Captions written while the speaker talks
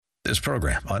This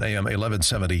program on AM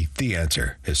 1170, The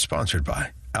Answer, is sponsored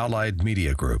by Allied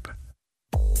Media Group.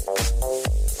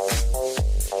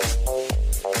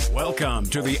 Welcome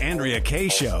to the Andrea Kaye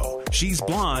Show. She's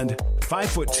blonde,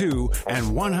 5'2",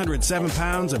 and 107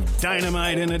 pounds of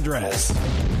dynamite in a dress.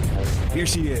 Here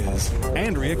she is,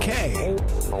 Andrea Kaye.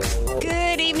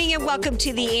 Good evening and welcome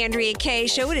to the Andrea Kaye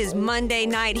Show. It is Monday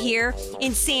night here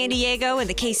in San Diego in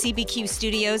the KCBQ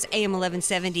studios, AM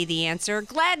 1170, The Answer.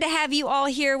 Glad to have you all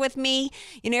here with me.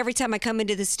 You know, every time I come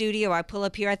into the studio, I pull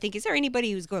up here, I think, is there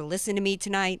anybody who's going to listen to me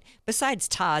tonight? Besides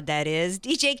Todd, that is.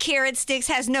 DJ Carrot Sticks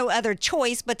has no other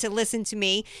choice but to listen to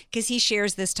me because he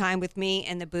shares this time with me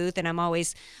in the booth, and I'm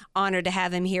always honored to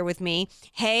have him here with me.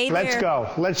 Hey there. Let's go.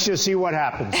 Let's just see what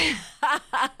happens.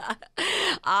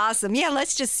 Awesome. Yeah,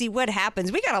 let's just see what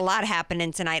happens. We got a lot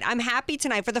happening tonight. I'm happy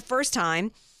tonight for the first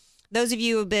time. Those of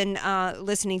you who have been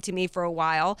listening to me for a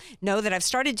while know that I've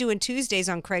started doing Tuesdays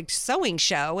on Craig's Sewing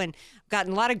Show and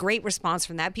gotten a lot of great response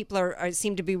from that. People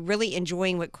seem to be really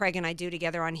enjoying what Craig and I do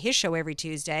together on his show every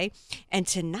Tuesday. And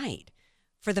tonight,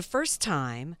 for the first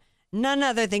time, none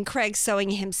other than Craig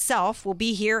Sewing himself will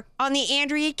be here on the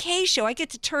Andrea Kaye Show. I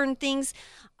get to turn things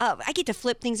I get to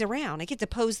flip things around. I get to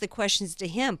pose the questions to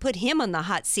him, put him on the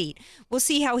hot seat. We'll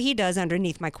see how he does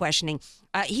underneath my questioning.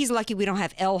 He's lucky we don't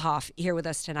have Elhoff here with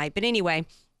us tonight. But anyway,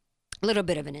 a little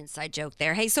bit of an inside joke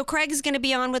there. Hey, so Craig is going to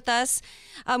be on with us.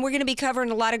 We're going to be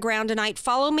covering a lot of ground tonight.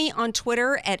 Follow me on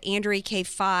Twitter at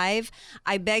AndreaK5.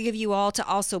 I beg of you all to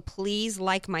also please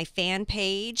like my fan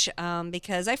page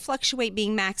because I fluctuate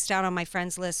being maxed out on my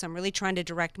friends list. So I'm really trying to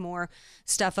direct more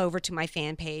stuff over to my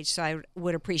fan page. So I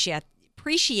would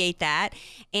appreciate that,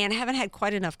 and haven't had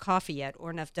quite enough coffee yet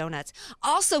or enough donuts.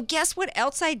 Also, guess what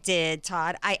else I did,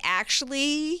 Todd? I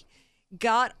actually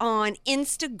got on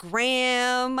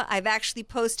Instagram. I've actually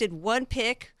posted one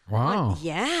pic. Wow.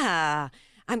 Yeah.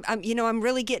 I'm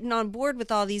really getting on board with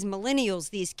all these millennials,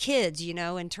 these kids,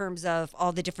 in terms of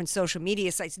all the different social media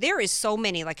sites. There is so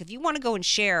many. Like if you want to go and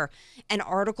share an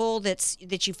article that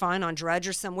you find on Drudge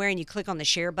or somewhere and you click on the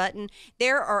share button,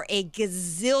 there are a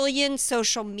gazillion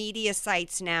social media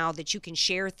sites now that you can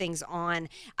share things on.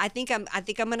 I think I'm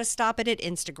going to stop it at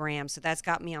Instagram. So that's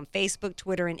got me on Facebook,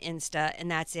 Twitter, and Insta,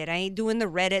 and that's it. I ain't doing the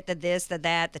Reddit, the this, the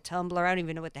that, the Tumblr. I don't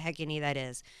even know what the heck any of that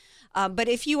is. But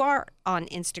if you are on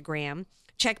Instagram,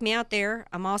 check me out there.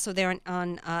 I'm also there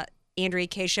on Andrea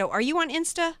Kaye Show. Are you on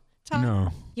Insta, Tom?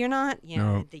 No. You're not? Yeah, no.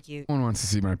 I didn't think you. No one wants to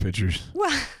see my pictures.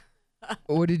 Well,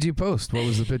 what did you post? What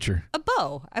was the picture? A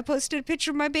bow. I posted a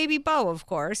picture of my baby Bo, of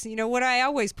course. You know what I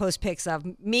always post pics of?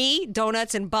 Me,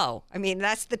 donuts, and Bo. I mean,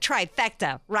 that's the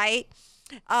trifecta, right?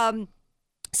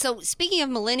 So speaking of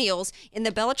millennials, in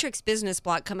the Bellatrix Buisness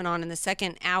block coming on in the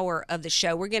second hour of the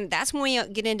show, that's when we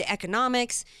get into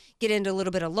economics, get into a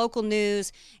little bit of local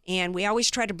news, and we always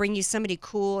try to bring you somebody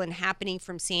cool and happening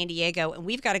from San Diego. And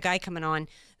we've got a guy coming on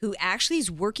who actually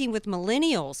is working with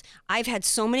millennials. I've had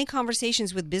so many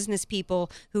conversations with business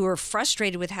people who are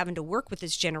frustrated with having to work with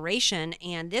this generation,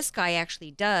 and this guy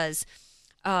actually does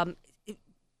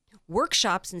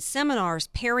workshops and seminars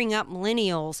pairing up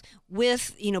millennials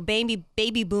with,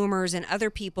 baby boomers and other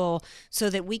people so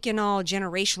that we can all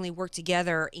generationally work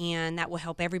together, and that will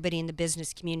help everybody in the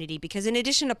business community. Because in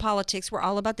addition to politics, we're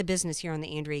all about the business here on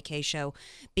the Andrea Kaye Show,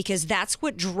 because that's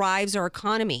what drives our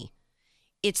economy.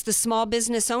 It's the small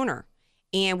business owner.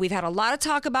 And we've had a lot of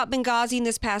talk about Benghazi in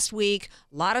this past week,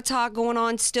 a lot of talk going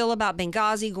on still about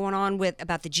Benghazi, going on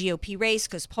about the GOP race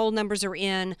because poll numbers are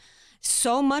in.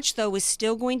 So much, though, is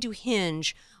still going to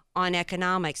hinge on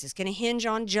economics. It's going to hinge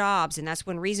on jobs, and that's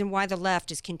one reason why the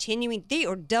left is continuing. They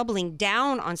are doubling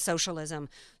down on socialism.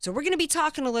 So we're going to be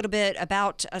talking a little bit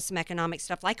about some economic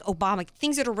stuff like Obama,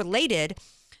 things that are related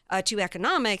to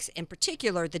economics, in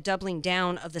particular the doubling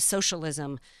down of the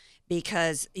socialism,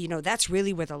 because, that's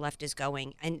really where the left is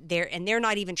going. And they're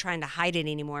not even trying to hide it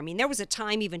anymore. I mean, there was a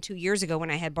time even 2 years ago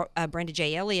when I had Brenda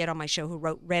J. Elliott on my show who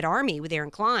wrote Red Army with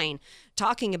Aaron Klein,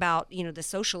 talking about, the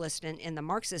socialist and the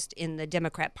Marxist in the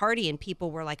Democrat Party. And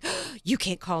people were like, oh, you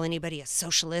can't call anybody a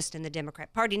socialist in the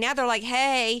Democrat Party. Now they're like,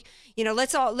 hey,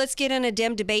 let's get in a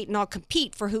Dem debate and all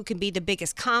compete for who can be the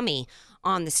biggest commie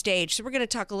on the stage. So we're going to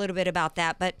talk a little bit about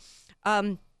that. But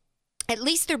at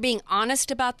least they're being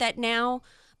honest about that now.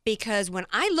 Because when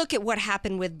I look at what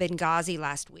happened with Benghazi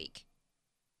last week,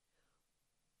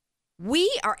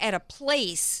 we are at a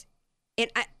place, and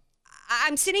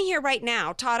I'm sitting here right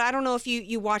now, Todd, I don't know if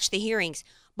you watch the hearings,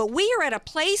 but we are at a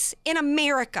place in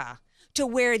America to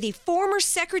where the former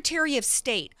Secretary of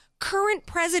State, current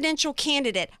presidential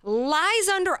candidate, lies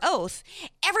under oath.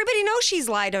 Everybody knows she's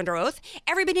lied under oath.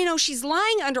 Everybody knows she's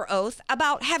lying under oath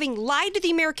about having lied to the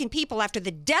American people after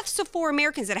the deaths of 4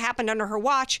 Americans that happened under her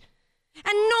watch.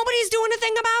 And nobody's doing a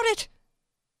thing about it.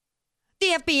 The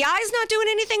FBI's not doing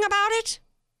anything about it.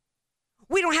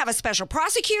 We don't have a special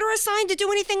prosecutor assigned to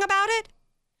do anything about it.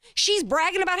 She's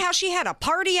bragging about how she had a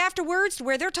party afterwards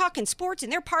where they're talking sports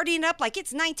and they're partying up like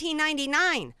it's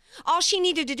 1999. All she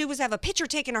needed to do was have a picture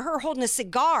taken of her holding a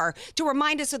cigar to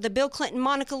remind us of the Bill Clinton,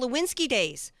 Monica Lewinsky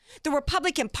days. The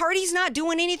Republican Party's not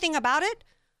doing anything about it.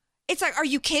 It's like, are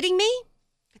you kidding me?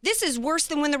 This is worse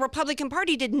than when the Republican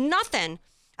Party did nothing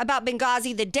about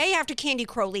Benghazi the day after Candy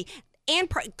Crowley and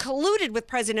colluded with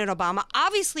President Obama,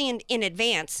 obviously in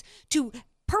advance, to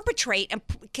perpetrate and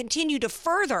continue to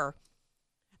further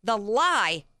the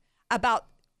lie about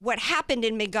what happened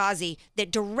in Benghazi, that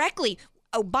directly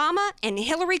Obama and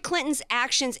Hillary Clinton's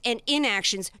actions and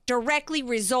inactions directly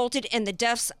resulted in the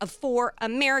deaths of 4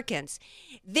 Americans.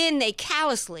 Then they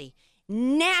callously,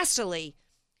 nastily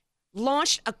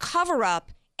launched a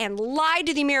cover-up and lied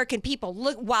to the American people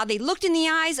while they looked in the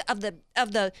eyes of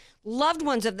the loved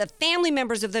ones, of the family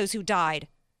members of those who died.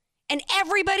 And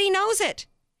everybody knows it.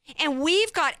 And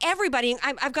we've got everybody.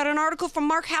 I've got an article from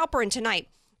Mark Halperin tonight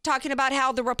talking about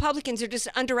how the Republicans are just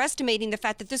underestimating the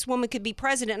fact that this woman could be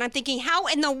president. And I'm thinking, how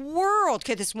in the world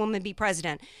could this woman be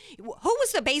president? Who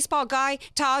was the baseball guy,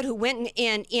 Todd, who went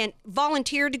and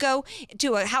volunteered to go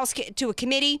to a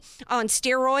committee on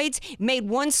steroids, made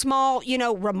one small,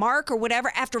 remark or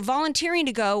whatever after volunteering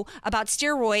to go about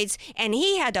steroids, and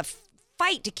he had to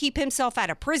fight to keep himself out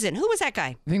of prison. Who was that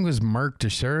guy? I think it was Mark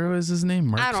Teixeira is his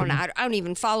name. I don't know. I don't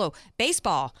even follow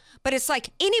baseball. But it's like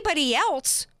anybody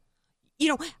else.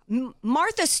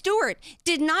 Martha Stewart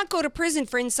did not go to prison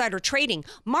for insider trading.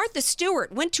 Martha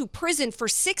Stewart went to prison for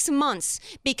 6 months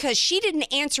because she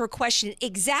didn't answer a question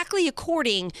exactly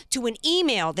according to an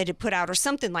email that had put out or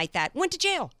something like that. Went to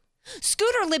jail.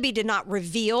 Scooter Libby did not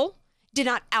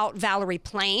out Valerie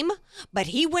Plame, but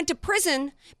he went to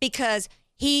prison because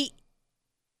he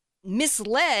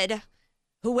misled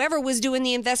whoever was doing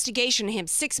the investigation of him.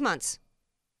 6 months.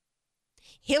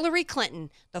 Hillary Clinton,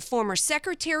 the former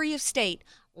Secretary of State,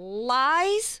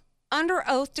 lies under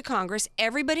oath to Congress.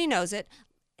 Everybody knows it.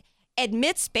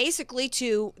 Admits basically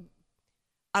to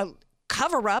a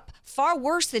cover-up far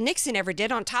worse than Nixon ever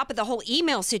did, on top of the whole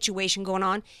email situation going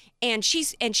on. And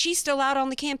she's still out on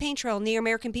the campaign trail, and the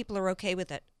American people are okay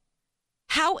with it.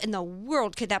 How in the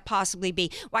world could that possibly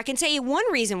be? Well, I can tell you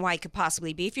one reason why it could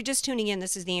possibly be. If you're just tuning in,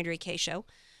 this is the Andrea Kaye Show.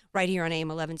 Right here on AM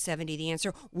 1170, The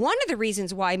Answer. One of the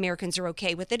reasons why Americans are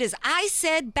okay with it is I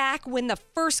said back when the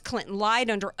first Clinton lied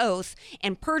under oath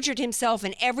and perjured himself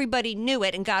and everybody knew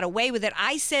it and got away with it,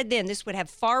 I said then this would have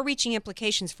far-reaching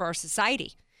implications for our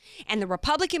society. And the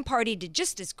Republican Party did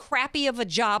just as crappy of a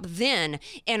job then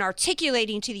in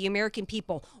articulating to the American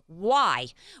people why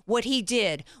what he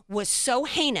did was so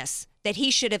heinous that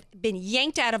he should have been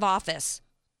yanked out of office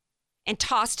and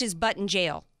tossed his butt in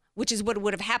jail, which is what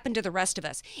would have happened to the rest of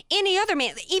us. Any other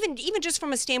man, even just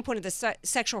from a standpoint of the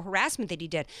sexual harassment that he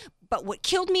did. But what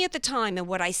killed me at the time and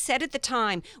what I said at the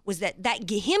time was that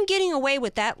him getting away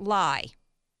with that lie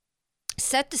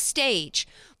set the stage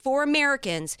for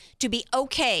Americans to be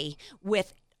okay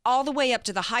with all the way up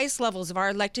to the highest levels of our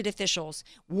elected officials.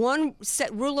 One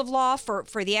set rule of law for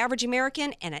the average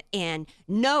American and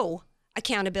no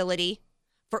accountability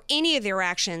for any of their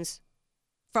actions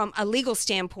from a legal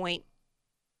standpoint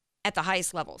at the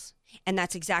highest levels. And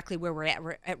that's exactly where we're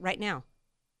at right now.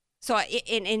 So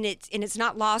it's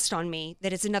not lost on me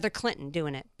that it's another Clinton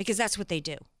doing it, because that's what they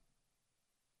do.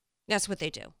 That's what they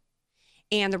do.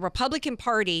 And the Republican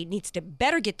Party needs to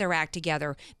better get their act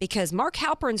together, because Mark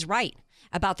Halperin's right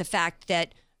about the fact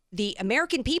that the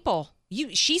American people,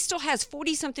 she still has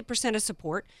 40-something% of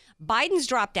support. Biden's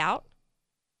dropped out.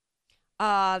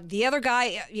 The other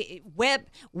guy,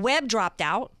 Webb dropped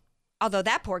out. Although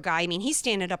that poor guy, he's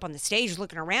standing up on the stage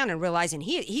looking around and realizing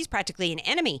he's practically an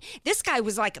enemy. This guy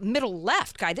was like middle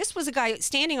left guy. This was a guy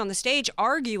standing on the stage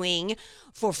arguing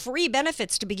for free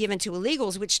benefits to be given to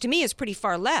illegals, which to me is pretty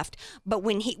far left. But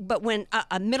when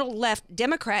a middle left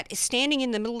Democrat is standing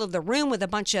in the middle of the room with a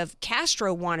bunch of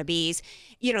Castro wannabes,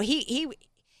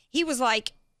 he was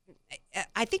like,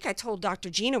 I think I told Dr.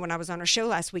 Gina when I was on her show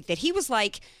last week that he was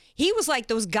like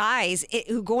those guys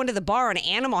who go into the bar in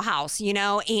Animal House,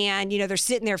 and, they're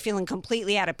sitting there feeling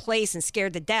completely out of place and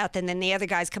scared to death. And then the other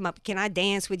guys come up, can I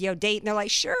dance with your date? And they're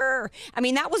like, sure.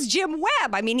 That was Jim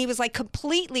Webb. He was like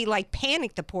completely like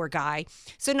panicked, the poor guy.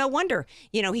 So no wonder,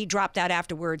 he dropped out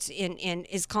afterwards and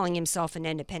is calling himself an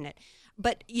independent.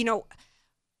 But,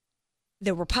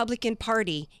 the Republican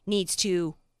Party needs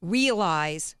to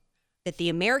realize that the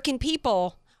American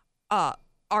people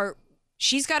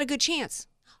she's got a good chance.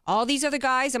 All these other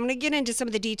guys, I'm going to get into some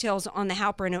of the details on the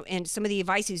Halper and some of the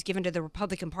advice he's given to the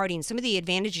Republican Party and some of the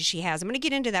advantages she has. I'm going to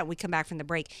get into that when we come back from the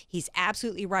break. He's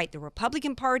absolutely right. The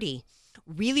Republican Party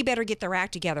really better get their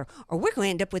act together, or we're going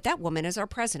to end up with that woman as our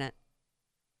president.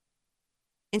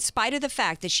 In spite of the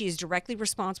fact that she is directly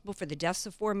responsible for the deaths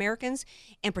of 4 Americans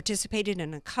and participated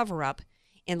in a cover-up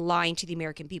in lying to the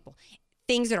American people.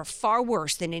 Things that are far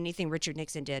worse than anything Richard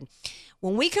Nixon did.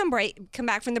 When we come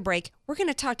back from the break, we're going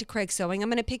to talk to Craig Sewing. I'm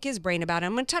going to pick his brain about it.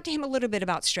 I'm going to talk to him a little bit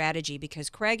about strategy, because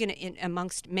Craig,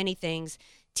 amongst many things,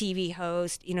 TV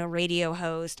host, radio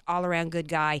host, all-around good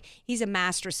guy. He's a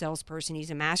master salesperson.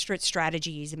 He's a master at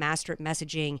strategy. He's a master at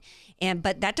messaging.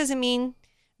 But that doesn't mean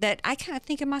that I kind of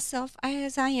think of myself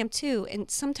as I am too.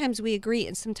 And sometimes we agree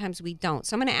and sometimes we don't.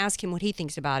 So I'm going to ask him what he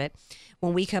thinks about it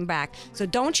when we come back. So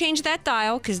don't change that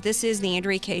dial, because this is the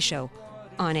Andrea Kaye Show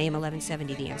on AM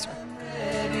 1170, The Answer.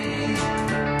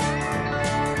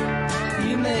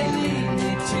 You may lead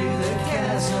me to the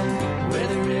chasm where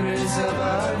the rivers of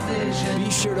our vision.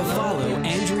 Be sure to follow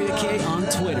Andrea Kaye on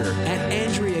Twitter at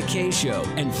Andrea Kaye Show,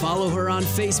 and follow her on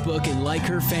Facebook and like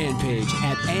her fan page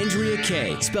at Andrea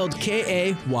Kaye, spelled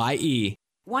Kaye.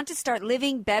 Want to start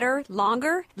living better,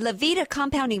 longer? Levita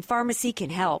Compounding Pharmacy can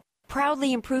help.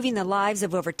 Proudly improving the lives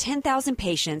of over 10,000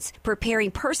 patients, preparing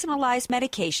personalized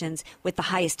medications with the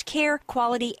highest care,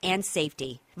 quality, and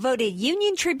safety. Voted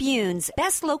Union Tribune's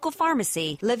best local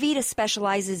pharmacy, Levita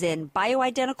specializes in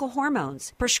bioidentical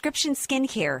hormones, prescription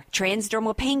skincare,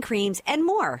 transdermal pain creams, and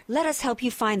more. Let us help you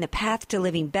find the path to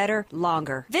living better,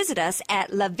 longer. Visit us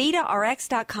at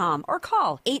levitarx.com or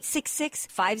call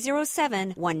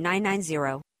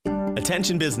 866-507-1990.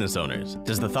 Attention business owners.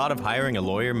 Does the thought of hiring a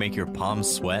lawyer make your palms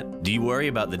sweat? Do you worry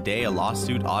about the day a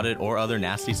lawsuit, audit, or other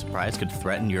nasty surprise could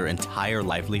threaten your entire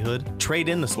livelihood? Trade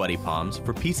in the sweaty palms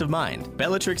for peace of mind.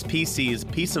 Bellatrix PC's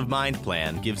Peace of Mind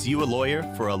plan gives you a lawyer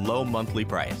for a low monthly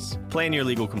price. Plan your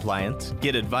legal compliance,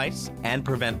 get advice, and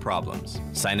prevent problems.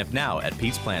 Sign up now at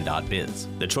peaceplan.biz.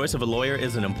 The choice of a lawyer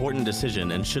is an important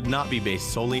decision and should not be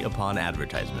based solely upon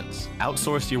advertisements.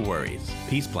 Outsource your worries.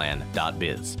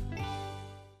 peaceplan.biz.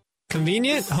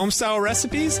 Convenient, home-style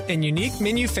recipes, and unique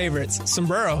menu favorites.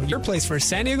 Sombrero, your place for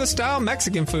San Diego-style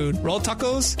Mexican food. Roll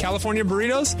tacos, California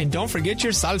burritos, and don't forget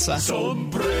your salsa.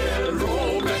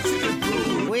 Sombrero Mexican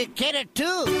food. We get it,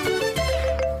 too.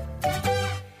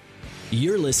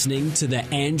 You're listening to The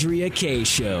Andrea Kaye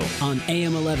Show on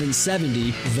AM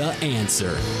 1170, The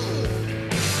Answer.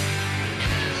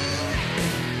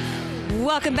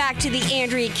 Welcome back to The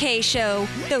Andrea Kaye Show.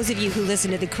 Those of you who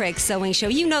listen to The Craig Sewing Show,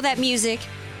 you know that music.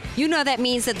 You know that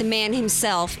means that the man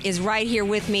himself is right here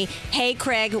with me. Hey,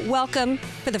 Craig, welcome,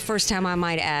 for the first time I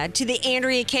might add, to the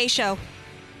Andrea Kaye Show.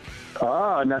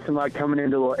 Oh, nothing like coming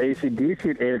into a little AC/DC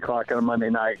at 8 o'clock on a Monday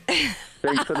night.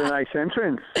 Thanks for the nice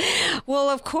entrance. Well,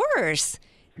 of course.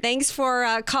 Thanks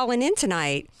for calling in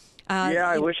tonight. Yeah,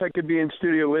 I wish I could be in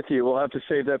studio with you. We'll have to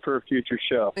save that for a future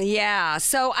show. Yeah,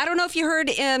 so I don't know if you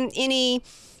heard any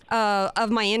of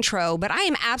my intro, but I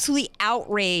am absolutely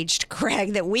outraged,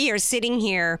 Craig, that we are sitting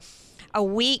here a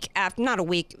week after, not a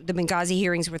week, the Benghazi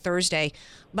hearings were Thursday,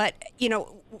 but,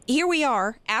 here we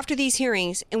are after these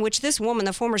hearings in which this woman,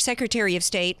 the former Secretary of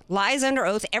State, lies under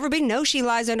oath. Everybody knows she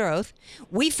lies under oath.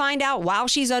 We find out while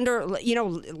she's under,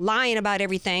 lying about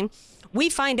everything, we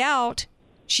find out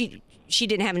she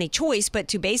didn't have any choice but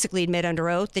to basically admit under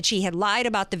oath that she had lied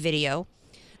about the video.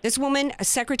 This woman, a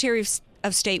Secretary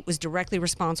of State, was directly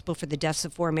responsible for the deaths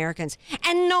of 4 Americans.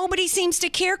 And nobody seems to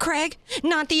care, Craig.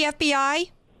 Not the FBI.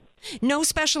 No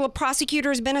special prosecutor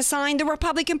has been assigned. The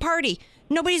Republican Party.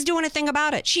 Nobody's doing a thing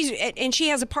about it. She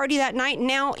has a party that night. And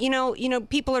now,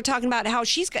 people are talking about how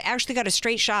she's actually got a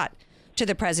straight shot to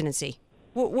the presidency.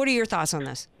 What are your thoughts on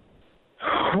this?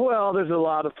 Well, there's a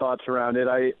lot of thoughts around it.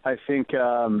 I think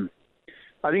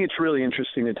it's really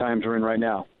interesting the times we're in right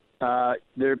now.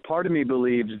 Part of me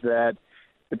believes that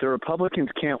if the Republicans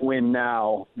can't win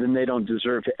now, then they don't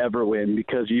deserve to ever win,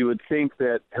 because you would think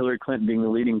that Hillary Clinton being the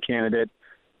leading candidate,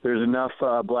 there's enough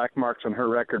black marks on her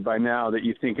record by now that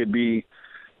you think it'd be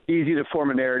easy to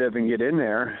form a narrative and get in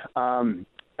there.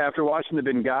 After watching the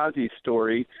Benghazi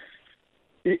story,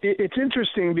 it's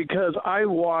interesting because I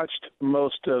watched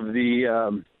most of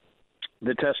the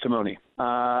testimony.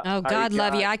 God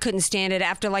love you. I couldn't stand it.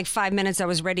 After like 5 minutes, I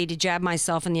was ready to jab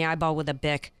myself in the eyeball with a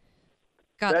Bic.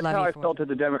 That's how I felt at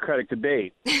the Democratic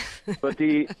debate. But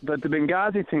the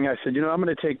Benghazi thing, I said, I'm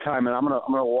going to take time and I'm going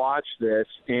to watch this.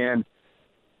 And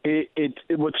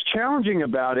what's challenging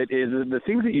about it is the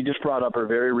things that you just brought up are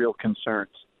very real concerns.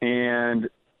 And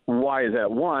why is that?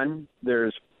 One,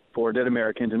 there's 4 dead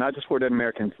Americans, and not just 4 dead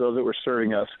Americans, those that were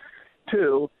serving us.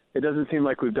 2, it doesn't seem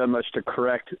like we've done much to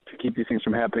correct to keep these things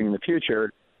from happening in the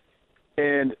future.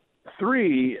 And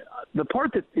 3, the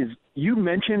part that is you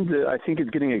mentioned that I think is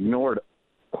getting ignored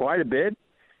quite a bit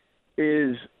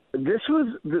is this was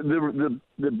the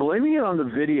blaming it on the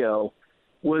video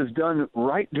was done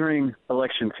right during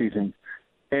election season.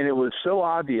 And it was so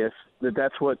obvious that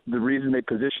that's what the reason they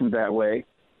positioned that way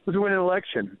was to win an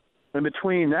election. And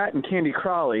between that and Candy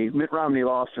Crawley, Mitt Romney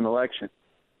lost an election.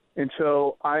 And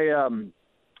so I'm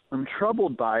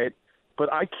troubled by it,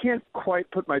 but I can't quite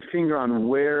put my finger on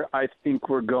where I think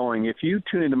we're going. If you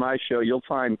tune into my show, you'll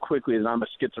find quickly that I'm a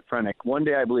schizophrenic. One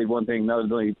day I believe one thing, another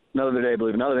day I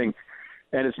believe another thing.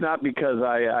 And it's not because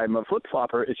I'm a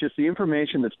flip-flopper. It's just the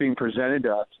information that's being presented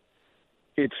to us.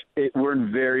 We're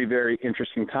in very, very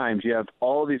interesting times. You have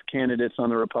all these candidates on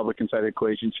the Republican side of the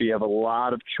equation, so you have a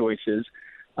lot of choices.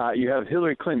 You have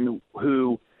Hillary Clinton,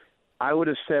 who I would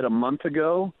have said a month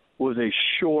ago was a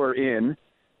sure in.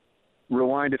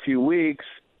 Rewind a few weeks,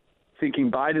 thinking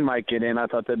Biden might get in. I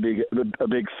thought that'd be a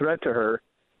big threat to her.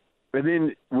 And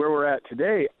then where we're at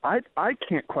today, I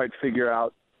can't quite figure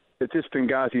out that this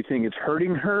Benghazi thing is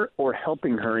hurting her or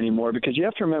helping her anymore, because you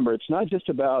have to remember it's not just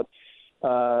about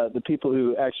the people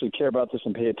who actually care about this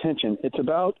and pay attention. It's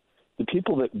about the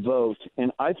people that vote.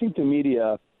 And I think the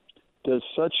media does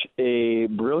such a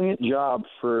brilliant job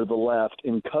for the left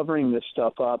in covering this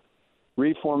stuff up,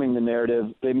 reforming the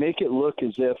narrative. They make it look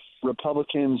as if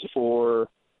Republicans, or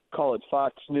call it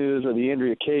Fox News or the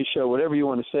Andrea Kaye show, whatever you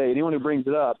want to say, anyone who brings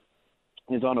it up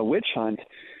is on a witch hunt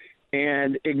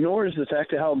and ignores the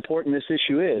fact of how important this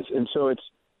issue is. And so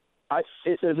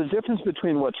there's a difference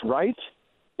between what's right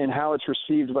and how it's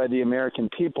received by the American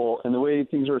people. And the way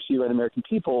things are received by the American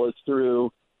people is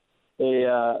through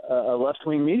a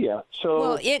left-wing media.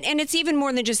 So, and it's even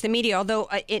more than just the media, although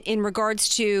in regards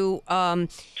to,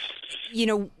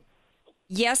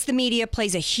 yes, the media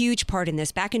plays a huge part in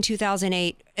this. Back in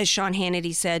 2008, as Sean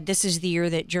Hannity said, this is the year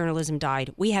that journalism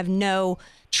died. We have no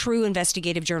true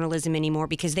investigative journalism anymore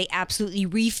because they absolutely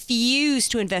refuse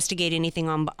to investigate anything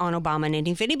on Obama. And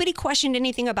if anybody questioned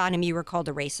anything about him, you were called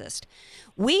a racist.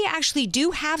 We actually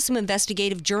do have some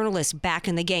investigative journalists back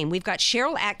in the game. We've got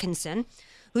Cheryl Atkinson,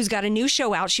 who's got a new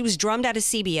show out. She was drummed out of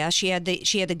CBS. She had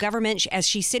the government, as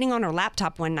she's sitting on her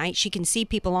laptop one night, she can see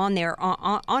people on there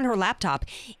on her laptop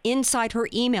inside her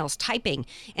emails typing,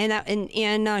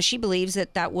 and she believes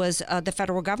that was the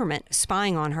federal government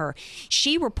spying on her.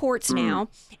 She reports now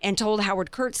and told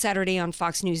Howard Kurtz Saturday on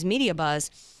Fox News Media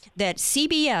Buzz that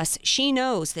she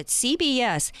knows that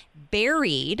CBS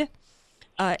buried.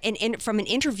 And from an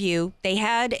interview, they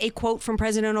had a quote from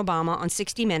President Obama on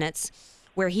 60 Minutes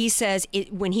where he says,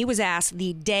 when he was asked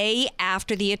the day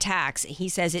after the attacks, he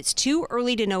says it's too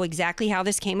early to know exactly how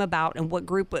this came about and what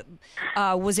group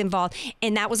was involved.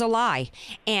 And that was a lie.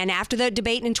 And after the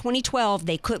debate in 2012,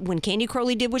 when Candy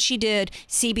Crowley did what she did,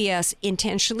 CBS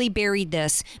intentionally buried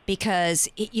this because,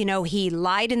 he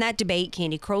lied in that debate.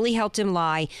 Candy Crowley helped him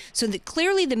lie. So that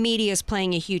clearly the media is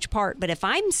playing a huge part. But if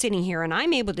I'm sitting here and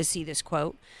I'm able to see this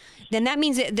quote, then that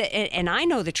means and I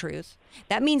know the truth.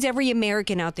 That means every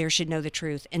American out there should know the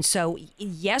truth. And so,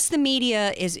 yes, the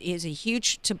media is a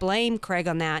huge to blame, Craig,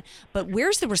 on that. But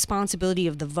where's the responsibility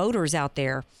of the voters out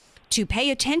there to pay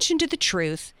attention to the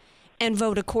truth and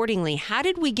vote accordingly? How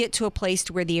did we get to a place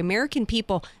to where the American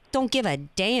people don't give a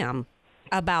damn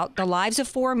about the lives of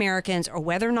 4 Americans or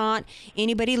whether or not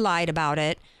anybody lied about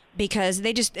it? Because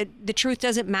the truth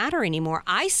doesn't matter anymore.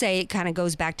 I say it kind of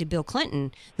goes back to Bill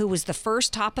Clinton, who was the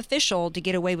first top official to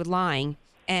get away with lying.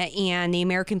 And the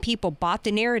American people bought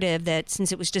the narrative that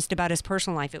since it was just about his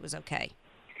personal life, it was okay.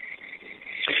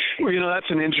 Well, that's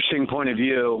an interesting point of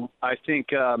view. I think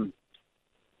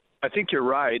you're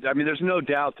right. I mean, there's no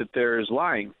doubt that there's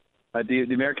lying. The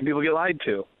American people get lied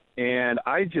to. And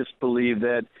I just believe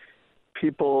that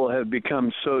people have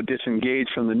become so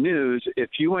disengaged from the news. If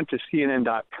you went to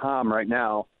CNN.com right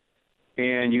now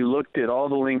and you looked at all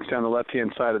the links down the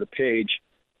left-hand side of the page,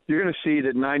 you're going to see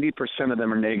that 90% of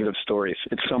them are negative stories.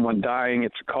 It's someone dying,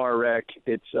 it's a car wreck,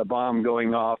 it's a bomb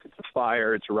going off, it's a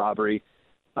fire, it's a robbery.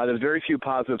 There's very few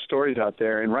positive stories out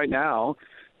there. And right now,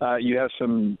 you have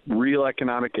some real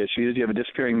economic issues. You have a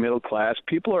disappearing middle class.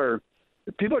 People are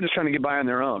just trying to get by on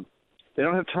their own. They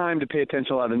don't have time to pay attention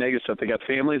to a lot of the negative stuff. They got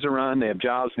families to run. They have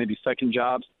jobs, maybe second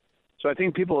jobs. So I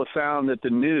think people have found that the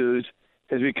news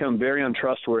has become very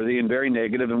untrustworthy and very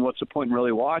negative, and what's the point in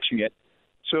really watching it?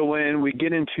 So when we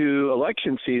get into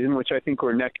election season, which I think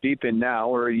we're neck deep in now,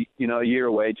 or a year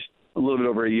away, just a little bit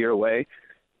over a year away,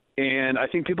 and I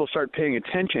think people start paying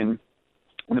attention.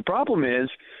 And the problem is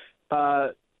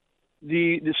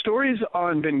the stories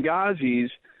on Benghazis,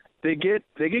 they get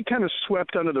kind of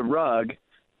swept under the rug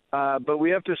but we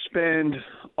have to spend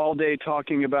all day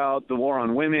talking about the war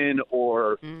on women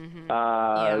or,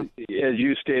 as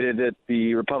you stated, that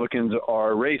the Republicans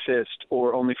are racist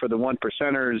or only for the one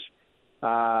percenters.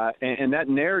 And that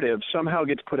narrative somehow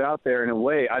gets put out there in a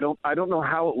way. I don't know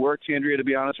how it works, Andrea, to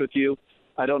be honest with you.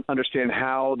 I don't understand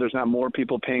how there's not more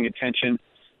people paying attention.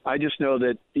 I just know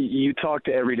that you talk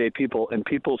to everyday people, and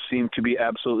people seem to be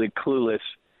absolutely clueless,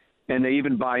 and they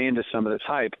even buy into some of this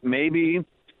hype. Maybe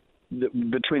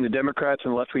between the Democrats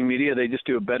and left-wing media, they just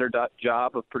do a better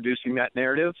job of producing that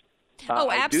narrative.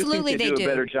 Absolutely, I do think they do a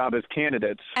better job as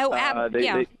candidates.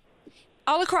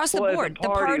 All across the board, the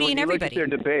party and everybody. When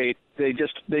you look at their debate,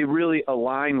 they really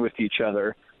align with each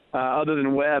other. Other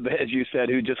than Webb, as you said,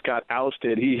 who just got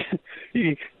ousted, he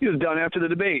was done after the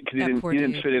debate because he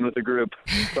didn't fit in with the group.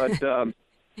 But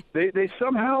they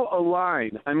somehow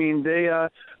align. I mean,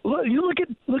 look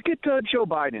at Joe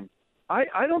Biden.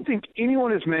 I don't think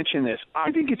anyone has mentioned this.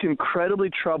 I think it's incredibly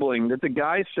troubling that the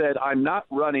guy said, "I'm not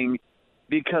running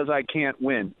because I can't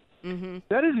win." Mm-hmm.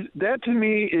 That to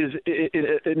me is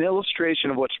an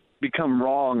illustration of what's become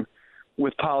wrong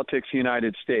with politics in the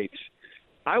United States.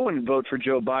 I wouldn't vote for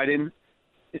Joe Biden.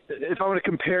 If I want to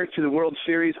compare it to the World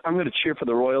Series, I'm going to cheer for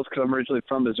the Royals because I'm originally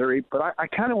from Missouri. But I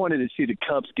kind of wanted to see the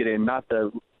Cubs get in, not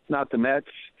the Mets.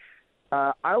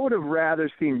 I would have rather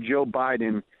seen Joe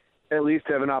Biden at least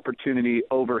have an opportunity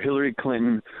over Hillary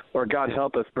Clinton or, God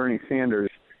help us, Bernie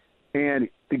Sanders. And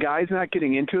the guy's not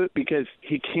getting into it because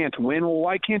he can't win. Well,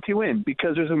 why can't he win?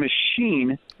 Because there's a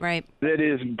machine that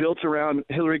is built around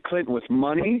Hillary Clinton with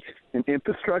money and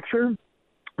infrastructure.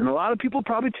 And a lot of people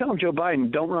probably tell him, Joe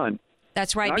Biden, don't run.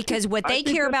 That's right, because what they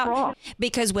care about,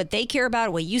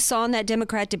 what you saw in that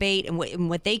Democrat debate and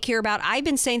what they care about, I've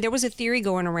been saying there was a theory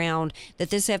going around that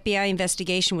this FBI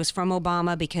investigation was from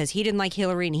Obama because he didn't like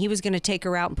Hillary and he was going to take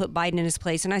her out and put Biden in his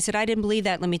place. And I said, I didn't believe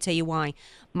that. Let me tell you why.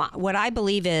 What I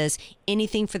believe is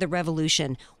anything for the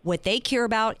revolution. What they care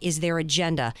about is their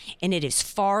agenda, and it is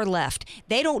far left.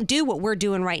 They don't do what we're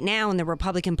doing right now in the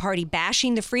Republican Party,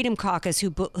 bashing the Freedom Caucus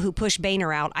who pushed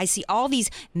Boehner out. I see all these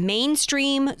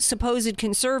mainstream supposed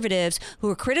conservatives who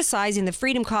are criticizing the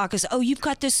Freedom Caucus. Oh, you've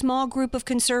got this small group of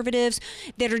conservatives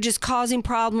that are just causing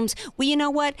problems. Well, you know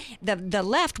what? The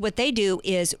left, what they do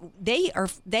is they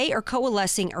are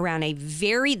coalescing around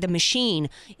the machine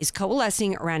is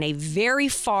coalescing around a very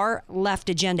far left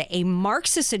agenda, a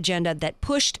Marxist agenda that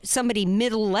pushed somebody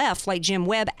middle left like Jim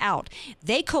Webb out.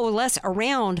 They coalesce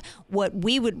around what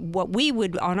we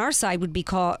would on our side would be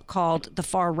called the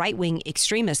far right wing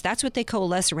extremists. That's what they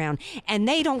coalesce around, and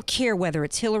they don't care whether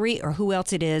it's Hillary or who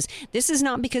else it is. This is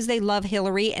not because they love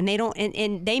Hillary, and they don't,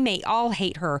 and they may all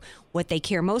hate her. What they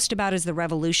care most about is the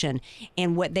revolution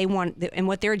and what they want and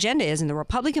what their agenda is. And the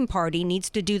Republican Party needs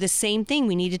to do the same thing.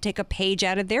 We need to take a page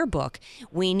out of their book.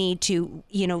 We need to,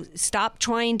 stop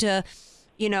trying to,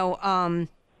 we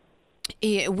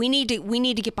need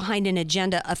to get behind an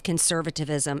agenda of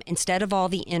conservatism instead of all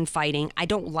the infighting. I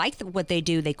don't like what they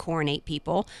do. They coronate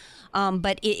people.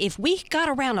 But if we got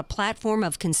around a platform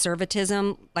of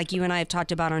conservatism, like you and I have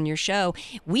talked about on your show,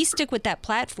 we stick with that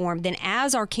platform, then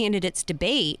as our candidates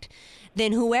debate,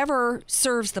 then whoever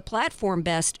serves the platform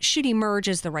best should emerge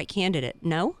as the right candidate.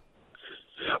 No?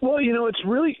 Well, it's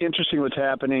really interesting what's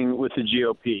happening with the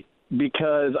GOP.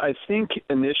 Because I think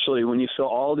initially when you saw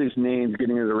all these names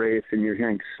getting into the race and you're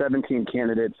hearing 17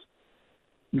 candidates,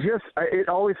 it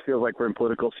always feels like we're in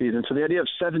political season. So the idea of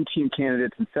 17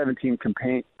 candidates and 17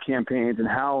 campaigns and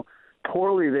how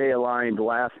poorly they aligned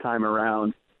last time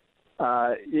around,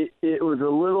 it was a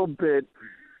little bit,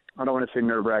 I don't want to say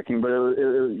nerve-wracking, but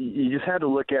you just had to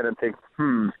look at it and think,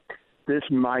 this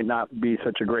might not be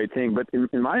such a great thing. But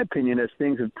in my opinion, as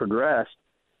things have progressed,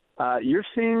 you're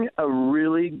seeing a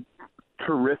really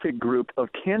terrific group of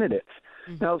candidates.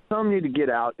 Mm-hmm. Now, some need to get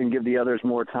out and give the others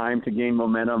more time to gain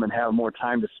momentum and have more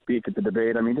time to speak at the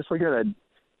debate. I mean, just look at a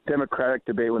Democratic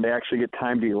debate when they actually get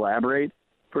time to elaborate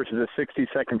versus a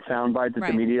 60-second soundbite that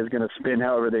the media is going to spin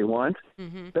however they want.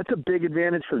 Mm-hmm. That's a big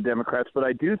advantage for the Democrats. But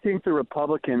I do think the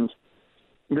Republicans,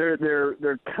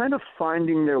 they're kind of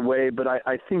finding their way, but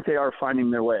I think they are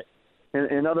finding their way.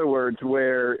 In other words,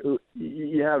 where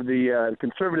you have the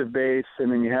conservative base, and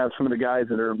then you have some of the guys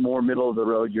that are more middle of the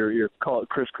road. Your call it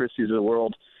Chris Christie's of the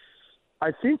world.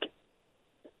 I think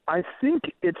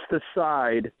it's the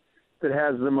side that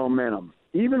has the momentum.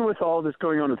 Even with all this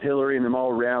going on with Hillary and them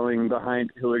all rallying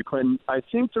behind Hillary Clinton, I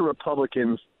think the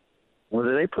Republicans,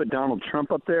 whether they put Donald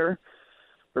Trump up there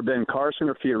or Ben Carson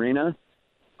or Fiorina,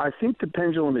 I think the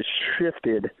pendulum is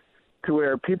shifted to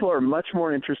where people are much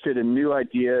more interested in new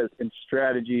ideas and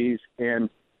strategies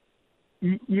and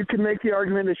you can make the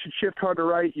argument they should shift hard to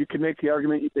right. You can make the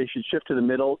argument they should shift to the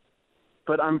middle.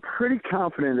 But I'm pretty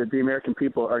confident that the American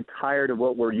people are tired of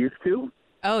what we're used to.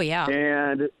 Oh, yeah.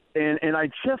 And I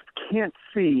just can't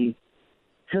see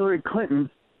Hillary Clinton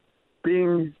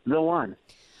being the one.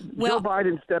 Well, Joe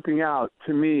Biden stepping out,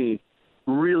 to me,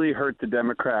 really hurt the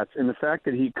Democrats. And the fact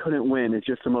that he couldn't win is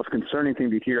just the most concerning thing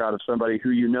to hear out of somebody who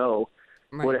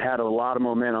would have had a lot of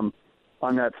momentum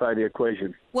on that side of the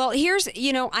equation. Well,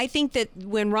 I think that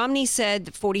when Romney said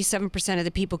that 47% of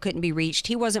the people couldn't be reached,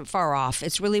 he wasn't far off.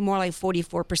 It's really more like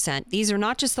 44%. These are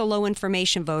not just the low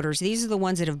information voters. These are the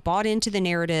ones that have bought into the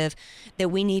narrative that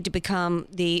we need to become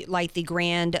the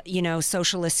grand,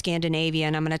 socialist Scandinavia.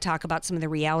 And I'm going to talk about some of the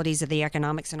realities of the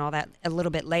economics and all that a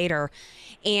little bit later.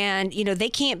 And, they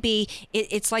can't be,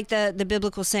 it's like the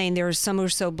biblical saying, there are some who are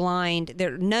so blind,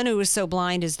 none who is so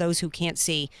blind as those who can't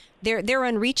see. They're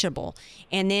unreachable.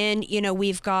 And then,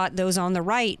 we've got those on the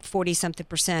right,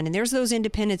 40-something%. And there's those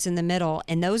independents in the middle.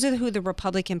 And those are who the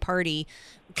Republican Party,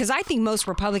 because I think most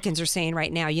Republicans are saying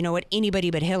right now, you know what, anybody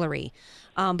but Hillary.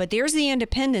 But there's the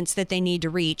independents that they need to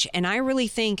reach. And I really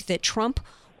think that Trump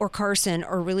or Carson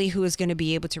are really who is going to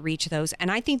be able to reach those.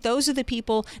 And I think those are the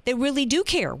people that really do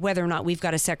care whether or not we've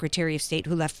got a Secretary of State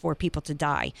who left 4 people to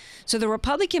die. So the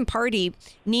Republican Party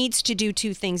needs to do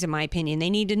 2 things, in my opinion. They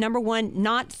need to, number one,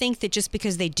 not think that just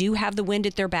because they do have the wind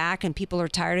at their back and people are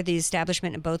tired of the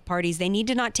establishment in both parties, they need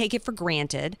to not take it for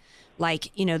granted like,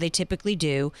 they typically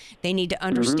do. They need to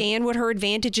understand what her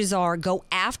advantages are, go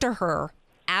after her.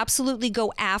 Absolutely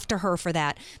go after her for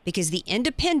that, because the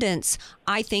independents,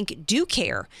 I think, do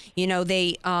care.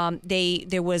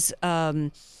 There was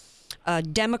a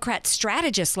Democrat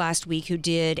strategist last week who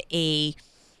did a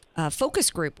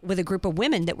focus group with a group of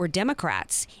women that were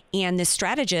Democrats, and the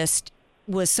strategist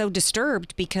was so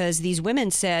disturbed because these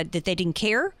women said that they didn't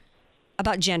care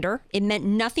about gender. It meant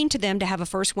nothing to them to have a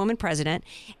first woman president,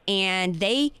 and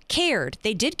they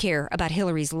did care about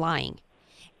Hillary's lying.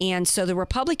 And so the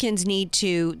Republicans need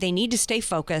to stay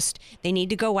focused. They need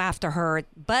to go after her,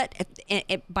 but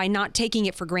by not taking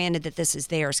it for granted that this is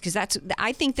theirs. Because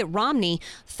I think that Romney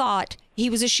thought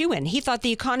he was a shoo-in. He thought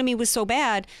the economy was so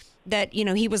bad that,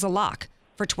 he was a lock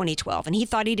for 2012. And he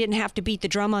thought he didn't have to beat the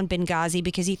drum on Benghazi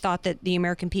because he thought that the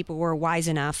American people were wise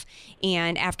enough.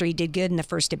 And after he did good in the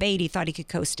first debate, he thought he could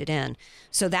coast it in.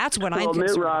 So that's what I'm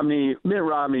concerned. Mitt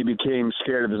Romney became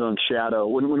scared of his own shadow.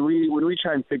 When we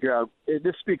try and figure out,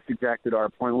 this speaks exactly to our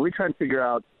point. When we try and figure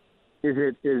out, is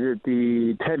it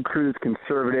the Ted Cruz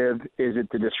conservative? Is it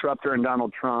the disruptor in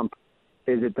Donald Trump?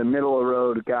 Is it the middle of the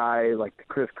road guy like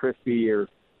Chris Christie or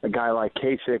a guy like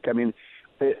Kasich? I mean,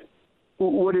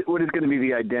 what is going to be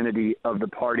the identity of the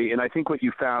party? And I think what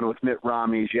you found with Mitt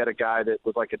Romney is you had a guy that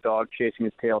was like a dog chasing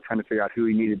his tail, trying to figure out who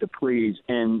he needed to please.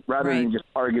 And rather than just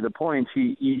argue the points,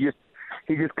 he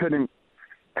just couldn't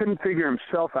figure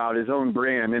himself out, his own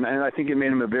brand. And I think it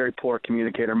made him a very poor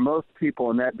communicator. Most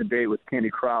people in that debate with Candy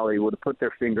Crowley would have put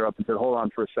their finger up and said, hold on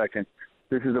for a second.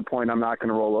 This is a point I'm not going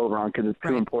to roll over on because it's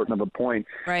too important of a point.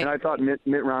 Right. And I thought Mitt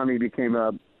Romney became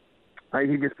a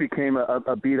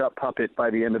beat-up puppet by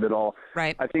the end of it all.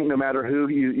 Right. I think no matter who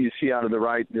you see out of the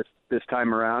right this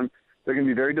time around, they're going to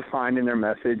be very defined in their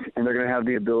message, and they're going to have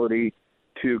the ability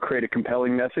to create a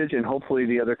compelling message, and hopefully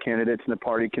the other candidates in the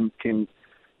party can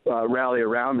rally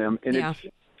around them. And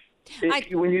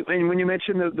when you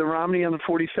mention the Romney on the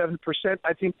 47%,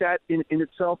 I think that in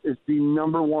itself is the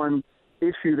number one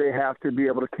issue they have to be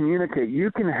able to communicate. You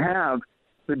can have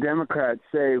the Democrats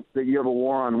say that you have a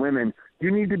war on women. You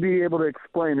need to be able to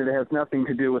explain that it has nothing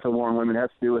to do with a war on women. It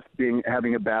has to do with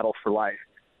having a battle for life.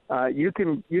 You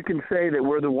can say that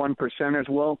we're the 1%ers.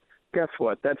 Well, guess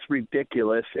what? That's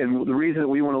ridiculous. And the reason that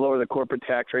we want to lower the corporate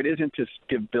tax rate isn't to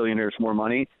give billionaires more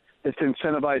money. It's to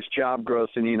incentivize job growth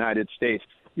in the United States.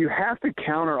 You have to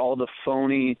counter all the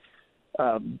phony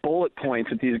bullet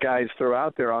points that these guys throw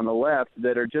out there on the left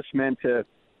that are just meant to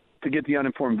get the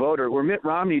uninformed voter. Where Mitt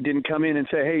Romney didn't come in and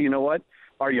say, hey, you know what?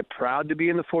 Are you proud to be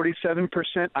in the 47%?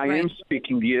 I am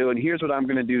speaking to you, and here's what I'm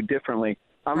going to do differently.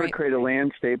 I'm going to create a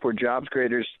landscape where jobs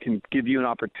creators can give you an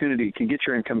opportunity, can get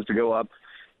your incomes to go up.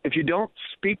 If you don't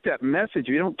speak that message, if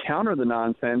you don't counter the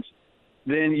nonsense,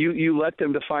 then you let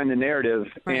them define the narrative,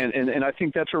 and I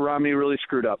think that's where Romney really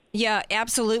screwed up. Yeah,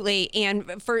 absolutely. And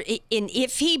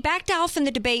if he backed off in the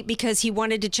debate because he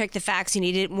wanted to check the facts and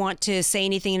he didn't want to say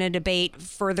anything in a debate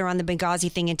further on the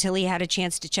Benghazi thing until he had a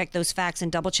chance to check those facts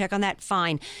and double check on that,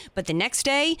 fine. But the next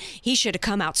day, he should have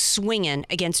come out swinging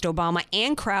against Obama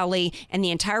and Crowley, and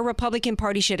the entire Republican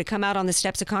Party should have come out on the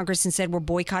steps of Congress and said, we're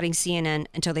boycotting CNN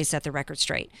until they set the record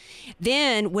straight.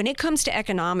 Then, when it comes to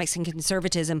economics and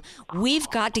conservatism, we've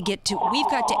got to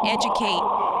educate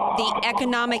the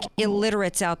economic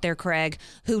illiterates out there, Craig,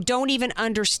 who don't even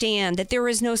understand that there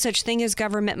is no such thing as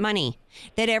government money,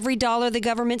 that every dollar the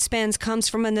government spends comes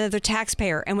from another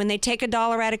taxpayer. And when they take a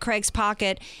dollar out of Craig's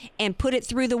pocket and put it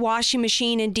through the washing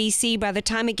machine in D.C., by the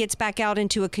time it gets back out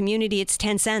into a community, it's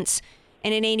 10 cents.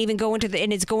 And it ain't even going to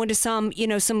and it's going to some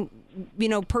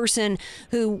person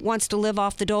who wants to live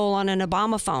off the dole on an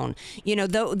Obama phone.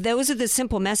 Those are the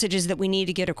simple messages that we need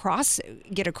to get across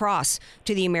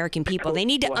to the American people. They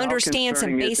need to understand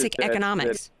some basic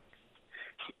economics.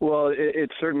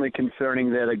 It's certainly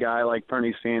concerning that a guy like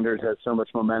Bernie Sanders has so much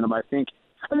momentum. I think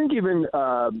even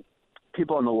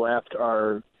people on the left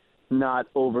are not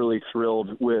overly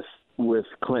thrilled with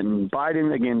Clinton.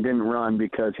 Biden, again, didn't run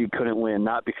because he couldn't win,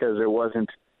 not because there wasn't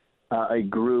a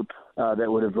group that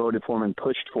would have voted for him and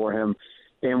pushed for him.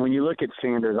 And when you look at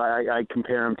Sanders, I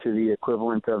compare him to the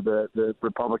equivalent of the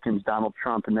Republicans' Donald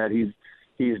Trump, in that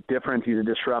he's different, he's a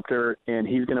disruptor, and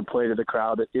he's going to play to the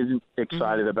crowd that isn't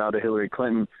excited about a Hillary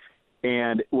Clinton.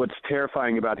 And what's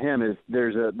terrifying about him is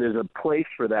there's a place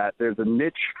for that, there's a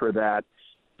niche for that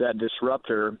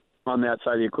disruptor on that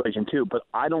side of the equation too. But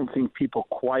I don't think people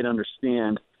quite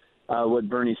understand what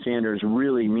Bernie Sanders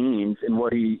really means and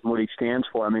what he stands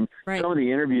for. I mean, Some of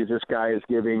the interviews this guy is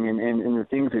giving and the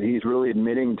things that he's really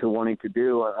admitting to wanting to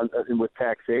do with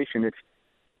taxation,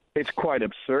 it's quite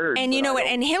absurd. And you know what?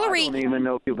 And Hillary, I don't even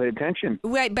know if you'll pay attention.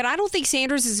 Right, but I don't think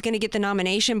Sanders is going to get the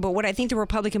nomination. But what I think the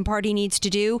Republican Party needs to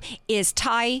do is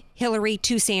tie Hillary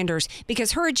to Sanders,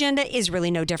 because her agenda is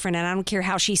really no different, and I don't care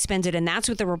how she spends it. And that's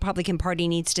what the Republican Party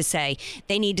needs to say.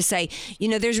 They need to say,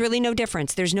 there's really no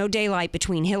difference. There's no daylight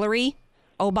between Hillary,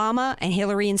 Obama, and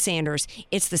Hillary and Sanders.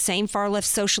 It's the same far left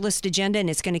socialist agenda, and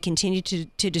it's going to continue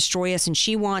to destroy us. And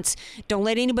don't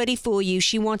let anybody fool you,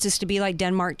 she wants us to be like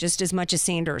Denmark just as much as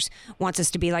Sanders wants us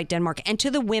to be like Denmark. And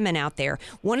to the women out there,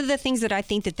 one of the things that I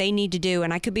think that they need to do,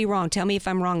 and I could be wrong, tell me if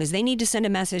I'm wrong, is they need to send a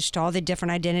message to all the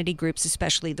different identity groups,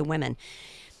 especially the women.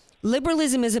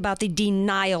 Liberalism is about the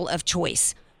denial of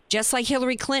choice. Just like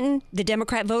Hillary Clinton, the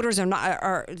Democrat voters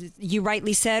are you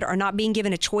rightly said, are not being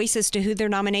given a choice as to who their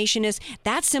nomination is.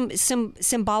 That's some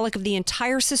symbolic of the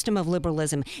entire system of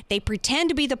liberalism. They pretend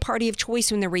to be the party of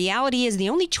choice when the reality is the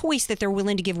only choice that they're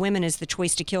willing to give women is the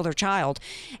choice to kill their child.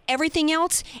 Everything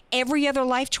else, every other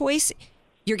life choice,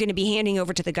 you're going to be handing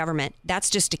over to the government. That's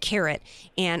just a carrot.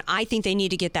 And I think they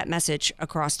need to get that message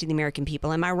across to the American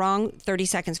people. Am I wrong? 30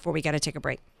 seconds before we got to take a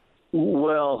break.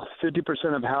 Well,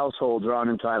 50% of households are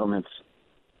on entitlements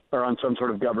or on some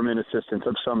sort of government assistance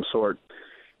of some sort.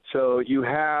 So you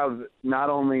have not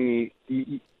only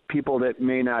people that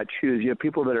may not choose, you have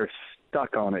people that are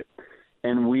stuck on it.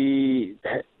 And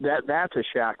that's a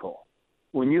shackle.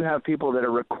 When you have people that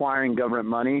are requiring government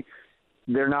money,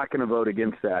 they're not going to vote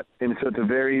against that. And so it's a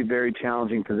very, very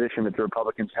challenging position that the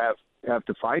Republicans have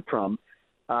to fight from.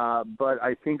 But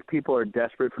I think people are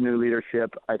desperate for new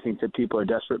leadership. I think that people are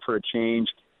desperate for a change.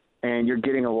 And you're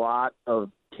getting a lot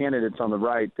of candidates on the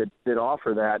right that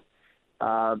offer that.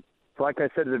 Like I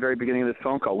said at the very beginning of this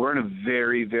phone call, we're in a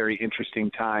very, very interesting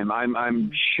time.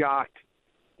 I'm shocked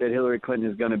that Hillary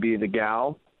Clinton is going to be the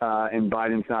gal and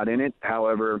Biden's not in it.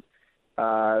 However,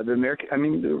 the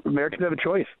Americans have a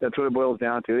choice. That's what it boils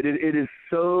down to. It is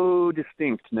so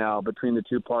distinct now between the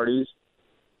two parties.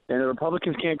 And the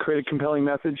Republicans can't create a compelling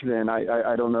message, then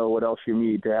I don't know what else you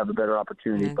need to have a better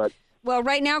opportunity. Yeah. But well,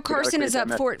 right now, Carson is up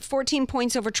 14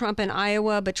 points over Trump in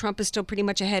Iowa, but Trump is still pretty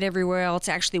much ahead everywhere else.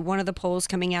 Actually, one of the polls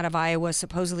coming out of Iowa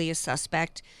supposedly is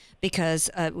suspect because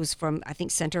it was from, I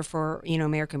think, Center for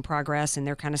American Progress, and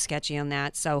they're kind of sketchy on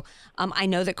that. So I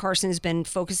know that Carson's been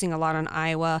focusing a lot on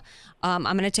Iowa. I'm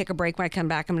going to take a break. When I come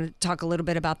back, I'm going to talk a little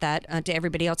bit about that to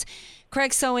everybody else.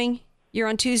 Craig Sewing, you're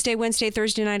on Tuesday, Wednesday,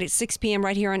 Thursday night at 6 p.m.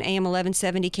 right here on AM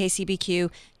 1170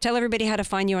 KCBQ. Tell everybody how to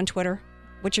find you on Twitter.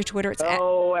 What's your Twitter? It's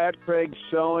at Craig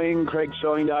Sewing,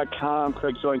 CraigSewing.com,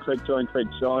 Craig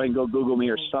Sewing. Go Google me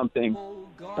or something.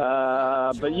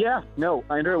 But yeah, no,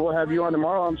 Andrea, we'll have you on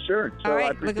tomorrow, I'm sure. So all right, I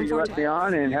appreciate you letting me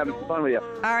on and having fun with you.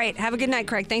 All right, have a good night,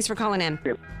 Craig. Thanks for calling in.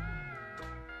 Yep.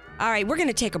 All right, we're going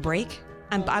to take a break.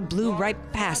 I blew right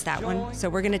past that one, so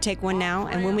we're going to take one now.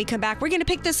 And when we come back, we're going to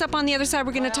pick this up on the other side.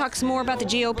 We're going to talk some more about the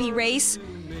GOP race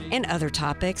and other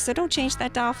topics. So don't change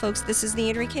that dial, folks. This is the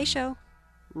Andrea Kaye Show.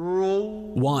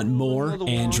 Want more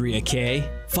Andrea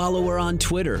Kaye? Follow her on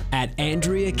Twitter at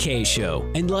Andrea Kaye Show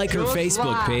and like her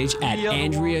Facebook page at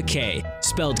Andrea Kaye,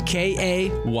 spelled Kaye.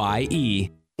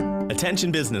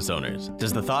 Attention business owners.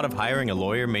 Does the thought of hiring a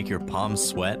lawyer make your palms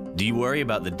sweat? Do you worry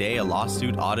about the day a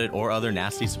lawsuit, audit, or other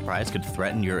nasty surprise could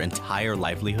threaten your entire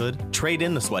livelihood? Trade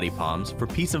in the sweaty palms for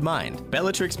peace of mind.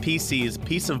 Bellatrix PC's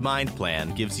Peace of Mind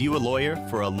plan gives you a lawyer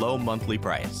for a low monthly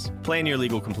price. Plan your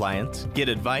legal compliance, get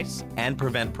advice, and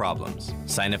prevent problems.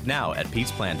 Sign up now at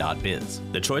peaceplan.biz.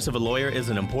 The choice of a lawyer is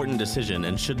an important decision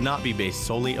and should not be based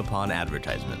solely upon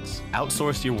advertisements.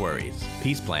 Outsource your worries.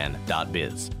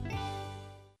 peaceplan.biz.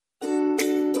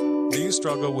 Do you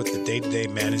struggle with the day-to-day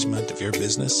management of your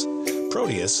business?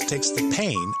 Proteus takes the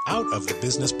pain out of the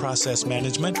business process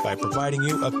management by providing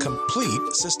you a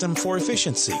complete system for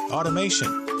efficiency,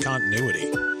 automation, continuity.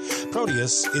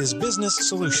 Proteus is business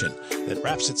solution that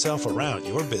wraps itself around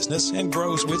your business and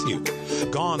grows with you.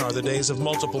 Gone are the days of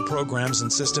multiple programs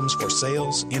and systems for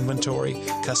sales, inventory,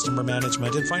 customer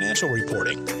management, and financial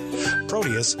reporting.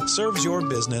 Proteus serves your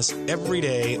business every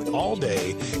day, all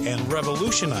day, and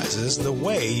revolutionizes the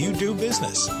way you do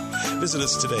business. Visit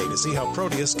us today to see how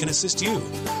Proteus can assist you.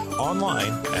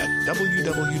 Online at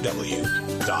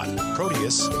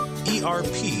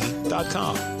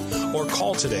www.proteuserp.com or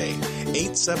call today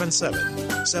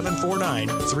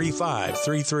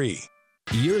 877-749-3533.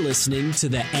 You're listening to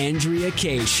The Andrea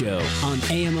Kaye Show on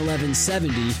AM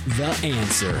 1170, The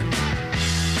Answer.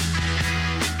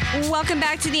 Welcome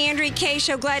back to the Andrea Kaye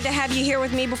Show. Glad to have you here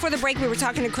with me. Before the break, we were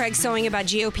talking to Craig Sewing about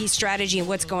GOP strategy and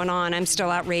what's going on. I'm still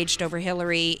outraged over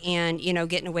Hillary and,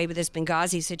 getting away with this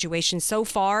Benghazi situation. So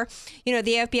far, the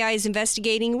FBI is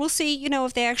investigating. We'll see,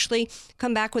 if they actually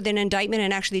come back with an indictment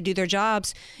and actually do their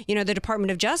jobs. The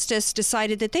Department of Justice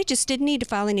decided that they just didn't need to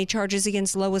file any charges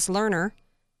against Lois Lerner,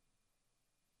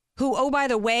 who, oh, by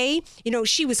the way,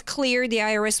 she was cleared. The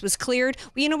IRS was cleared.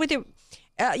 Well, you know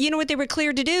what they were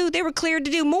cleared to do? They were cleared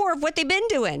to do more of what they've been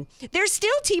doing. There's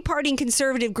still Tea Party and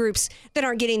conservative groups that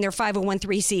aren't getting their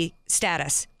 501(c)(3)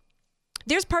 status.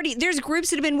 There's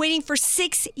groups that have been waiting for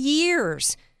 6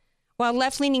 years while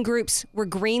left-leaning groups were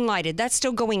green-lighted. That's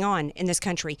still going on in this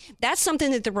country. That's something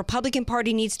that the Republican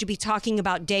Party needs to be talking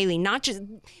about daily. Not just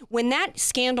when that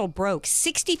scandal broke,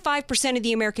 65% of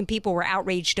the American people were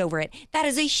outraged over it. That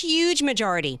is a huge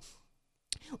majority.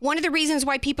 One of the reasons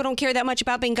why people don't care that much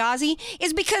about Benghazi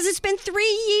is because it's been 3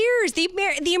 years. The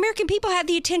American people have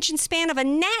the attention span of a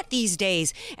gnat these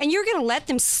days. And you're going to let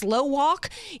them slow walk?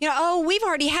 We've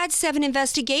already had 7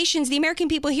 investigations. The American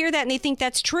people hear that and they think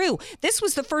that's true. This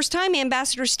was the first time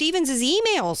Ambassador Stevens'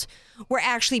 emails were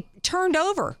actually turned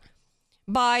over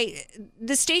by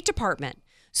the State Department.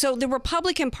 So the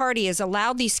Republican Party has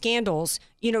allowed these scandals,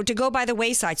 to go by the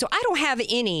wayside. So I don't have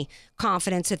any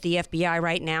confidence at the FBI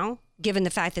right now, given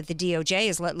the fact that the DOJ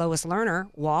has let Lois Lerner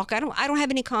walk. I don't have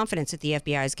any confidence that the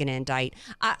FBI is going to indict.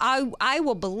 I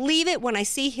will believe it when I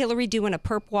see Hillary doing a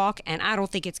perp walk, and I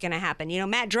don't think it's going to happen.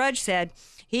 Matt Drudge said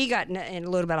he got in a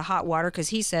little bit of hot water because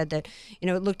he said that,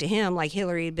 it looked to him like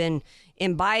Hillary had been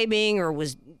imbibing or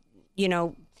was,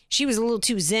 she was a little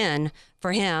too zen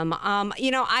for him.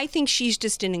 I think she's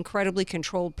just an incredibly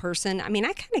controlled person. I mean,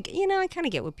 I kind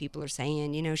of get what people are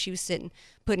saying. She was sitting,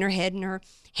 putting her head in her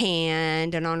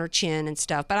hand and on her chin and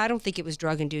stuff. But I don't think it was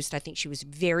drug induced. I think she was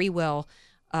very well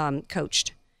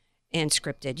coached and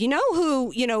scripted. You know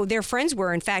who, their friends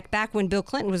were? In fact, back when Bill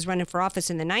Clinton was running for office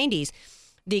in the 90s,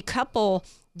 the couple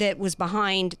that was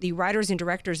behind the writers and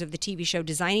directors of the TV show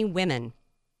Designing Women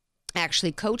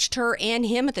actually coached her and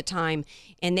him at the time,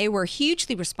 and they were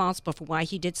hugely responsible for why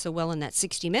he did so well in that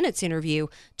 60 Minutes interview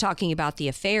talking about the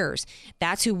affairs.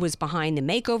 That's who was behind the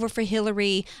makeover for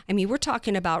Hillary. I mean, we're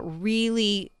talking about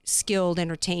really skilled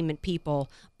entertainment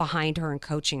people behind her and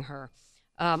coaching her.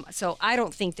 So I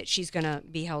don't think that she's going to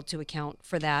be held to account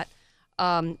for that.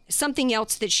 Something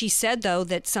else that she said, though,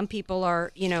 that some people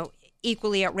are,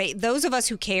 equally outraged. Those of us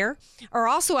who care are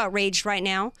also outraged right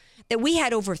now that we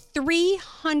had over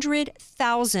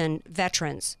 300,000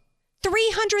 veterans.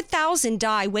 300,000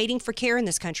 die waiting for care in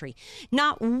this country.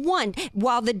 Not one.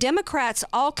 While the Democrats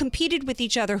all competed with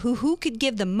each other who could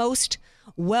give the most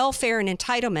welfare and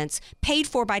entitlements paid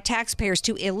for by taxpayers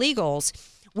to illegals,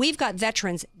 we've got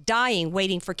veterans dying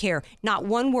waiting for care. Not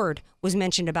one word was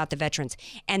mentioned about the veterans.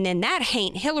 And then that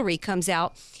haint Hillary comes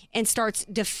out and starts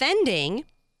defending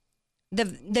the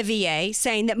VA,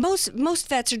 saying that most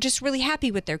vets are just really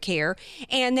happy with their care,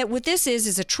 and that what this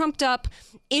is a trumped up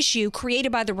issue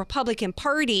created by the Republican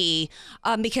Party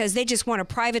because they just want to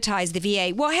privatize the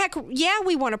VA. Well, heck, yeah,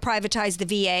 we want to privatize the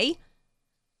VA.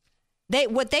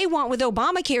 What they want with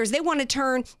Obamacare is they want to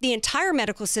turn the entire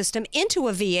medical system into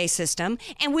a VA system,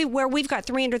 and we've got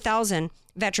 300,000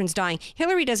 veterans dying.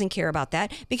 Hillary doesn't care about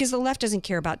that because the left doesn't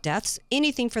care about deaths,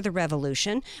 anything for the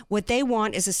revolution. What they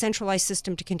want is a centralized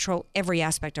system to control every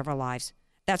aspect of our lives.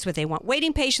 That's what they want.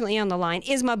 Waiting patiently on the line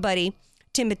is my buddy,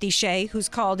 Timothy Shea, who's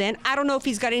called in. I don't know if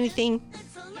he's got anything.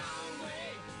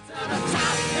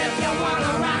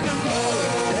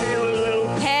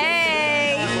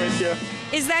 Hey.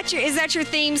 Is that your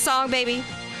theme song, baby?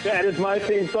 That is my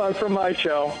theme song from my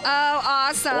show. Oh,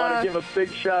 awesome. I want to give a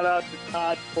big shout out to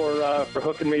Todd for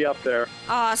hooking me up there.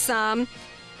 Awesome.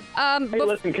 Hey,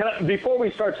 listen, before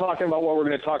we start talking about what we're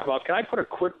going to talk about, can I put a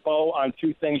quick bow on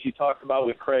two things you talked about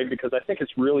with Craig? Because I think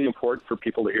it's really important for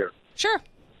people to hear. Sure.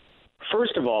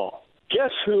 First of all,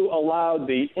 guess who allowed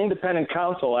the Independent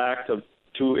Counsel Act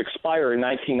to expire in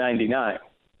 1999?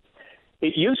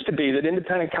 It used to be that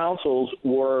independent counsels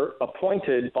were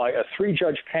appointed by a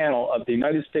 3-judge panel of the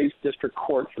United States District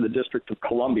Court for the District of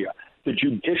Columbia, the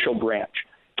judicial branch.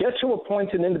 Guess who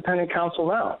appoints an independent counsel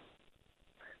now?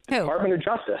 Who? Department of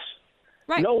Justice.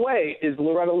 Right. No way is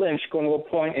Loretta Lynch going to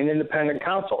appoint an independent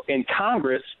counsel, and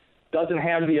Congress doesn't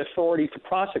have the authority to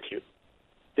prosecute.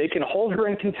 They can hold her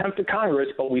in contempt of Congress,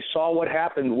 but we saw what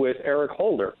happened with Eric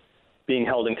Holder being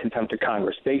held in contempt of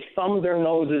Congress. They thumbed their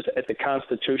noses at the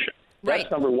Constitution. That's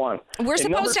right. Number one. We're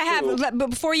supposed to two, have, but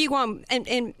before you go on,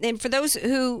 and for those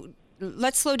who,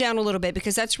 let's slow down a little bit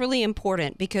because that's really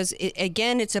important because,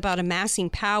 it's about amassing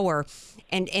power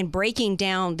and breaking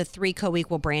down the 3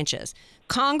 co-equal branches.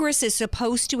 Congress is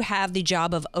supposed to have the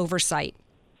job of oversight.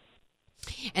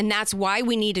 And that's why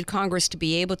we needed Congress to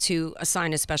be able to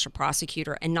assign a special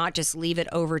prosecutor and not just leave it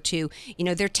over to,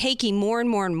 they're taking more and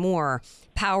more and more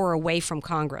power away from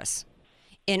Congress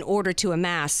in order to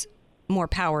amass more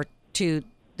power to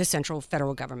the central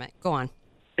federal government. Go on.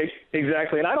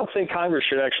 Exactly. And I don't think Congress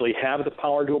should actually have the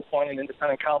power to appoint an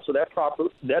independent counsel.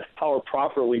 That power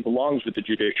properly belongs with the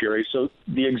judiciary. So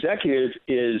the executive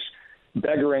is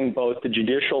beggaring both the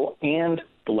judicial and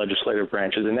the legislative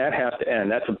branches, and that has to end.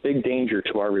 That's a big danger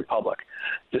to our republic.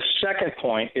 The second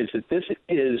point is that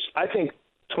I think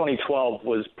 2012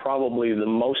 was probably the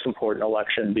most important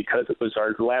election because it was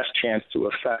our last chance to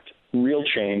effect real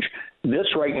change. This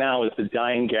right now is the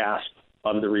dying gasp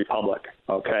of the republic,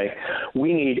 okay?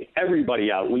 We need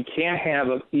everybody out. We can't have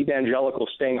an evangelical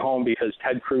staying home because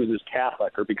Ted Cruz is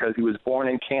Catholic or because he was born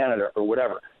in Canada or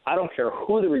whatever. I don't care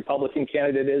who the Republican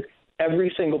candidate is.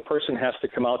 Every single person has to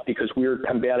come out because we are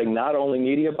combating not only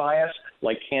media bias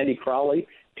like Candy Crowley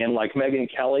and like Megyn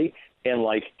Kelly and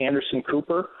like Anderson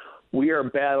Cooper. We are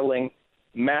battling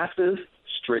massive,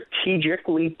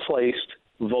 strategically placed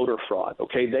voter fraud,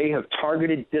 okay? They have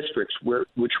targeted districts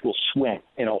which will swing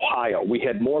in Ohio. We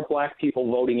had more black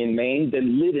people voting in Maine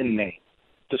than live in Maine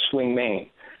to swing Maine.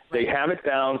 They have it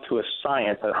down to a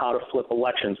science on how to flip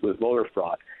elections with voter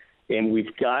fraud, and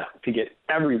we've got to get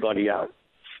everybody out.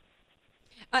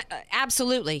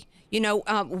 Absolutely.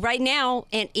 Right now,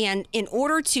 and in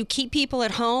order to keep people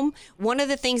at home, one of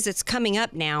the things that's coming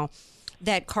up now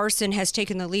that Carson has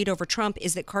taken the lead over Trump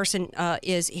is that Carson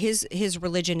is his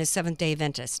religion is Seventh-day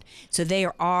Adventist. So they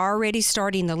are already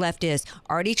starting, the left is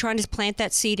already trying to plant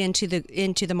that seed into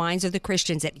the minds of the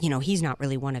Christians that, he's not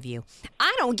really one of you.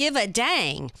 I don't give a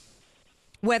dang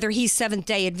whether he's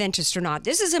Seventh-day Adventist or not.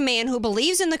 This is a man who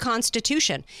believes in the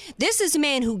Constitution. This is a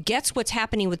man who gets what's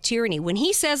happening with tyranny. When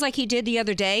he says, like he did the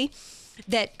other day,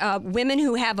 that women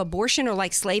who have abortion are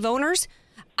like slave owners,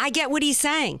 I get what he's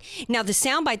saying. Now, the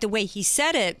soundbite, the way he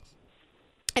said it,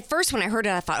 at first when I heard it,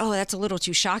 I thought, oh, that's a little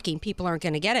too shocking. People aren't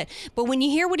going to get it. But when you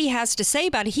hear what he has to say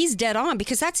about it, he's dead on,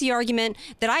 because that's the argument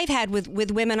that I've had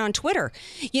with women on Twitter.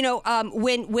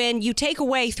 When you take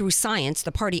away through science,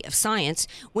 the party of science,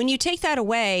 when you take that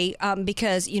away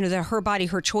because, the her body,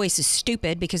 her choice is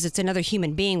stupid because it's another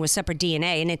human being with separate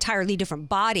DNA, an entirely different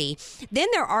body, then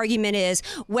their argument is,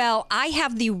 well, I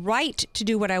have the right to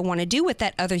do what I want to do with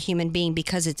that other human being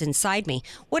because it's inside me.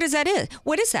 What is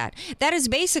that? That is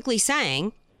basically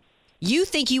saying, you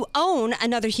think you own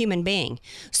another human being.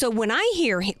 So when I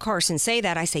hear Carson say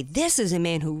that, I say, this is a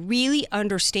man who really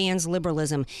understands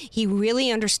liberalism. He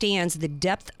really understands the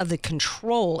depth of the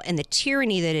control and the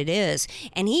tyranny that it is.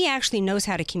 And he actually knows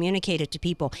how to communicate it to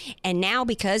people. And now,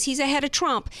 because he's ahead of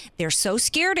Trump, they're so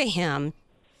scared of him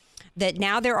that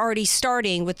now they're already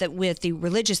starting with the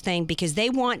religious thing, because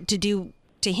they want to do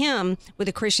to him with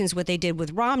the Christians what they did with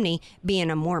Romney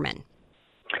being a Mormon.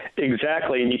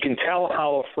 Exactly, and you can tell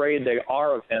how afraid they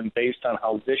are of him based on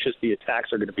how vicious the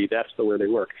attacks are going to be. That's the way they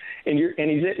work. And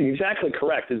he's exactly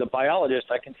correct. As a biologist,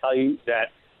 I can tell you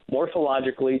that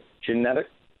morphologically,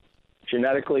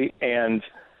 genetically, and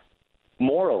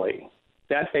morally,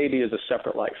 that baby is a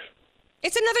separate life.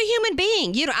 It's another human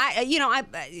being.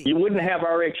 You wouldn't have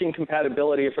Rh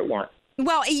incompatibility if it weren't.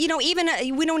 Well,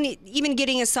 even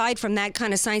getting aside from that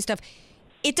kind of science stuff,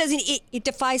 it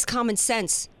defies common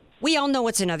sense We all know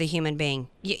it's another human being.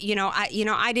 I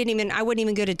wouldn't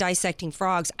even go to dissecting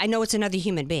frogs. I know it's another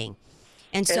human being.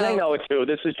 And so they know it too.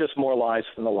 This is just more lies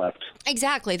from the left.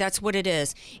 Exactly. That's what it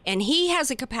is. And he has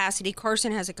a capacity,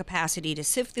 Carson has a capacity to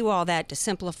sift through all that, to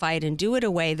simplify it and do it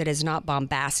a way that is not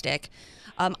bombastic.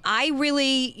 I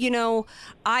really,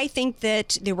 I think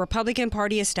that the Republican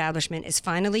Party establishment is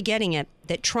finally getting it,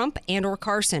 that Trump and or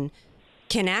Carson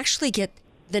can actually get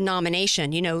the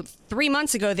nomination. 3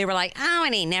 months ago, they were like, oh,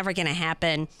 it ain't never going to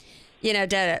happen.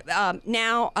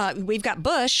 Now we've got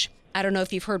Bush. I don't know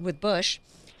if you've heard with Bush.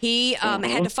 He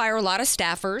had to fire a lot of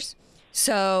staffers,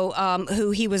 so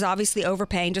who he was obviously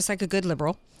overpaying, just like a good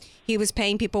liberal. He was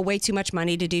paying people way too much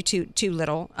money to do too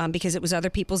little because it was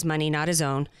other people's money, not his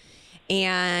own.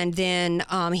 And then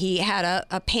he had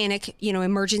a panic,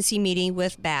 emergency meeting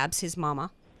with Babs, his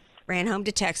mama. Ran home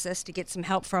to Texas to get some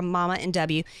help from Mama and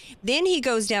W. Then he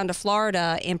goes down to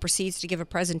Florida and proceeds to give a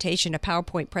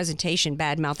PowerPoint presentation,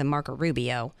 bad-mouthing Marco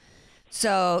Rubio.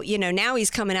 So, now he's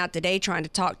coming out today trying to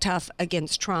talk tough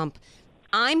against Trump.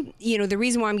 The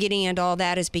reason why I'm getting into all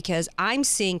that is because I'm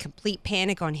seeing complete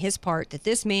panic on his part that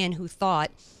this man who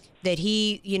thought that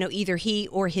he, either he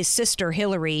or his sister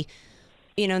Hillary,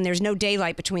 and there's no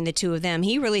daylight between the two of them.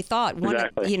 He really thought,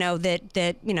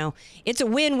 that it's a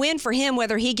win-win for him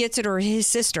whether he gets it or his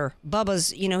sister,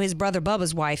 Bubba's, his brother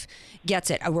Bubba's wife gets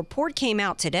it. A report came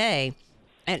out today,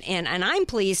 and I'm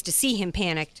pleased to see him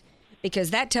panicked,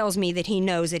 because that tells me that he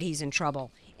knows that he's in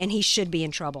trouble, and he should be in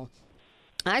trouble.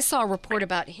 I saw a report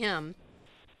about him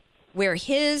where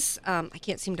his, I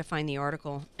can't seem to find the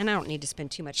article, and I don't need to spend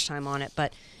too much time on it,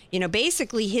 but,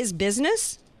 basically his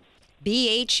business,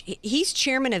 BH, he's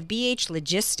chairman of BH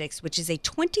Logistics, which is a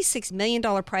 $26 million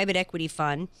private equity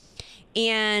fund,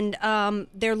 and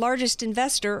their largest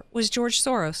investor was George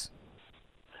Soros.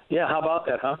 Yeah, how about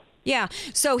that, huh? Yeah.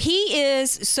 So he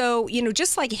is,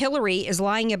 just like Hillary is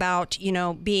lying about,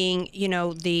 being,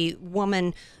 the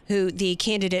woman the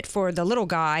candidate for the little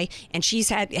guy, and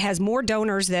has more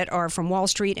donors that are from Wall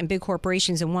Street and big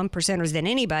corporations and 1%ers than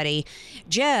anybody.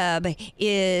 Jeb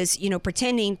is,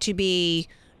 pretending to be,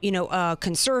 a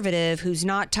conservative who's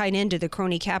not tied into the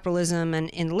crony capitalism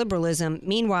and liberalism.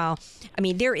 Meanwhile,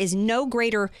 there is no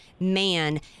greater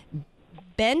man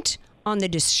bent on the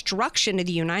destruction of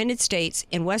the United States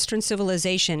and Western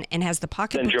civilization and has the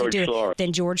pocketbook to do it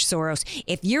than George Soros.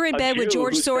 If you're in bed with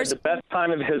George Soros, the best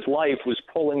time of his life was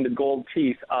pulling the gold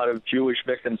teeth out of Jewish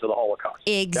victims of the Holocaust.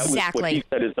 Exactly. That was what he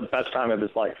said is the best time of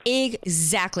his life.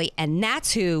 Exactly. And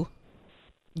that's who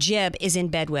Jeb is in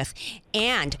bed with.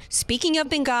 And speaking of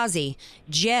Benghazi,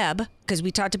 Jeb, because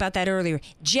we talked about that earlier,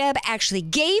 Jeb actually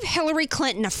gave Hillary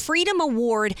Clinton a Freedom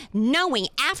Award knowing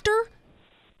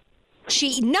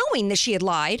that she had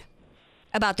lied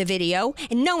about the video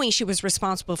and knowing she was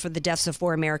responsible for the deaths of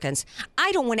 4 Americans.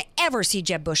 I don't want to ever see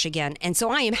Jeb Bush again. And so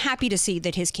I am happy to see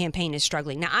that his campaign is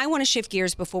struggling. Now, I want to shift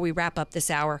gears before we wrap up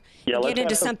this hour. Yeah, let's get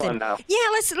into have some something. fun now. Yeah,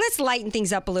 let's lighten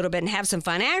things up a little bit and have some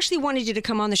fun. I actually wanted you to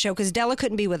come on the show because Della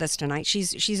couldn't be with us tonight.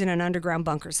 She's in an underground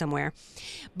bunker somewhere.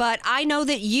 But I know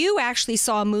that you actually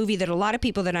saw a movie that a lot of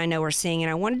people that I know are seeing, and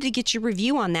I wanted to get your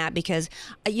review on that because,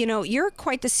 you're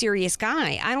quite the serious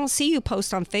guy. I don't see you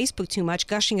post on Facebook too much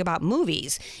gushing about movies,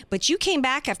 but you came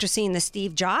back after seeing the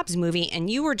Steve Jobs movie, and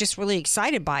you were just really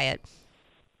excited by it.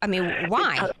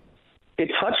 Why? It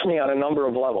touched me on a number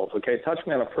of levels, okay? It touched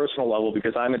me on a personal level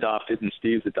because I'm adopted and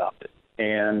Steve's adopted.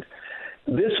 And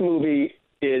this movie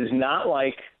is not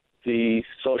like The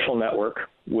Social Network,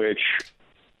 which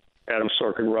Adam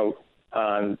Sorkin wrote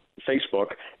on Facebook.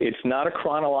 It's not a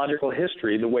chronological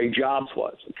history the way Jobs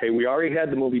was, okay? We already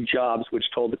had the movie Jobs, which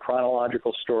told the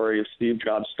chronological story of Steve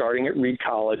Jobs starting at Reed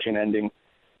College and ending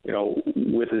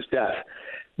with his death.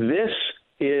 This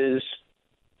is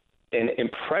an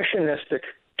impressionistic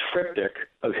triptych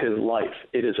of his life.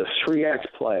 It is a 3-act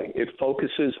play. It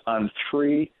focuses on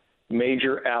 3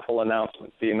 major Apple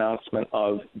announcements. The announcement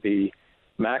of the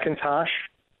Macintosh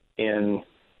in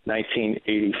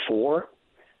 1984,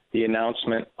 the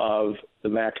announcement of the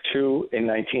Mac II in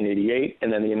 1988,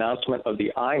 and then the announcement of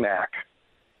the iMac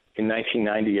in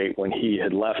 1998 when he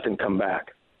had left and come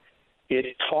back.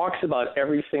 It talks about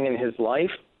everything in his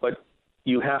life, but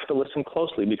you have to listen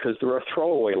closely because there are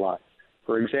throwaway lines.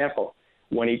 For example,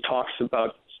 when he talks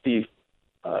about Bill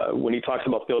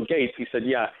Gates, he said,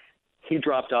 yeah, he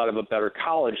dropped out of a better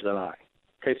college than I.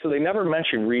 Okay, so they never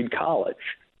mention Reed College,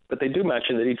 but they do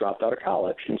mention that he dropped out of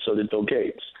college, and so did Bill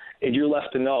Gates. And you're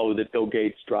left to know that Bill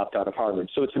Gates dropped out of Harvard.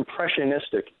 So it's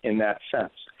impressionistic in that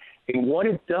sense. And what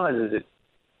it does is it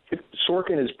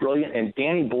Sorkin is brilliant, and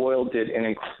Danny Boyle did an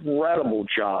incredible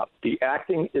job. The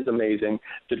acting is amazing.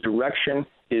 The direction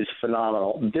is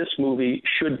phenomenal. This movie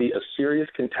should be a serious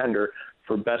contender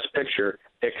for Best Picture,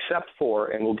 except for,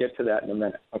 and we'll get to that in a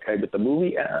minute, okay? But the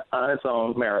movie on its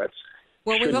own merits.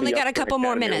 Well, we've only got a couple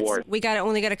more minutes. Award.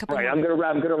 Only got a couple. Right, more. I'm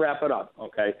going to wrap it up,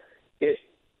 okay?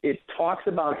 It talks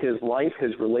about his life,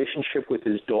 his relationship with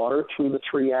his daughter through the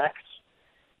 3 acts.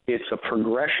 It's a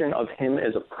progression of him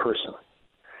as a person.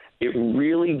 It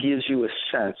really gives you a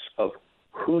sense of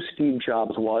who Steve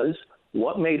Jobs was,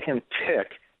 what made him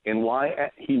tick, and why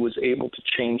he was able to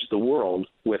change the world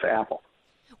with Apple.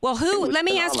 Well, let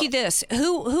me ask you this.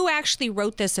 Who actually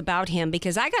wrote this about him?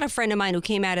 Because I got a friend of mine who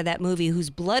came out of that movie whose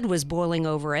blood was boiling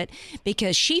over it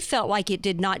because she felt like it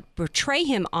did not portray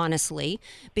him honestly,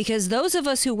 because those of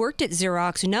us who worked at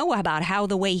Xerox know about how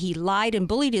the way he lied and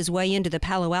bullied his way into the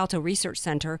Palo Alto Research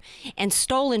Center and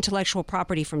stole intellectual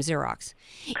property from Xerox.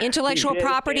 Intellectual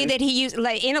property that he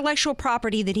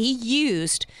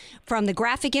used from the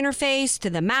graphic interface to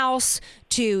the mouse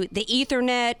to the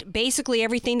Ethernet, basically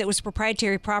everything that was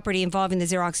proprietary property involving the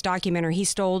Xerox documenter, he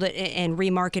stole it and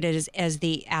remarketed it as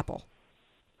the Apple.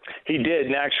 He did,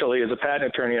 and actually, as a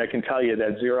patent attorney, I can tell you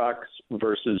that Xerox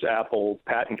versus Apple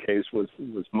patent case was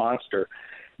monster.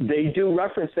 They do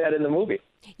reference that in the movie.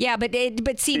 Yeah, but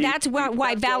see, that's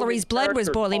why Valerie's blood was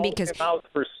boiling, because him out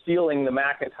for stealing the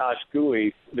Macintosh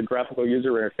GUI, the graphical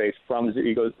user interface from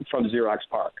Xerox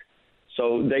PARC.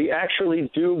 So they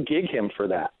actually do gig him for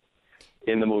that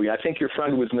in the movie. I think your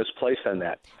friend was misplaced on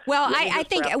that. Well, I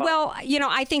think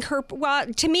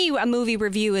to me, a movie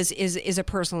review is a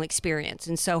personal experience.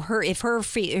 And so if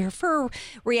her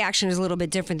reaction is a little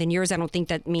bit different than yours, I don't think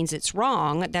that means it's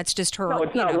wrong. That's just her. No,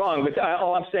 it's not wrong. But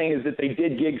all I'm saying is that they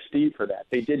did gig Steve for that.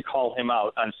 They did call him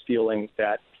out on stealing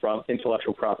that from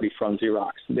intellectual property from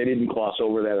Xerox. They didn't gloss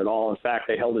over that at all. In fact,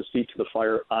 they held his feet to the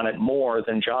fire on it more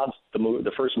than Jobs,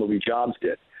 the first movie Jobs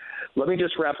did. Let me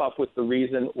just wrap up with the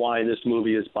reason why this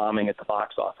movie is bombing at the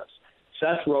box office.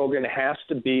 Seth Rogen has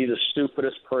to be the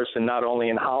stupidest person, not only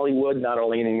in Hollywood, not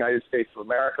only in the United States of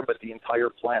America, but the entire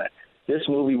planet. This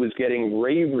movie was getting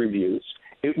rave reviews.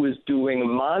 It was doing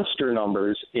monster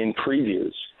numbers in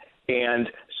previews. And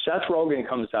Seth Rogen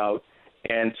comes out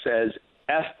and says,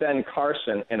 F. Ben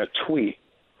Carson in a tweet,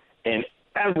 and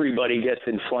everybody gets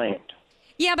inflamed.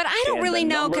 Yeah, but I don't really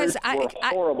know, because were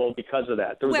horrible because of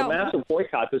that. There was a massive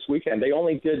boycott this weekend. They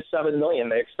only did 7 million.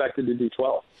 They expected to do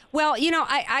 12. Well,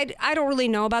 I don't really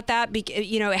know about that,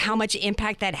 how much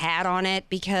impact that had on it,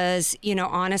 because,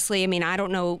 honestly, I mean, I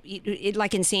don't know.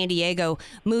 Like in San Diego,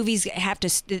 movies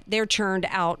they're churned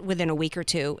out within a week or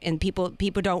two, and people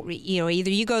don't, either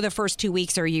you go the first 2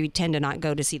 weeks or you tend to not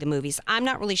go to see the movies. I'm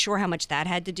not really sure how much that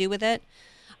had to do with it.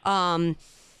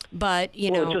 But,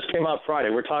 Well, it just came out Friday.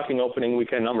 We're talking opening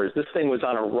weekend numbers. This thing was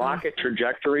on a rocket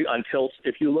trajectory until,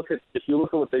 if you look at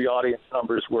what the audience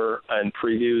numbers were and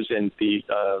previews in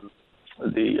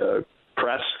the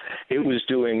press, it was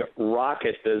doing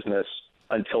rocket business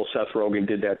until Seth Rogen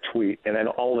did that tweet. And then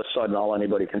all of a sudden, all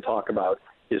anybody can talk about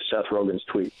is Seth Rogen's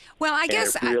tweet. Well, I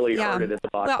guess it really hurt it at the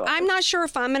box office. I'm not sure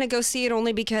if I'm going to go see it,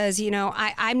 only because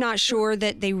I'm not sure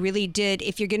that they really did.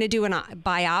 If you're going to do a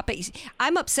biopic,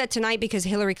 I'm upset tonight because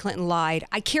Hillary Clinton lied.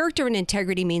 Character and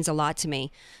integrity means a lot to me,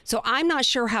 so I'm not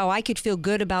sure how I could feel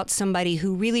good about somebody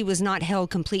who really was not held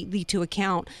completely to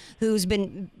account, who's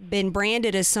been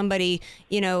branded as somebody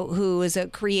who is a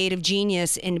creative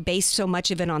genius and based so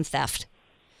much of it on theft.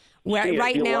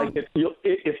 Right now,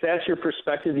 if that's your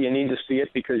perspective, you need to see it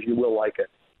because you will like it.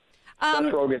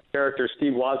 Seth Rogen's character,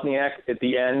 Steve Wozniak, at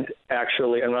the end,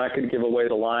 actually, I'm not going to give away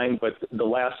the line, but the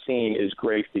last scene is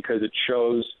great because it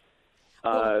shows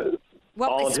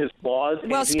all of his flaws.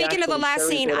 Well, speaking of the last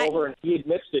scene, he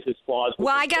admits to his flaws.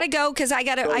 Well, I got to go because I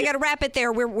got to wrap it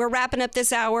there. We're wrapping up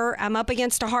this hour. I'm up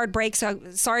against a hard break, so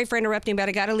sorry for interrupting, but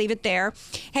I got to leave it there.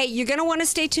 Hey, you're going to want to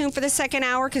stay tuned for the second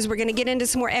hour because we're going to get into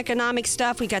some more economic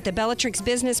stuff. We got the Bellatrix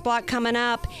Buisness block coming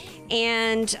up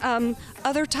and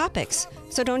other topics.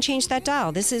 So don't change that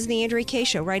dial. This is the Andrea Kaye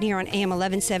Show right here on AM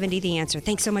 1170 The Answer.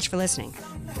 Thanks so much for listening.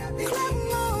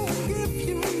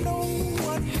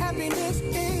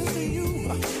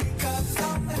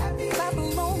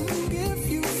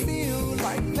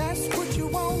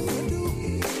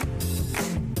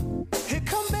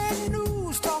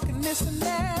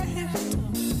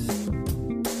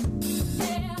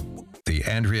 The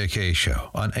Andrea Kaye Show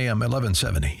on AM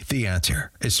 1170 The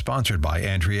Answer is sponsored by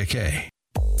Andrea Kaye.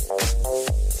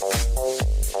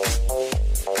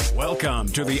 Welcome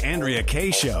to the Andrea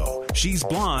Kaye Show. She's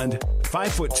blonde,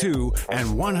 5'2",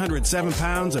 and 107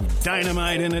 pounds of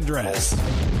dynamite in a dress.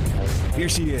 Here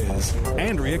she is,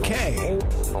 Andrea Kaye.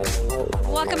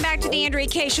 Welcome back to the Andrea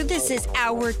Kaye Show. This is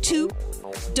hour 2.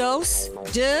 Dose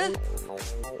de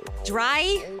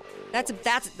dry.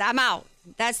 I'm out.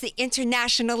 That's the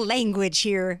international language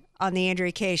here on the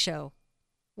Andrea Kaye Show.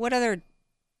 What other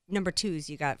number 2s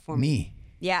you got for me? Ni.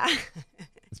 Yeah.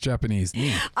 It's Japanese.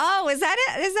 Ni. Oh, is that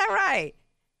it? Is that right?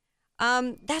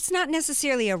 That's not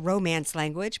necessarily a romance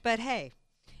language, but hey,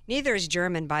 neither is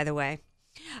German, by the way.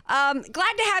 Glad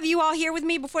to have you all here with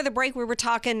me. Before the break, we were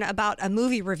talking about a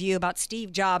movie review about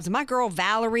Steve Jobs. My girl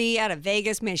Valerie out of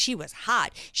Vegas, man, she was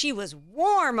hot. She was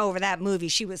warm over that movie.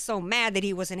 She was so mad that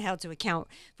he wasn't held to account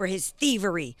for his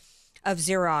thievery of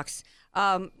Xerox.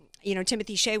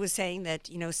 Timothy Shea was saying that,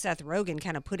 Seth Rogen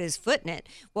kind of put his foot in it.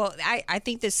 Well, I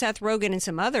think that Seth Rogen and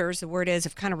some others, the word is,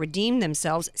 have kind of redeemed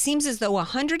themselves. It seems as though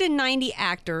 190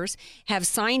 actors have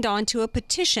signed on to a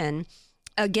petition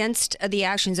against the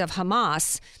actions of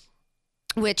Hamas,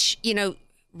 which,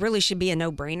 really should be a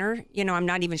no-brainer. I'm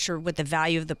not even sure what the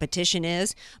value of the petition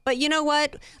is. But you know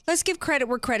what? Let's give credit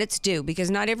where credit's due, because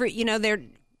not every, when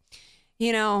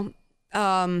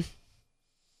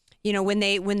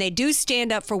they do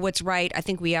stand up for what's right, I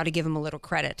think we ought to give them a little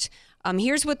credit.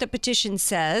 Here's what the petition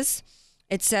says.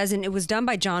 It says, and it was done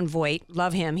by John Voight.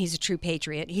 Love him. He's a true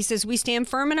patriot. He says, we stand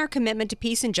firm in our commitment to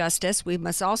peace and justice. We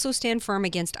must also stand firm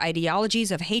against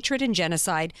ideologies of hatred and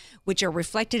genocide, which are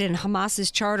reflected in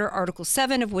Hamas's charter, Article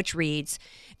 7 of which reads,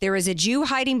 there is a Jew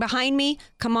hiding behind me.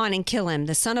 Come on and kill him.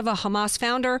 The son of a Hamas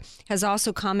founder has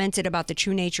also commented about the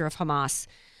true nature of Hamas.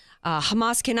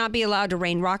 Hamas cannot be allowed to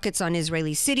rain rockets on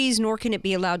Israeli cities, nor can it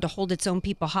be allowed to hold its own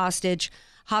people hostage.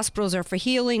 Hospitals are for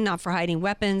healing, not for hiding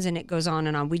weapons, and it goes on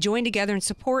and on. We join together in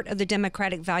support of the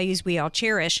democratic values we all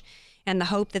cherish and the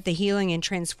hope that the healing and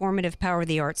transformative power of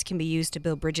the arts can be used to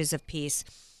build bridges of peace.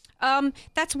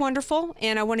 That's wonderful,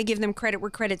 and I want to give them credit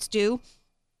where credit's due.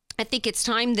 I think it's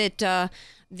time that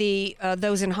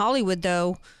those in Hollywood,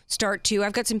 though, start to.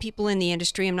 I've got some people in the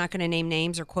industry. I'm not going to name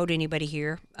names or quote anybody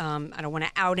here. I don't want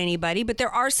to out anybody, but there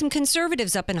are some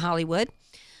conservatives up in Hollywood.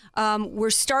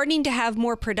 We're starting to have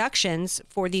more productions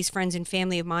for these friends and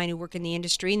family of mine who work in the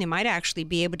industry, and they might actually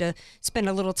be able to spend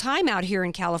a little time out here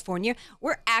in California.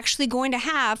 We're actually going to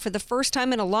have, for the first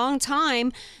time in a long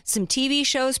time, some TV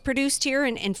shows produced here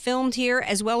and filmed here,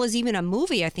 as well as even a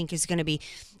movie I think is going to be.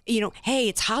 Hey,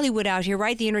 it's Hollywood out here,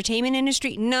 right? The entertainment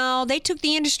industry. No, they took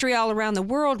the industry all around the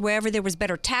world wherever there was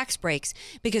better tax breaks,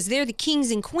 because they're the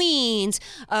kings and queens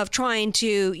of trying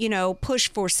to, push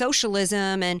for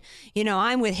socialism. And,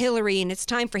 I'm with Hillary and it's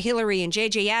time for Hillary, and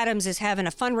J.J. Adams is having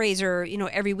a fundraiser,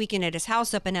 every weekend at his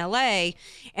house up in L.A.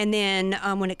 And then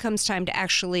when it comes time to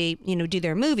actually, do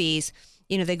their movies,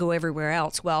 they go everywhere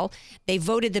else. Well, they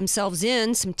voted themselves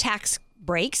in some tax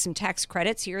breaks, some tax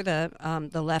credits here, the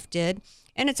left did.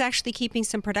 And it's actually keeping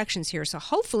some productions here. So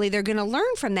hopefully they're going to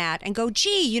learn from that and go,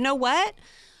 gee, you know what?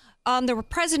 The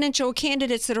presidential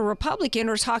candidates that are Republican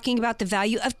are talking about the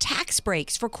value of tax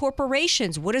breaks for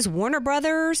corporations. What is Warner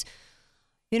Brothers?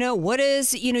 What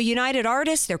is, United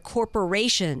Artists? They're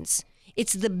corporations.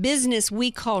 It's the business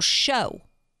we call show.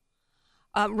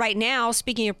 Right now,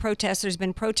 speaking of protests, there's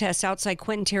been protests outside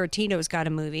Quentin Tarantino's got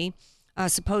a movie.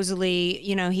 Supposedly,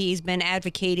 he's been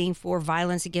advocating for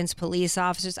violence against police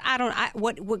officers.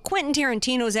 What Quentin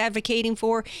Tarantino is advocating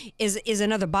for is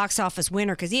another box office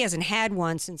winner, because he hasn't had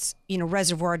one since,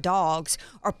 Reservoir Dogs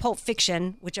or Pulp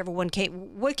Fiction, whichever one came.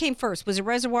 What came first? Was it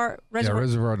Reservoir? Yeah,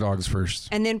 Reservoir Dogs first.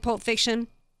 And then Pulp Fiction.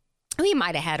 He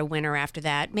might have had a winner after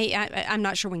that. I'm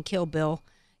not sure when Kill Bill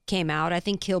came out. I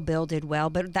think Kill Bill did well,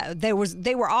 but they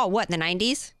were all, in the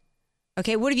 90s?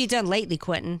 Okay, what have you done lately,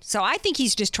 Quentin? So I think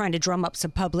he's just trying to drum up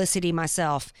some publicity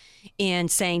myself in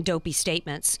saying dopey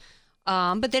statements.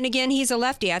 But then again, he's a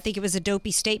lefty. I think it was a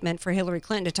dopey statement for Hillary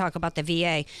Clinton to talk about the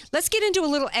VA. Let's get into a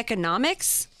little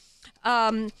economics.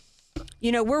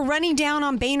 We're running down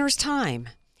on Boehner's time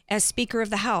as Speaker of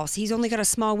the House. He's only got a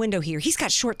small window here. He's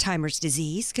got short-timer's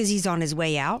disease because he's on his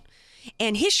way out.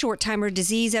 And his short-timer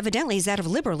disease evidently is that of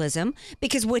liberalism,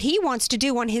 because what he wants to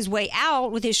do on his way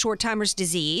out with his short-timer's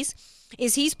disease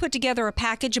is he's put together a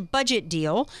package, a budget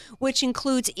deal, which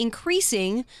includes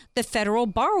increasing the federal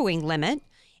borrowing limit,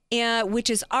 which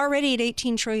is already at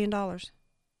 $18 trillion.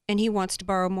 And he wants to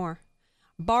borrow more.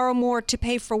 Borrow more to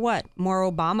pay for what? More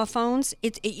Obama phones?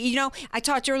 I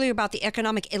talked earlier about the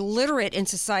economic illiterate in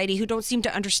society who don't seem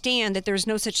to understand that there's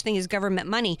no such thing as government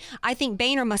money. I think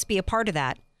Boehner must be a part of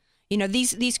that.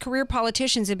 These career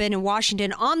politicians have been in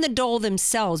Washington on the dole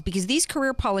themselves, because these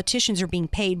career politicians are being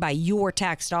paid by your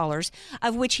tax dollars,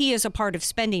 of which he is a part of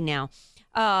spending now.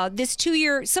 This 2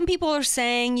 year, some people are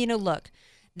saying, look,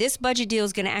 This budget deal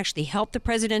is going to actually help the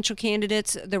presidential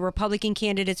candidates, the Republican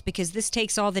candidates, because this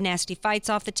takes all the nasty fights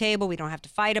off the table. We don't have to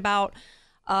fight about,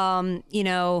 government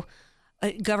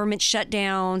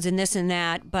shutdowns and this and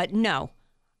that. But no,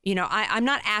 I'm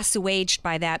not assuaged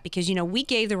by that because, we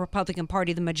gave the Republican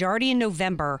Party the majority in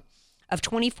November of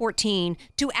 2014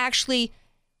 to actually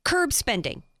curb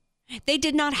spending. They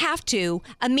did not have to.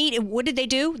 What did they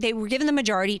do? They were given the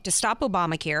majority to stop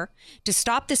Obamacare, to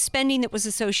stop the spending that was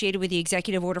associated with the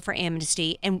executive order for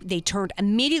amnesty, and they turned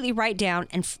immediately right down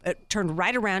and turned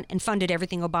right around and funded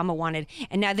everything Obama wanted.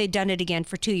 And now they've done it again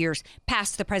for 2 years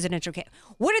past the presidential.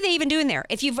 What are they even doing there?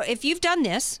 If you've done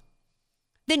this,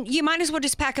 then you might as well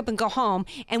just pack up and go home,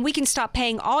 and we can stop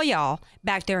paying all y'all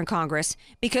back there in Congress,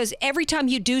 because every time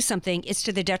you do something, it's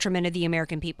to the detriment of the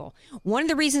American people. One of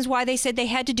the reasons why they said they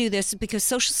had to do this is because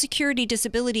Social Security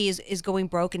disability is going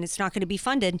broke, and it's not going to be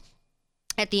funded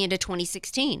at the end of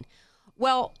 2016.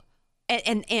 Well,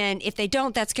 and if they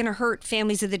don't, that's going to hurt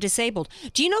families of the disabled.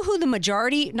 Do you know who the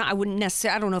majority? No, I wouldn't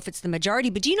necessarily. I don't know if it's the majority,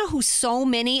 but do you know who so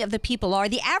many of the people are?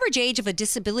 The average age of a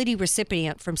disability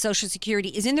recipient from Social Security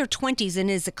is in their 20s and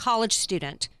is a college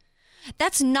student.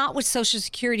 That's not what Social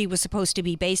Security was supposed to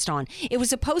be based on. It was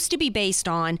supposed to be based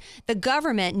on the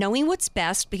government knowing what's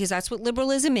best, because that's what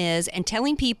liberalism is, and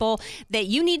telling people that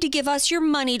you need to give us your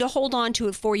money to hold on to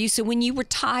it for you, so when you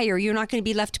retire, you're not going to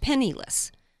be left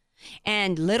penniless.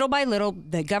 And little by little,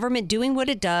 the government doing what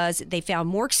it does, they found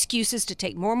more excuses to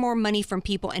take more and more money from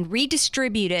people and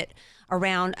redistribute it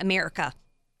around America.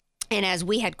 And as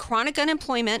we had chronic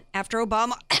unemployment after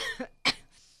Obama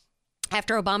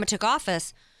took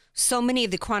office, so many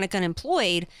of the chronic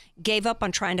unemployed gave up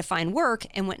on trying to find work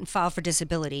and went and filed for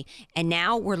disability. And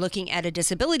now we're looking at a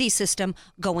disability system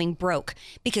going broke,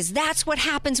 because that's what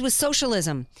happens with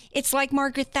socialism. It's like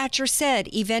Margaret Thatcher said,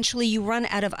 eventually you run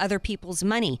out of other people's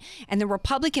money. And the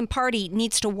Republican Party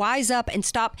needs to wise up and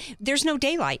stop. There's no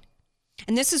daylight.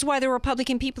 And this is why the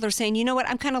Republican people are saying, you know what,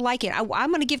 I'm kind of like it. I'm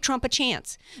going to give Trump a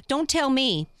chance. Don't tell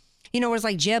me, it was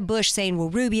like Jeb Bush saying, well,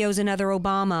 Rubio's another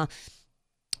Obama.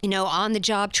 On the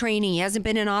job training. He hasn't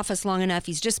been in office long enough.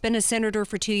 He's just been a senator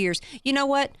for 2 years. You know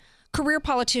what? Career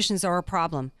politicians are a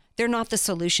problem. They're not the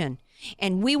solution.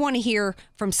 And we want to hear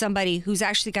from somebody who's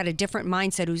actually got a different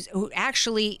mindset, who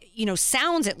actually,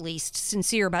 sounds at least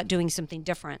sincere about doing something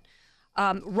different.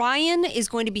 Ryan is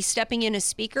going to be stepping in as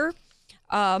speaker.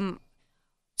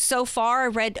 So far, I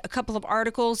read a couple of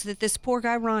articles that this poor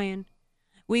guy, Ryan,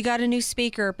 we got a new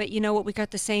speaker, but you know what? We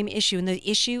got the same issue. And the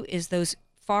issue is those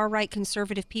far-right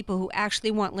conservative people who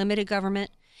actually want limited government,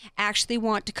 actually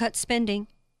want to cut spending,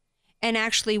 and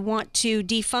actually want to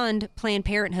defund Planned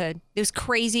Parenthood. Those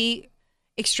crazy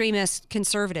extremist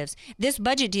conservatives. This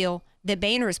budget deal that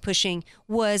Boehner is pushing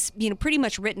was, pretty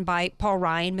much written by Paul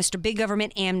Ryan, Mr. Big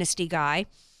Government Amnesty guy,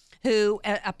 who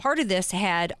a part of this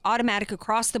had automatic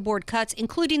across-the-board cuts,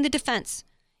 including the defense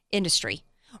industry.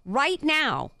 Right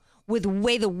now, with the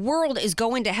way the world is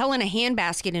going to hell in a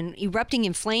handbasket and erupting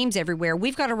in flames everywhere,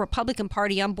 we've got a Republican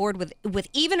Party on board with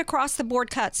even across the board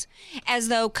cuts, as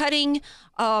though cutting,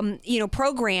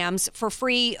 programs for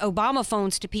free Obama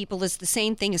phones to people is the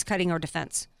same thing as cutting our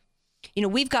defense.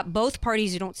 We've got both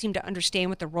parties who don't seem to understand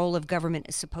what the role of government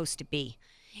is supposed to be.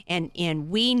 And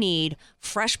we need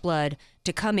fresh blood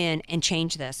to come in and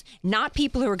change this. Not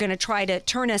people who are going to try to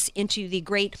turn us into the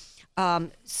great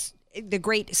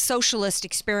socialist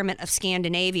experiment of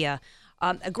Scandinavia.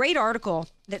 A great article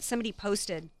that somebody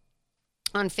posted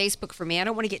on Facebook for me. I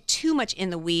don't want to get too much in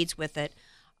the weeds with it,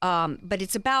 but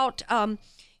it's about,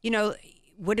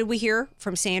 what did we hear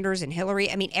from Sanders and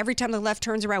Hillary? I mean, every time the left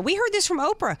turns around, we heard this from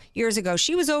Oprah years ago.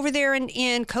 She was over there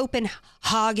in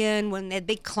Copenhagen when that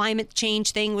big climate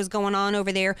change thing was going on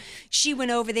over there. She went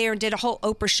over there and did a whole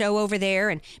Oprah show over there,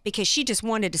 and because she just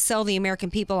wanted to sell the American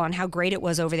people on how great it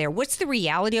was over there. What's the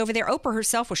reality over there? Oprah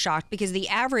herself was shocked because the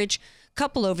average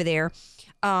couple over there,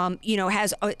 can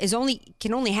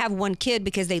only have one kid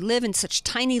because they live in such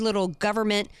tiny little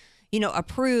government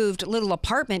approved little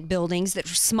apartment buildings that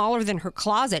are smaller than her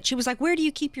closet. She was like, where do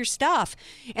you keep your stuff?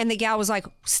 And the gal was like,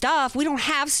 stuff? We don't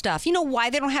have stuff. You know why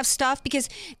they don't have stuff? Because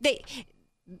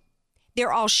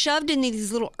they're all shoved in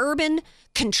these little urban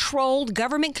controlled,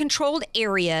 government controlled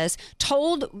areas,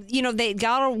 told, they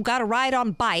got to ride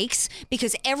on bikes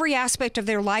because every aspect of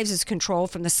their lives is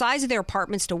controlled, from the size of their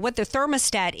apartments to what their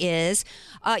thermostat is.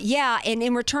 And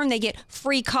in return, they get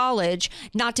free college,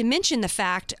 not to mention the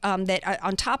fact that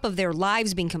on top of their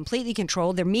lives being completely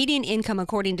controlled, their median income,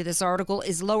 according to this article,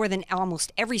 is lower than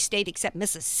almost every state except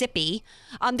Mississippi.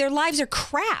 Their lives are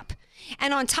crap.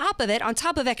 And on top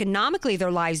of economically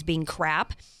their lives being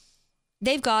crap,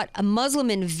 They've got a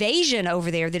Muslim invasion over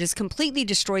there that has completely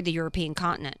destroyed the European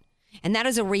continent. And that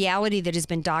is a reality that has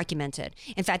been documented.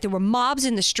 In fact, there were mobs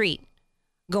in the street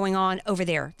going on over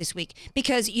there this week.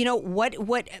 Because, you know, what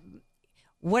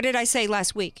did I say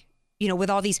last week? You know,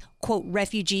 with all these, quote,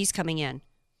 refugees coming in.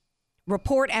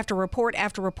 Report after report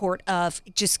after report of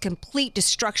just complete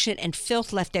destruction and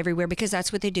filth left everywhere, because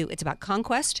that's what they do. It's about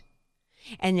conquest.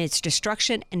 And it's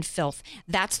destruction and filth.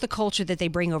 That's the culture that they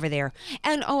bring over there.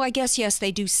 And, I guess, yes,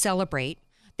 they do celebrate.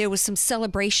 There was some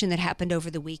celebration that happened over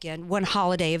the weekend, one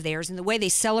holiday of theirs. And the way they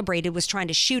celebrated was trying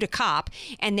to shoot a cop.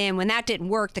 And then when that didn't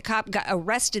work, the cop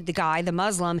arrested the guy, the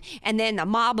Muslim. And then a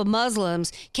mob of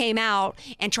Muslims came out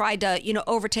and tried to,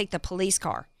 overtake the police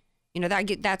car.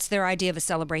 That's their idea of a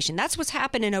celebration. That's what's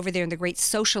happening over there in the great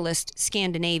socialist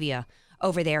Scandinavia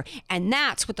over there. And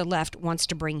that's what the left wants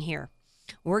to bring here.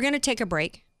 We're going to take a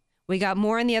break. We got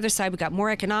more on the other side. We got more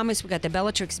economics. We got the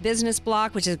Bellatrix Buisness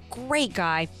blog, which is a great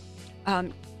guy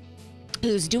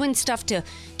who's doing stuff to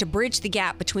bridge the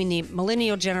gap between the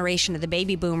millennial generation and the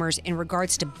baby boomers in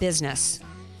regards to business,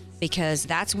 because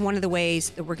that's one of the ways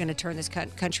that we're going to turn this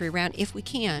country around, if we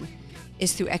can,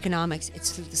 is through economics.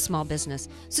 It's through the small business.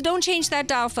 So don't change that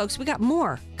dial, folks. We got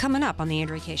more coming up on the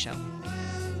Andrea Kaye Show.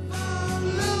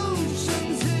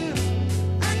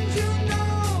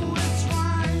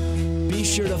 Be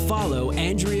sure to follow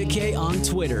Andrea Kaye on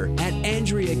Twitter at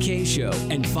Andrea Kaye Show,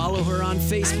 and follow her on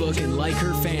Facebook and like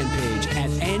her fan page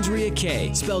at Andrea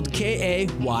Kaye, spelled Kaye.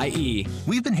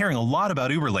 We've been hearing a lot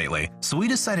about Uber lately, so we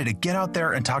decided to get out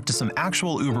there and talk to some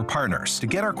actual Uber partners to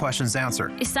get our questions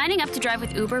answered. Is signing up to drive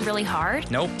with Uber really hard?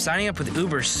 Nope, signing up with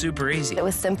Uber is super easy. It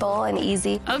was simple and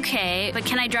easy. Okay, but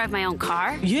can I drive my own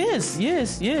car? Yes.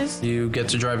 You get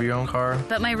to drive your own car.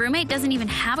 But my roommate doesn't even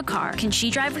have a car. Can she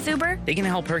drive with Uber? They can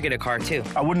help her get a car too.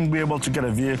 I wouldn't be able to get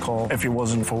a vehicle if it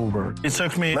wasn't for Uber. It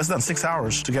took me less than 6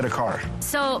 hours to get a car.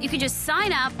 So you could just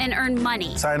sign up and earn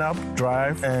money. Sign up,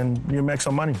 drive, and you make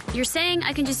some money. You're saying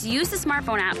I can just use the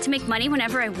smartphone app to make money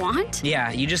whenever I want?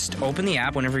 Yeah, you just open the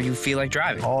app whenever you feel like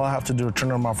driving. All I have to do is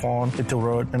turn on my phone, hit the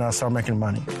road, and I start making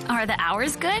money. Are the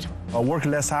hours good? I work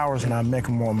less hours and I make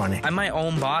more money. I'm my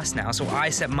own boss now, so I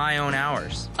set my own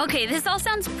hours. Okay, this all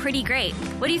sounds pretty great.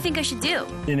 What do you think I should do?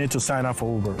 You need to sign up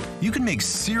for Uber. You can make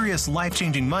serious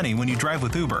life-changing money when you drive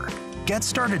with Uber. Get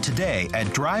started today at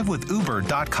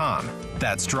drivewithuber.com.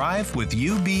 That's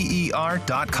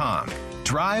drivewithuber.com.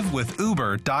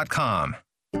 drivewithuber.com.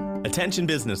 Attention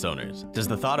business owners. Does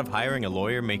the thought of hiring a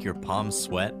lawyer make your palms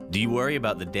sweat? Do you worry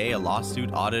about the day a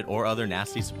lawsuit, audit, or other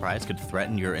nasty surprise could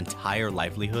threaten your entire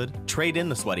livelihood? Trade in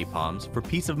the sweaty palms for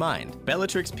peace of mind.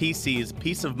 Bellatrix PC's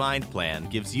Peace of Mind plan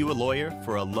gives you a lawyer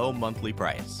for a low monthly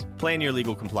price. Plan your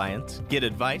legal compliance, get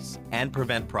advice, and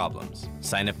prevent problems.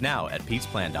 Sign up now at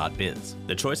peaceplan.biz.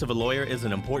 The choice of a lawyer is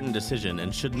an important decision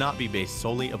and should not be based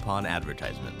solely upon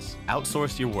advertisements.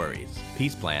 Outsource your worries.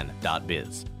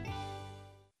 peaceplan.biz.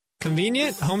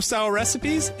 Convenient, home-style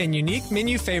recipes, and unique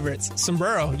menu favorites.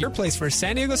 Sombrero, your place for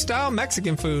San Diego-style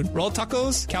Mexican food. Roll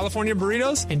tacos, California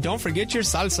burritos, and don't forget your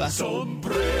salsa.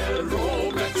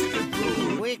 Sombrero Mexican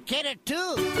food. We get it,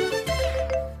 too.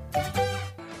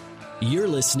 You're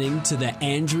listening to The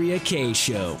Andrea Kaye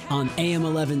Show on AM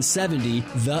 1170,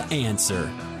 The Answer.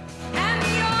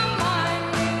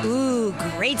 Ooh,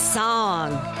 great song.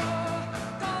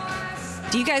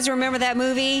 Do you guys remember that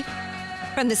movie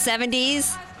from the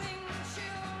 70s?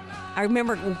 I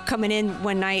remember coming in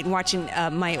one night and watching,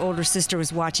 my older sister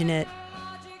was watching it.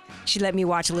 She let me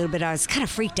watch a little bit. I was kind of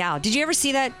freaked out. Did you ever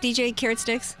see that, DJ Carrot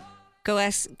Sticks?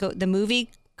 The movie?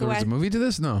 There was a movie to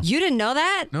this? No. You didn't know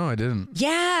that? No, I didn't.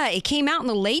 Yeah, it came out in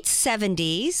the late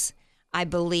 70s, I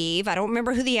believe. I don't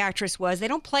remember who the actress was. They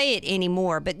don't play it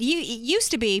anymore. But it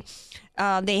used to be,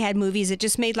 they had movies that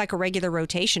just made like a regular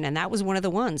rotation, and that was one of the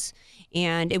ones.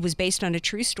 And it was based on a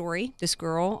true story. This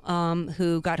girl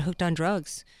who got hooked on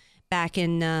drugs back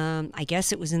in, I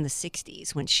guess it was in the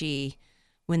 60s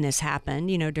when this happened,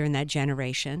 during that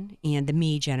generation and the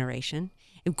me generation.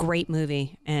 A great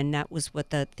movie, and that was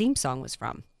what the theme song was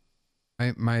from.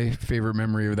 My favorite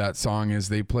memory of that song is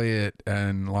they play it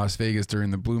in Las Vegas during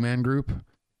the Blue Man Group.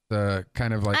 The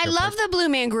kind of like I love the Blue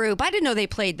Man Group. I didn't know they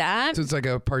played that. So it's like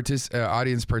a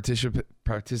audience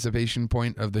participation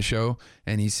point of the show,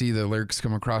 and you see the lyrics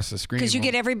come across the screen. Because you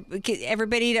get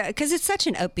everybody to, because it's such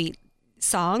an upbeat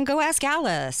song. Go ask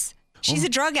Alice. She's a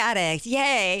drug addict.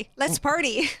 Yay. Let's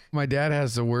party. My dad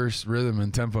has the worst rhythm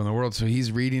and tempo in the world, so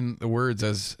he's reading the words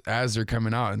as they're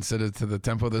coming out instead of to the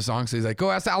tempo of the song. So he's like, go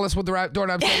ask Alice what the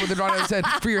doorknob said, what the doorknob said.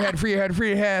 Free your head, free your head, free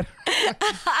your head.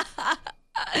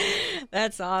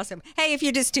 That's awesome. Hey, if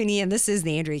you're just tuning in, this is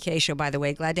the Andrea Kaye Show, by the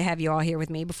way. Glad to have you all here with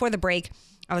me. Before the break,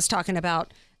 I was talking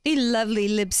about the lovely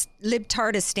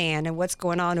Libtardistan and what's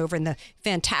going on over in the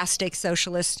fantastic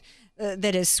socialist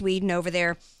that is Sweden over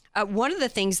there. One of the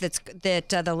things that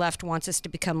the left wants us to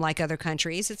become like other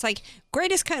countries. It's like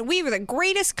we were the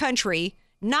greatest country,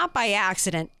 not by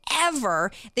accident,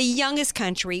 ever. The youngest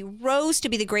country rose to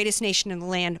be the greatest nation in the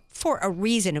land for a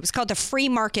reason. It was called the free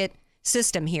market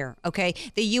system here, okay?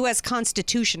 The U.S.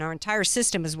 Constitution, our entire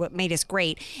system is what made us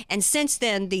great. And since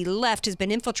then, the left has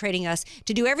been infiltrating us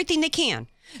to do everything they can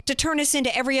to turn us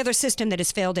into every other system that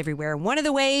has failed everywhere. One of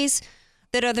the ways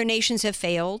that other nations have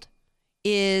failed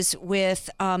is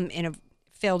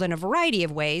failed in a variety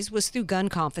of ways, was through gun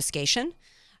confiscation.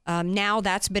 Now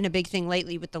that's been a big thing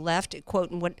lately with the left,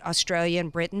 quoting what Australia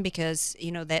and Britain, because,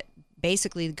 that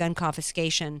basically the gun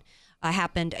confiscation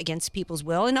happened against people's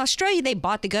will. In Australia, they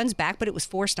bought the guns back, but it was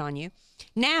forced on you.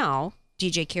 Now,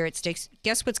 DJ Carrot Sticks,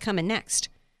 guess what's coming next?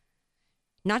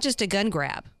 Not just a gun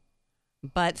grab,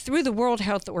 but through the World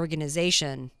Health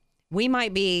Organization, we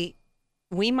might be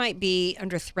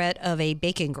under threat of a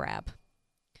bacon grab.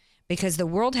 Because the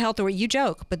World Health, you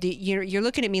joke, but you're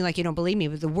looking at me like you don't believe me,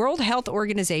 but the World Health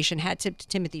Organization had tipped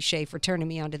Timothy Shea for turning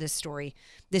me onto this story,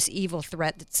 this evil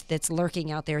threat that's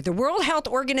lurking out there. The World Health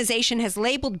Organization has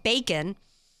labeled bacon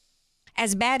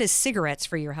as bad as cigarettes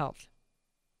for your health.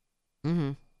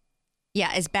 Mm-hmm.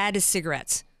 Yeah, as bad as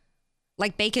cigarettes.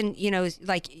 Like bacon,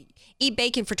 like eat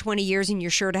bacon for 20 years and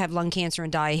you're sure to have lung cancer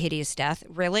and die a hideous death.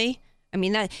 Really? I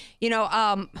mean, that,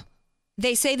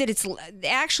 they say that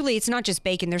it's not just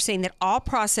bacon. They're saying that all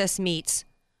processed meats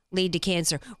lead to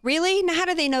cancer. Really? Now, how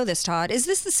do they know this, Todd? Is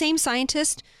this the same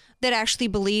scientist that actually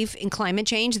believe in climate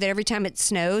change, that every time it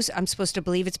snows, I'm supposed to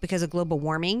believe it's because of global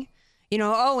warming? And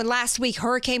last week,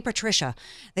 Hurricane Patricia,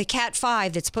 the Cat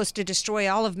 5 that's supposed to destroy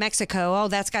all of Mexico,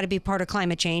 that's got to be part of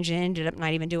climate change, and ended up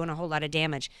not even doing a whole lot of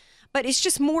damage. But it's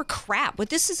just more crap. What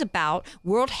this is about,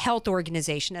 World Health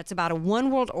Organization, that's about a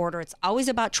one world order. It's always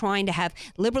about trying to have,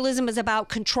 liberalism is about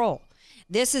control.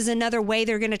 This is another way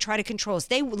they're going to try to control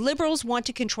us. Liberals want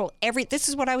to control this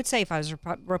is what I would say if I was a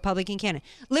Republican candidate.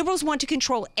 Liberals want to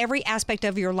control every aspect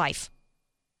of your life,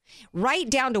 right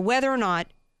down to whether or not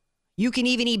you can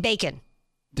even eat bacon.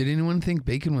 Did anyone think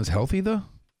bacon was healthy, though?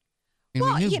 We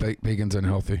knew bacon's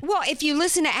unhealthy. Well, if you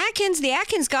listen to Atkins, the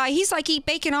Atkins guy, he's like, eat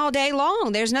bacon all day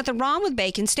long. There's nothing wrong with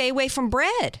bacon. Stay away from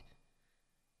bread.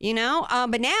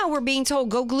 But now we're being told,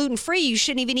 go gluten-free. You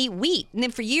shouldn't even eat wheat. And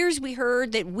then for years we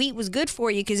heard that wheat was good for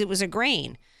you because it was a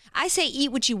grain. I say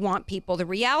eat what you want, people. The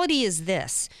reality is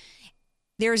this.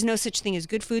 There is no such thing as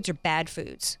good foods or bad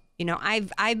foods.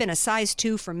 I've been a size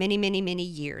 2 for many, many, many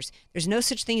years. There's no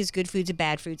such thing as good foods and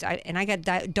bad foods. I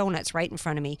got donuts right in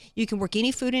front of me. You can work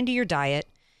any food into your diet.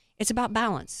 It's about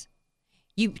balance.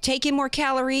 You take in more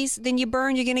calories than you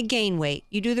burn, you're going to gain weight.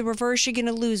 You do the reverse, you're going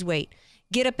to lose weight.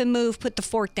 Get up and move, put the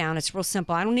fork down. It's real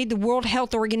simple. I don't need the World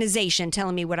Health Organization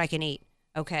telling me what I can eat,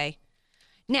 okay?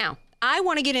 Now, I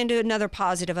want to get into another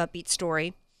positive, upbeat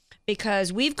story,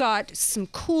 because we've got some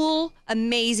cool,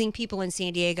 amazing people in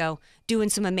San Diego doing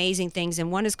some amazing things.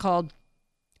 And one is called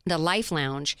the Life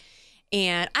Lounge.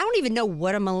 And I don't even know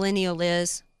what a millennial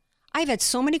is. I've had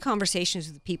so many conversations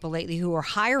with people lately who are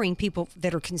hiring people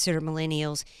that are considered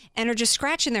millennials and are just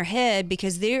scratching their head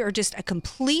because they are just a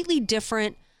completely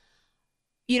different.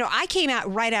 I came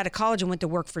right out of college and went to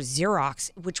work for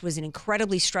Xerox, which was an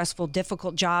incredibly stressful,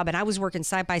 difficult job. And I was working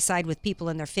side by side with people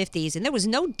in their 50s. And there was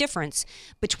no difference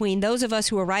between those of us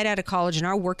who were right out of college and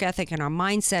our work ethic and our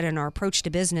mindset and our approach to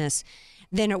business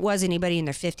than it was anybody in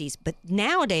their 50s. But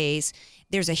nowadays,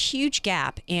 there's a huge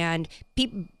gap, and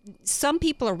some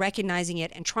people are recognizing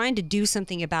it and trying to do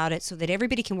something about it so that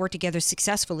everybody can work together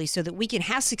successfully so that we can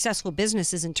have successful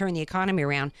businesses and turn the economy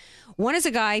around. One is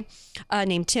a guy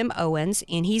named Tim Owens,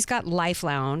 and he's got Life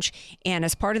Lounge. And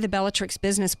as part of the Bellatrix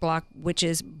Business Block, which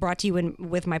is brought to you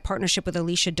with my partnership with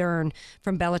Alicia Dern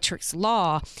from Bellatrix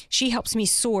Law, she helps me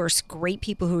source great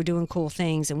people who are doing cool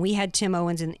things. And we had Tim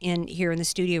Owens in here in the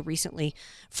studio recently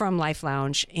from Life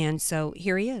Lounge. And so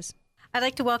here he is. I'd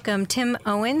like to welcome Tim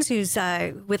Owens, who's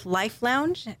with Life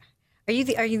Lounge. Are you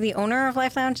the owner of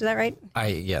Life Lounge? Is that right?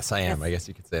 Yes, I am. Yes. I guess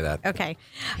you could say that. Okay.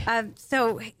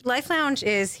 So Life Lounge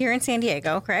is here in San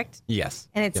Diego, correct? Yes.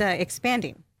 And it's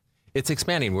expanding. It's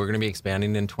expanding. We're going to be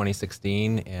expanding in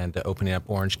 2016 and opening up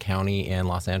Orange County and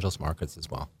Los Angeles markets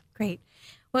as well. Great.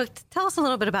 Well, tell us a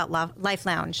little bit about Life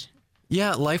Lounge.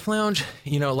 Yeah, Life Lounge.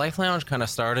 Life Lounge kind of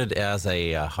started as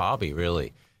a hobby,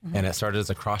 really. Mm-hmm. And it started as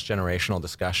a cross-generational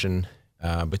discussion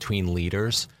between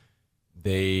leaders.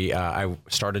 I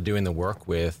started doing the work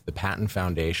with the Patton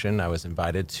Foundation. I was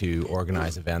invited to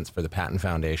organize events for the Patton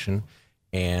Foundation.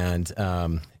 And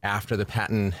after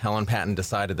Helen Patton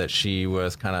decided that she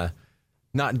was kind of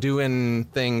not doing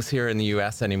things here in the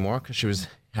U.S. anymore because she was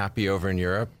happy over in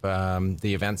Europe.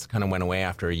 The events kind of went away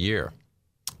after a year.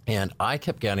 And I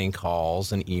kept getting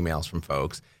calls and emails from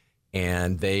folks,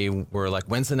 and they were like,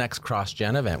 when's the next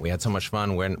cross-gen event? We had so much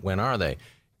fun. When are they?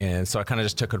 And so I kind of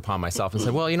just took it upon myself and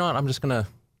said, well, you know what? I'm just going to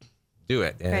do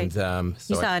it. And so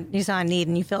you saw a need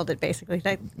and you filled it, basically,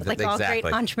 like exactly. all great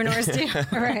entrepreneurs do.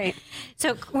 Right.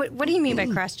 So what do you mean by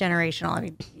cross-generational? I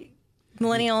mean,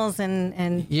 millennials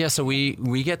and yeah, so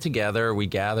we get together, we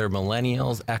gather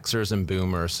millennials, Xers, and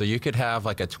boomers. So you could have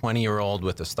like a 20-year-old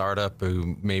with a startup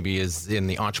who maybe is in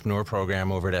the entrepreneur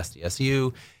program over at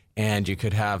SDSU, and you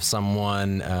could have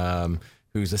someone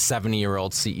who's a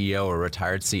 70-year-old CEO or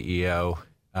retired CEO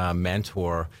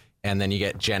mentor. And then you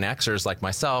get Gen Xers like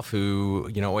myself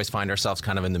who, always find ourselves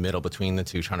kind of in the middle between the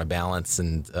two, trying to balance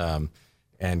and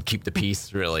keep the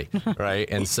peace, really, right?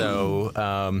 And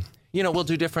so, we'll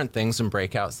do different things in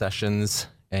breakout sessions,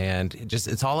 and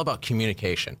it's all about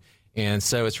communication. And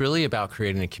so it's really about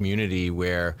creating a community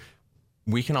where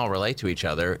we can all relate to each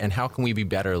other, and how can we be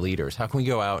better leaders? How can we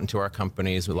go out into our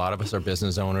companies? A lot of us are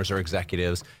business owners or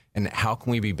executives, and how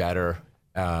can we be better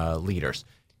leaders?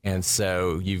 And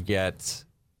so you get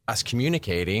us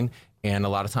communicating, and a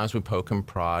lot of times we poke and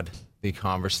prod the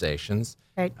conversations.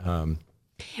 Right.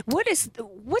 What's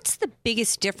the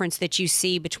biggest difference that you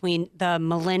see between the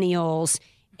millennials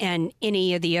and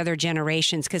any of the other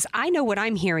generations? Because I know what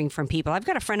I'm hearing from people. I've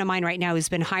got a friend of mine right now who's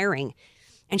been hiring,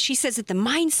 and she says that the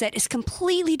mindset is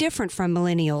completely different from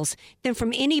millennials than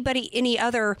from any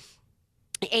other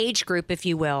age group, if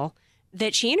you will,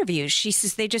 that she interviews. She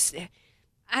says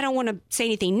I don't want to say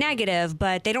anything negative,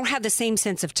 but they don't have the same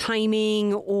sense of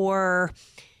timing or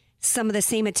some of the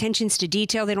same attentions to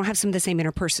detail. They don't have some of the same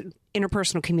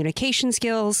interpersonal communication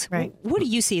skills. Right. What do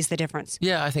you see as the difference?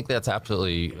 Yeah, I think that's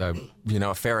absolutely,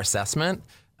 a fair assessment.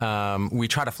 We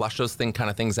try to flush those kind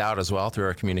of things out as well through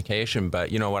our communication.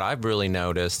 But, what I've really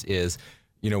noticed is,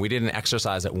 we did an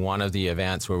exercise at one of the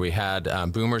events where we had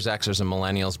boomers, Xers, and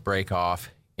millennials break off,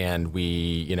 and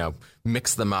we,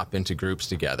 mixed them up into groups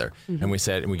together. Mm-hmm.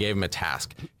 And we gave them a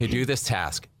task. Hey, do this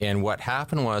task. And what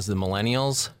happened was the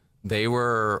millennials, they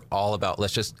were all about,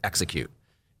 let's just execute.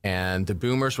 And the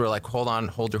boomers were like,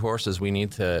 hold your horses. We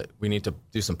need to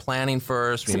do some planning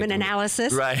first. Some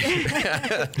analysis. Right.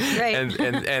 Right.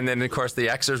 And then of course the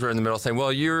Xers were in the middle saying,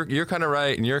 well, you're kind of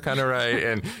right and you're kind of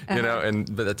right.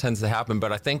 And, but that tends to happen.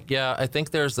 But I think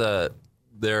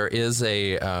there is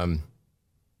a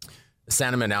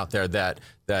sentiment out there that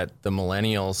the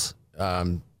millennials,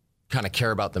 kind of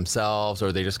care about themselves,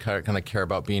 or they just kind of care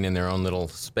about being in their own little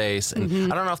space.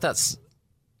 And I don't know if that's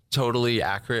totally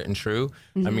accurate and true.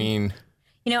 I mean,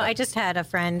 I just had a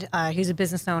friend who's a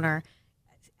business owner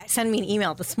send me an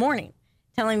email this morning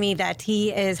telling me that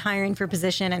he is hiring for a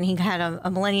position, and he had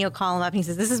a millennial call him up, and he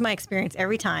says, this is my experience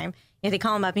every time. They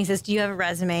call him up and he says, do you have a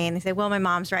resume? And they say, well, my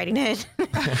mom's writing it.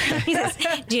 He says,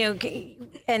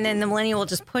 and then the millennial will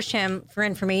just push him for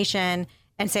information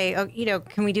and say,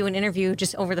 can we do an interview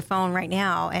just over the phone right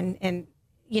now? And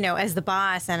as the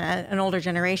boss and an older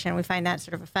generation, we find that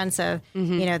sort of offensive,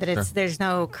 that there's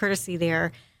no courtesy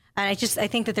there. And I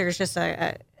think that there's just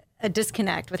a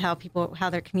disconnect with how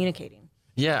they're communicating.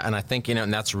 Yeah, and I think,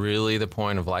 and that's really the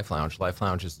point of Life Lounge. Life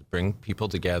Lounge is to bring people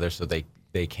together so they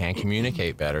can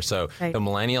communicate better. So the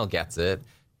millennial gets it,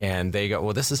 and they go,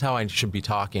 well, this is how I should be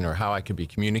talking, or how I could be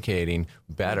communicating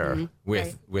better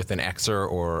with an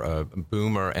Xer or a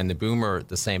boomer, and the boomer,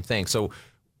 the same thing. So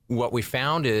what we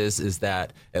found is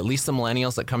that at least the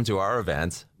millennials that come to our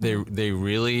events, they're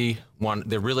really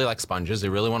like sponges. They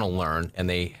really want to learn, and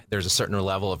there's a certain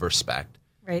level of respect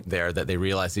there that they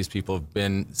realize these people have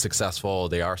been successful,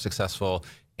 they are successful,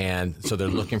 and so they're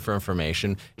looking for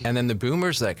information. And then the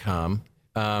boomers that come,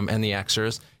 and the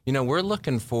Xers, we're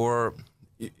looking for,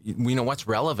 what's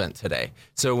relevant today.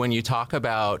 So when you talk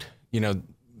about,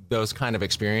 those kind of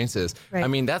experiences, I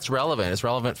mean, that's relevant. It's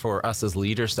relevant for us as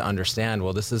leaders to understand,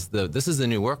 well, this is the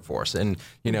new workforce. And,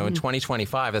 in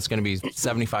 2025, that's going to be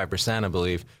 75%, I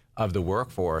believe, of the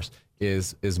workforce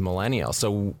is millennial.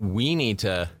 So we need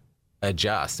to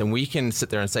adjust, and we can sit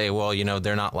there and say, well,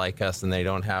 they're not like us, and they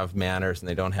don't have manners, and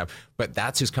they don't have, but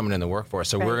that's who's coming in the workforce.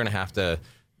 So we're going to have to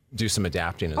do some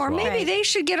adapting as well. Or maybe they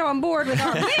should get on board with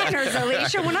our manners,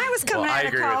 Alicia. When I was coming out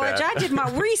of college, I did my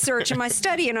research and my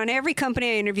studying on every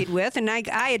company I interviewed with, and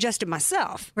I adjusted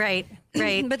myself. Right.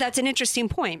 But that's an interesting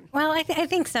point. Well, I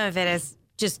think some of it is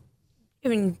just,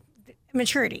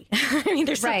 maturity.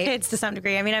 There's some kids to some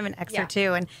degree. I'm an Xer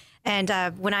too, and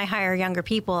when I hire younger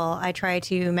people, I try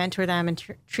to mentor them and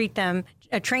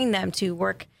train them to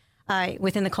work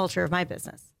within the culture of my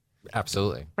business.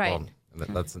 Absolutely. Right. Well,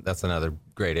 That's another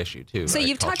great issue too. So right?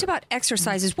 you've talked about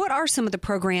exercises. What are some of the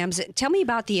programs? Tell me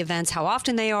about the events, how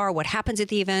often they are, what happens at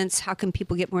the events, how can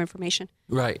people get more information?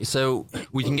 Right. So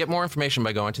we can get more information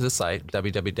by going to the site,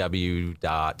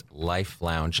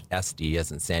 www.lifeloungesd,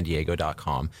 as in San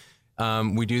Diego.com.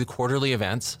 We do the quarterly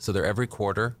events, so they're every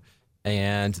quarter.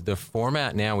 And the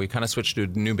format now, we kind of switched to a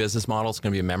new business model. It's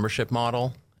going to be a membership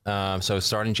model. So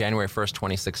starting January 1st,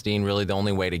 2016, really the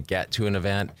only way to get to an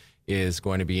event is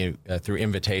going to be through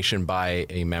invitation by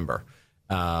a member.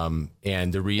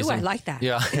 And the reason... Ooh, I like that.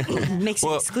 Yeah. Makes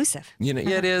it exclusive. Yeah,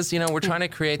 it is. We're trying to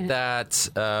create that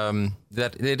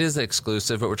it is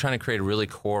exclusive, but we're trying to create a really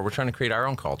core... We're trying to create our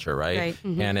own culture, right? Right.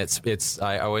 Mm-hmm. And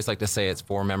I always like to say it's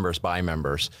for members by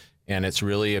members. And it's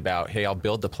really about, hey, I'll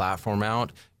build the platform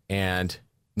out, and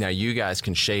now you guys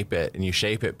can shape it, and you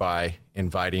shape it by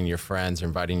inviting your friends,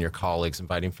 inviting your colleagues,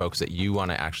 inviting folks that you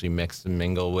want to actually mix and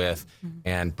mingle with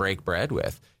and break bread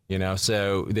with.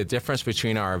 So the difference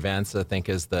between our events, I think,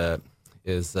 is the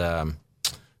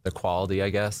quality, I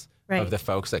guess, of the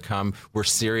folks that come. We're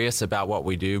serious about what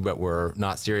we do, but we're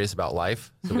not serious about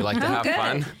life. So we like to have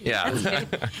fun. Yeah.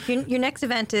 Your next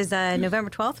event is November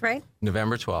 12th, right?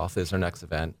 November 12th is our next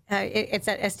event. It's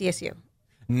at SDSU.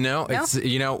 No, it's,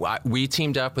 we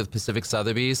teamed up with Pacific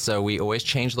Sotheby's, so we always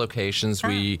change locations.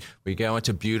 We go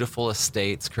into beautiful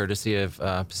estates courtesy of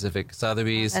Pacific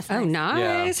Sotheby's. That's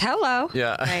nice. Yeah. Hello.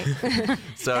 Yeah. Right.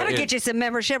 So that'll get you some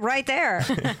membership right there.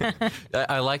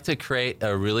 I like to create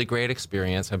a really great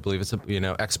experience. I believe it's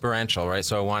experiential, right?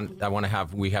 So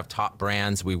we have top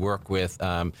brands. We work with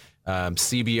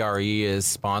CBRE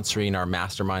is sponsoring our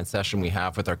mastermind session we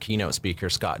have with our keynote speaker,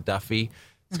 Scott Duffy.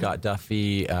 Scott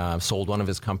Duffy sold one of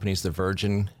his companies, The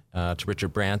Virgin, to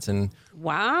Richard Branson.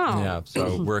 Wow. Yeah,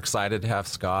 so we're excited to have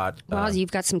Scott. Well,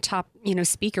 you've got some top,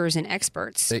 speakers and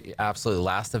experts. Absolutely.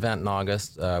 Last event in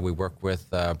August, we worked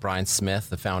with Brian Smith,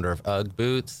 the founder of UGG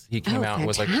Boots. He came out and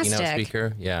was like a keynote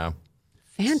speaker. Yeah.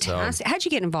 Fantastic. How'd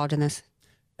you get involved in this?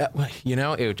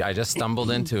 I just stumbled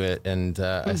into it, and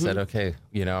I said, okay,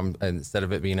 instead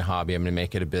of it being a hobby, I'm going to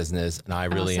make it a business, and I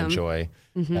really enjoy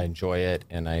it,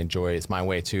 and it's my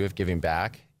way too of giving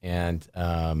back. And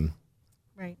right.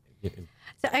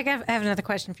 So I have another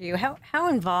question for you. How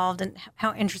involved and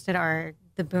how interested are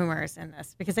the boomers in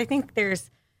this? Because I think there's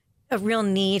a real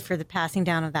need for the passing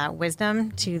down of that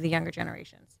wisdom to the younger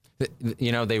generations.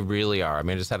 They really are. I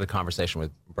mean, I just had a conversation with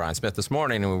Brian Smith this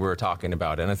morning, and we were talking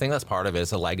about it. And I think that's part of it.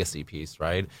 It's a legacy piece,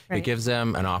 right? It gives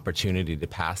them an opportunity to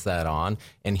pass that on.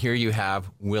 And here you have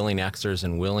willing Xers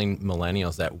and willing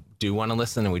millennials that do want to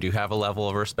listen, and we do have a level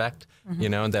of respect,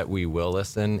 that we will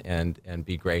listen and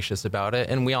be gracious about it.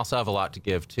 And we also have a lot to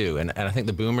give too. And I think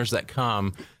the boomers that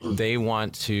come, they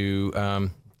want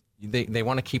to. They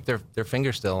want to keep their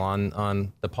finger still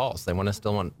on the pulse. They want to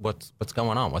still want what's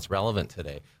going on, what's relevant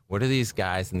today. What are these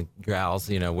guys and gals,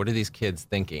 what are these kids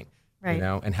thinking? Right.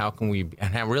 And how can we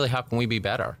be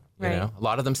better? Right. A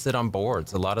lot of them sit on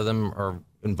boards. A lot of them are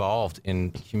involved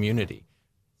in community.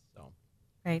 So.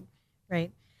 Right.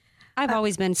 I've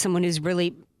always been someone who's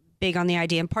really big on the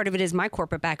idea, and part of it is my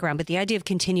corporate background, but the idea of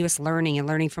continuous learning and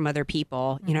learning from other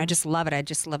people. I just love it. I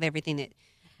just love everything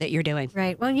that you're doing.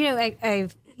 Right. Well,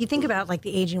 you think about like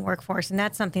the aging workforce, and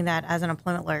that's something that as an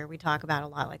employment lawyer we talk about a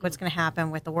lot, like what's going to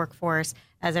happen with the workforce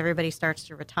as everybody starts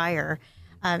to retire.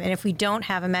 And if we don't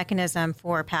have a mechanism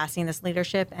for passing this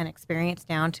leadership and experience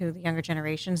down to the younger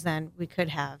generations, then we could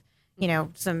have,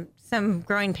 some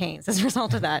growing pains as a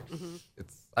result of that.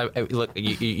 Look,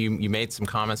 you made some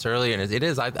comments earlier, and it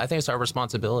is. I think it's our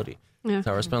responsibility. Yeah. It's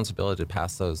our responsibility to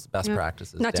pass those best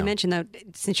practices Not down. to mention, though,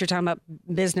 since you're talking about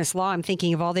business law, I'm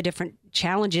thinking of all the different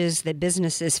challenges that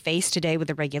businesses face today with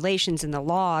the regulations and the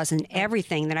laws and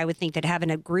everything, that I would think that having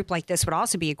a group like this would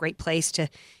also be a great place to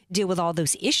deal with all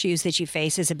those issues that you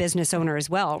face as a business owner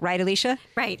as well. Right, Alicia?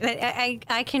 Right.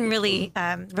 I can really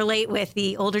relate with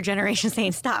the older generation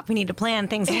saying, stop, we need to plan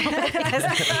things a little bit, because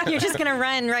you're just going to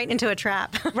run right into a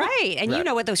trap. Right. And you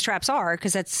know what those traps are,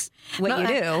 because that's what you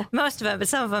do. Most of them, but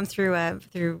some of them through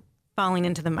falling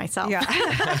into them myself. Yeah.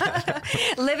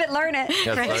 Live it, learn it.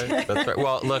 That's right.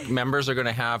 Well, look, members are going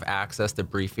to have access to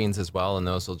briefings as well, and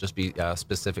those will just be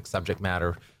specific subject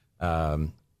matter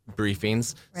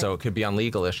briefings. Right. So it could be on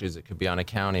legal issues, it could be on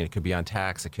accounting, it could be on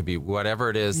tax, it could be whatever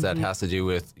it is that has to do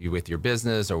with your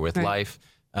business or with life.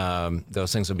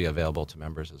 Those things will be available to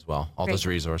members as well. All those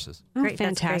resources. Great,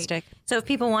 fantastic. Great. So if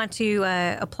people want to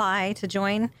apply to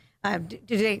join,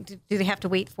 do they have to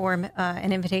wait for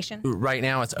an invitation? Right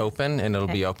now it's open, and it'll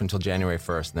be open until January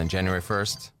 1st. And then January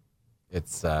 1st,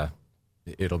 it's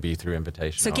It'll be through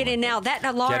invitation. So get in now. That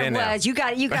Get alarm in now. was you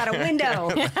got a window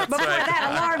before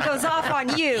that alarm goes off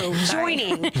on you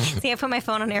joining. See, I put my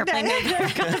phone on airplane mode.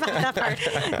 That part.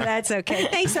 That's okay.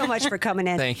 Thanks so much for coming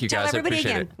in. Thank you, Tell guys. I everybody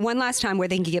appreciate again it. one last time where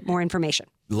they can get more information.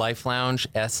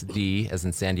 LifeLoungeSD, as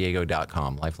in San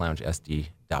Diego.com.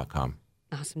 LifeLoungeSD.com.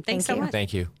 Awesome. Thanks so much.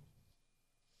 Thank you.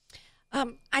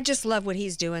 I just love what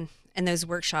he's doing in those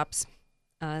workshops.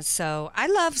 So I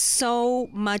love so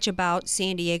much about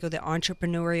San Diego, the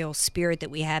entrepreneurial spirit that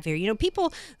we have here. You know,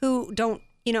 people who don't,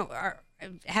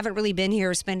 haven't really been here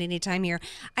or spent any time here.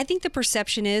 I think the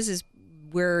perception is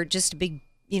we're just a big,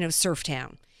 surf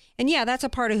town. And yeah, that's a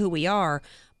part of who we are.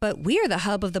 But we are the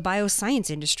hub of the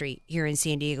bioscience industry here in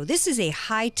San Diego. This is a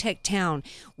high-tech town.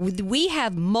 We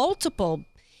have multiple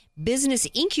business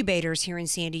incubators here in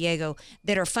San Diego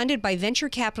that are funded by venture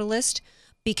capitalists,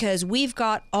 because we've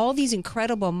got all these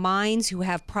incredible minds who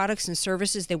have products and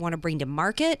services they want to bring to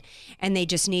market, and they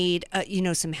just need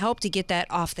some help to get that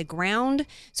off the ground.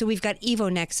 So we've got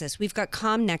EvoNexus, we've got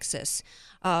ComNexus.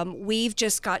 We've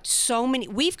got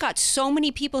so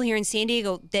many people here in San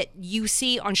Diego that you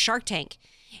see on Shark Tank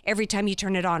every time you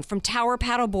turn it on, from tower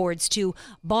paddle boards to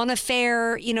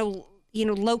Bonafare,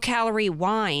 low-calorie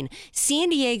wine. San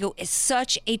Diego is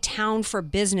such a town for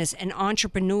business and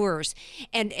entrepreneurs,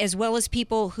 and as well as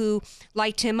people who,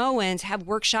 like Tim Owens, have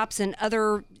workshops and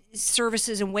other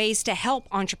services and ways to help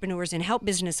entrepreneurs and help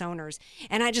business owners.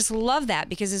 And I just love that,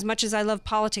 because as much as I love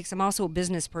politics, I'm also a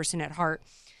business person at heart.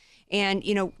 And,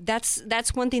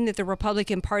 that's one thing that the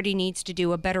Republican Party needs to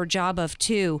do a better job of,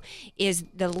 too, is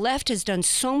the left has done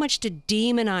so much to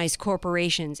demonize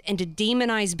corporations and to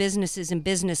demonize businesses and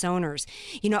business owners.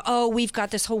 We've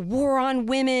got this whole war on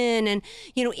women and,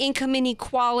 income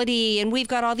inequality. And we've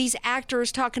got all these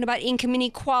actors talking about income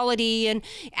inequality, and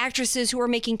actresses who are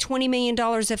making $20 million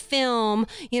a film,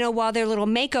 while their little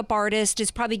makeup artist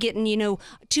is probably getting,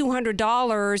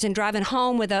 $200 and driving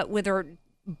home with her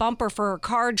bumper for her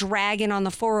car dragging on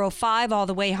the 405 all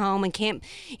the way home, and can't,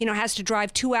 has to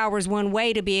drive 2 hours one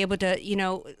way to be able to,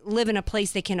 live in a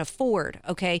place they can afford.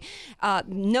 Okay.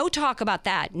 No talk about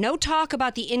that. No talk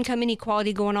about the income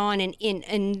inequality going on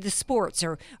in the sports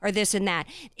or this and that.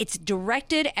 It's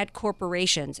directed at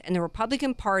corporations, and the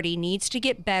Republican Party needs to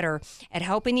get better at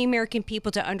helping the American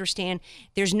people to understand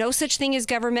there's no such thing as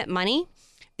government money.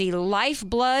 The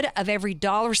lifeblood of every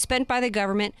dollar spent by the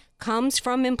government comes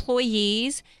from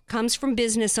employees, comes from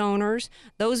business owners.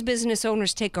 Those business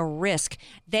owners take a risk.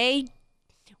 They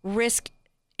risk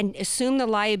and assume the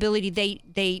liability.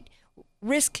 They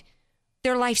risk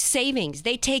their life savings.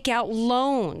 They take out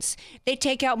loans. They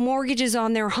take out mortgages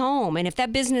on their home. And if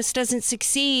that business doesn't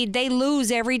succeed, they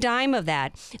lose every dime of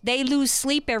that. They lose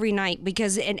sleep every night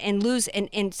because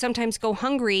and sometimes go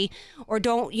hungry, or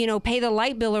don't, pay the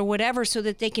light bill or whatever, so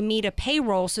that they can meet a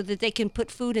payroll, so that they can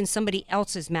put food in somebody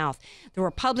else's mouth. The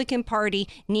Republican Party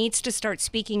needs to start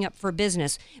speaking up for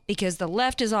business, because the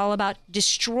left is all about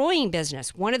destroying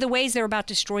business. One of the ways they're about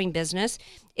destroying business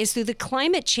is through the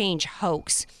climate change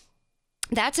hoax.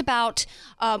 That's about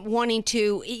wanting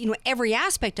to, every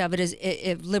aspect of it is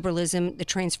liberalism. The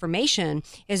transformation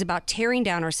is about tearing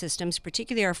down our systems,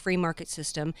 particularly our free market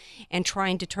system, and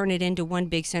trying to turn it into one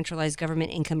big centralized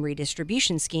government income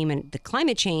redistribution scheme. And the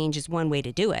climate change is one way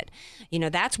to do it.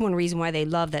 That's one reason why they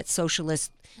love that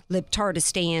socialist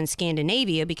libtardistan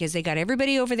Scandinavia, because they got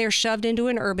everybody over there shoved into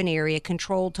an urban area,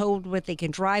 controlled, told what they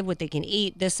can drive, what they can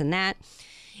eat, this and that.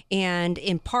 And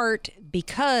in part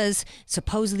because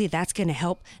supposedly that's going to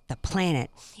help the planet.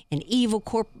 An evil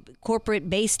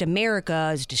corporate-based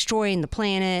America is destroying the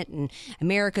planet, and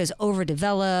America is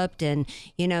overdeveloped. And,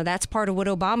 that's part of what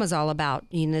Obama's all about.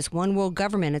 This one world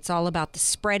government, it's all about the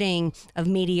spreading of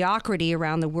mediocrity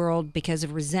around the world because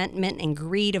of resentment and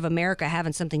greed of America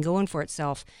having something going for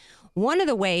itself. One of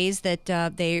the ways that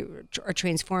they are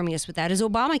transforming us with that is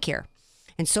Obamacare.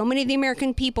 And so many of the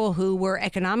American people who were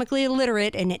economically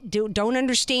illiterate and don't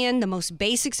understand the most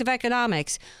basics of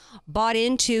economics bought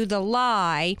into the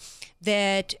lie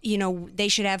that, they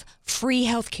should have free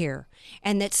health care,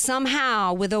 and that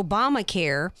somehow with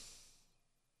Obamacare,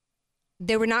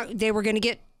 they were going to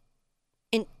get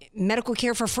medical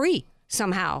care for free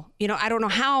somehow. I don't know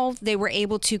how they were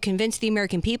able to convince the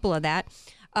American people of that.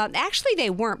 Actually, they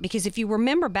weren't, because if you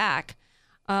remember back,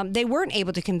 they weren't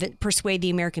able to persuade the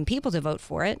American people to vote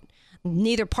for it.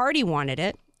 Neither party wanted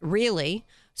it, really.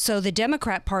 So the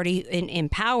Democrat Party in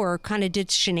power kind of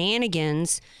did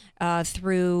shenanigans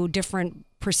through different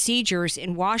procedures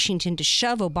in Washington to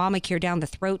shove Obamacare down the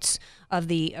throats of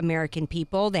the American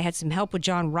people. They had some help with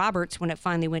John Roberts when it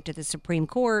finally went to the Supreme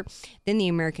Court. Then the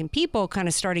American people kind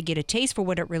of started to get a taste for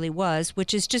what it really was,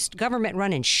 which is just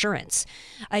government-run insurance.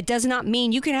 It does not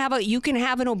mean you can have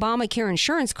an Obamacare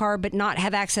insurance card but not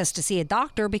have access to see a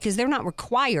doctor, because they're not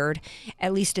required,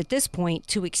 at least at this point,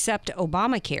 to accept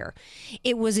Obamacare.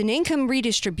 It was an income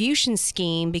redistribution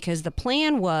scheme because the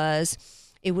plan was,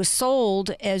 it was sold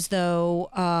as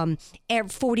though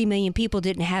 40 million people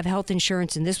didn't have health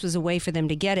insurance, and this was a way for them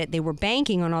to get it. They were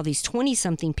banking on all these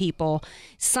 20-something people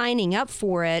signing up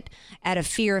for it out of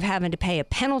fear of having to pay a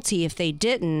penalty if they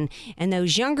didn't. And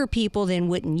those younger people then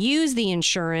wouldn't use the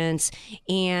insurance,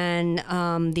 and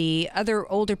the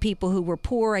other older people who were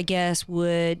poor, I guess,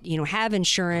 would have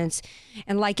insurance.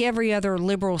 And like every other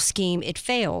liberal scheme, it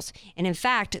fails. And in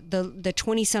fact, the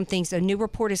 20-somethings, a new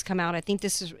report has come out. I think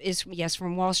this is yes,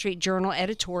 from Wall Street Journal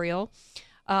editorial,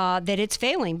 that it's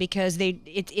failing because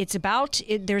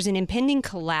there's an impending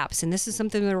collapse. And this is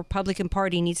something the Republican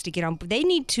Party needs to get on. They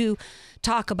need to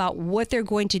talk about what they're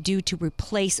going to do to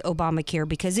replace Obamacare,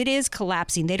 because it is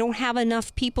collapsing. They don't have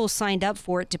enough people signed up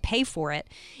for it to pay for it.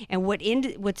 And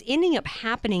what's ending up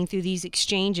happening through these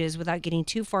exchanges, without getting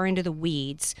too far into the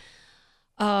weeds,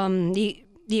 the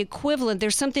equivalent,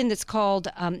 there's something that's called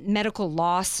medical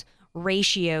loss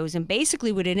ratios. And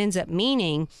basically what it ends up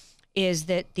meaning is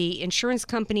that the insurance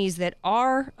companies that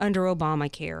are under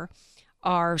Obamacare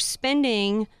are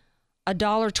spending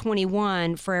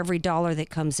 $1.21 for every dollar that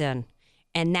comes in.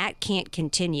 And that can't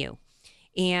continue.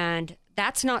 And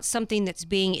that's not something that's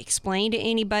being explained to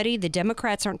anybody. The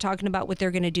Democrats aren't talking about what they're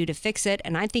going to do to fix it.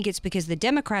 And I think it's because the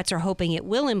Democrats are hoping it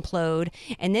will implode.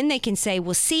 And then they can say,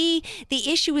 well, see, the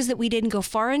issue is that we didn't go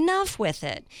far enough with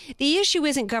it. The issue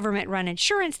isn't government-run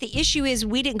insurance. The issue is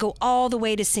we didn't go all the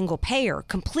way to single payer,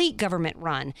 complete government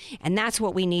run. And that's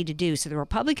what we need to do. So the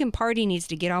Republican Party needs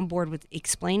to get on board with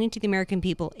explaining to the American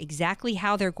people exactly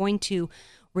how they're going to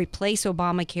replace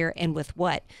Obamacare and with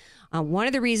what. One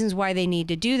of the reasons why they need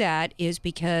to do that is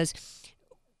because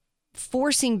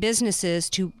forcing businesses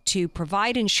to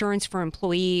provide insurance for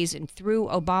employees and through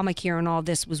Obamacare and all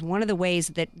this was one of the ways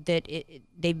that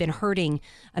they've been hurting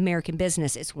American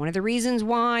business. It's one of the reasons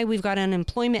why we've got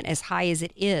unemployment as high as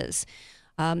it is.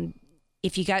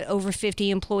 If you got over 50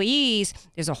 employees,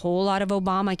 there's a whole lot of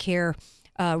Obamacare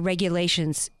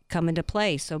regulations come into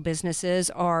play. So businesses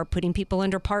are putting people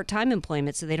under part-time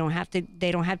employment so they don't have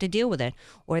to deal with it,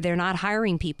 or they're not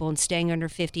hiring people and staying under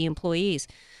 50 employees.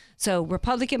 So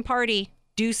Republican Party,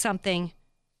 do something.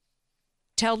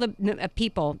 Tell the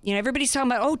people, everybody's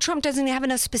talking about, Trump doesn't have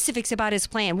enough specifics about his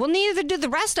plan. Well, neither did the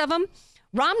rest of them.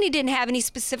 Romney didn't have any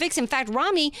specifics. In fact,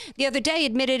 Romney the other day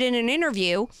admitted in an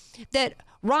interview that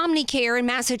Romney Care in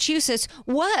Massachusetts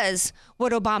was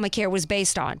what Obamacare was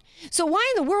based on. So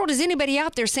why in the world is anybody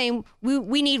out there saying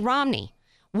we need Romney?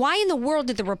 Why in the world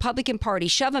did the Republican Party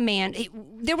shove a man?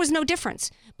 There was no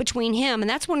difference between him. And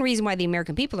that's one reason why the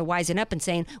American people are wising up and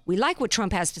saying, we like what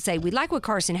Trump has to say. We like what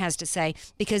Carson has to say,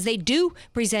 because they do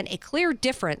present a clear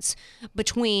difference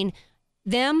between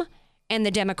them and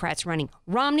the Democrats running.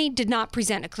 Romney did not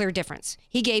present a clear difference.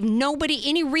 He gave nobody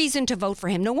any reason to vote for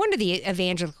him. No wonder the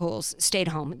evangelicals stayed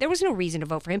home. There was no reason to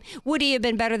vote for him. Would he have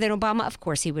been better than Obama? Of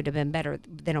course he would have been better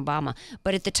than Obama.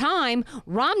 But at the time,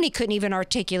 Romney couldn't even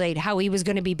articulate how he was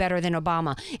going to be better than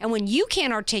Obama. And when you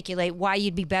can't articulate why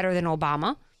you'd be better than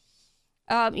Obama,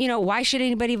 why should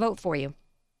anybody vote for you?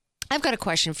 I've got a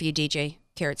question for you, DJ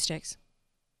Carrot Sticks.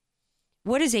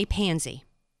 What is a pansy?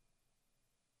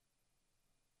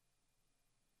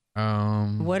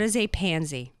 What is a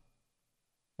pansy?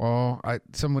 Well,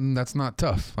 someone that's not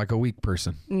tough, like a weak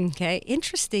person. Okay,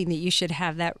 interesting that you should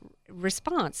have that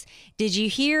response. Do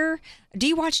you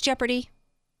watch Jeopardy?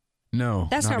 No.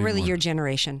 That's not really anymore. your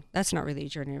generation. That's not really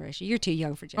your generation. You're too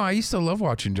young for Jeopardy. Oh, I used to love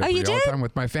watching Jeopardy you all did? the time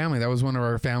with my family. That was one of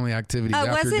our family activities.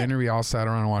 After dinner, we all sat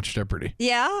around and watched Jeopardy.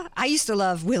 Yeah, I used to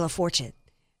love Wheel of Fortune.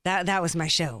 That was my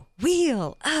show.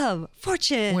 Wheel of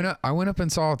Fortune. I went up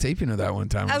and saw a taping of that one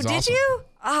time. It was did awesome. you?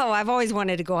 Oh, I've always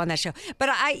wanted to go on that show. But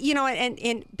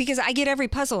and because I get every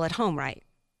puzzle at home, right?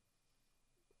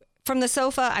 From the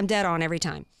sofa, I'm dead on every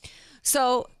time.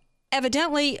 So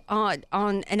evidently on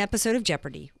an episode of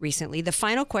Jeopardy recently, the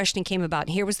final question came about.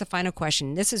 And here was the final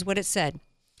question. This is what it said.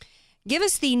 Give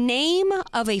us the name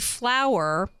of a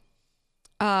flower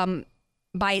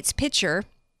by its picture.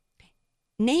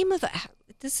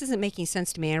 This isn't making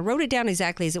sense to me. I wrote it down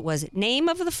exactly as it was. Name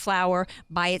of the flower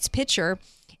by its picture,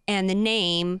 and the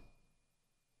name.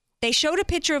 They showed a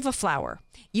picture of a flower.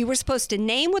 You were supposed to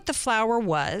name what the flower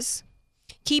was,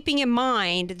 keeping in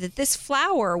mind that this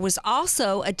flower was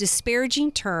also a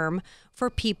disparaging term for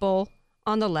people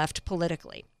on the left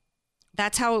politically.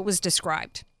 That's how it was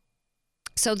described.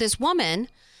 So this woman,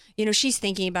 she's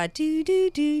thinking about do.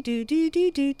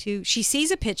 She sees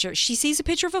a picture. She sees a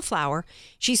picture of a flower.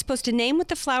 She's supposed to name what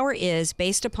the flower is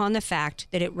based upon the fact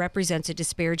that it represents a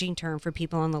disparaging term for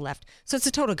people on the left. So it's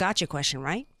a total gotcha question,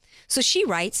 right? So she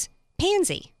writes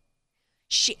pansy.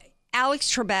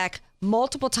 Alex Trebek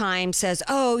multiple times says,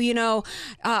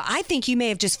 I think you may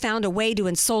have just found a way to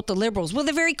insult the liberals. Well,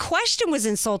 the very question was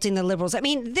insulting the liberals. I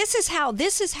mean, this is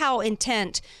how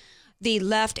intent the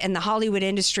left and the Hollywood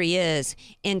industry is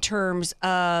in terms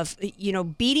of,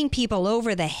 beating people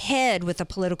over the head with the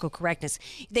political correctness.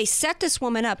 They set this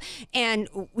woman up and,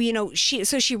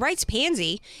 she writes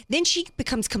pansy. Then she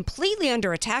becomes completely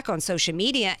under attack on social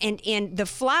media. And the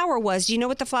flower was, do you know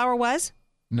what the flower was?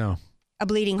 No. A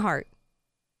bleeding heart.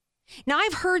 Now,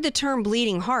 I've heard the term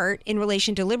bleeding heart in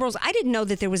relation to liberals. I didn't know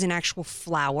that there was an actual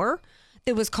flower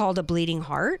that was called a bleeding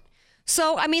heart.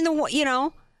 So, I mean,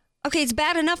 okay, it's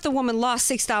bad enough the woman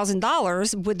lost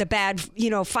 $6,000 with the bad,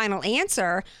 final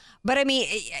answer. But I mean,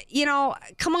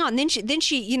 come on. Then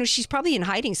she, she's probably in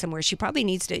hiding somewhere. She probably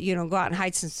needs to, go out and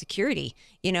hide some security,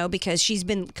 because she's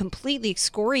been completely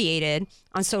excoriated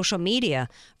on social media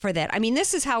for that. I mean,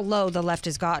 this is how low the left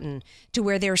has gotten, to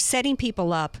where they're setting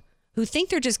people up who think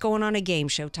they're just going on a game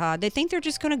show, Todd. They think they're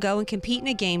just going to go and compete in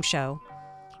a game show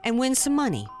and win some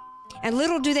money. And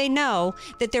little do they know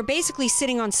that they're basically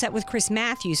sitting on set with Chris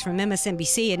Matthews from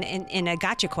MSNBC in a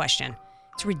gotcha question.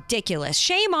 It's ridiculous.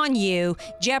 Shame on you,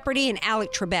 Jeopardy and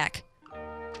Alex Trebek.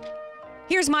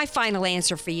 Here's my final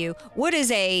answer for you. What is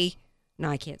no,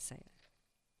 I can't say it.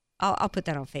 I'll put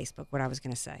that on Facebook, what I was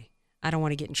going to say. I don't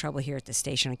want to get in trouble here at the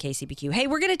station on KCBQ. Hey,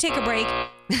 we're going to take a break.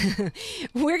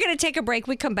 We're going to take a break.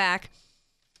 We come back.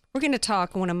 We're going to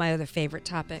talk one of my other favorite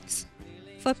topics,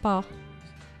 football.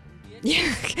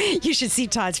 You should see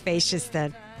Todd's face just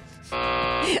then.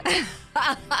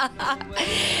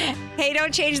 Hey,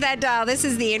 don't change that dial. This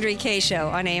is the Andrea Kaye Show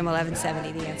on AM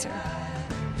 1170, The Answer.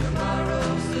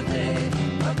 Tomorrow's the day,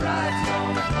 a bride's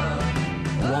gonna come.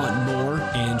 Want more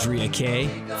Andrea Kaye?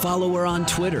 Follow her on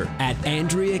Twitter at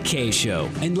Andrea Kaye Show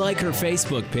and like her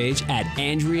Facebook page at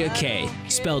Andrea Kaye,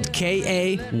 spelled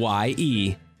Kaye.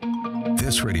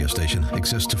 This radio station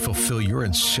exists to fulfill your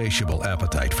insatiable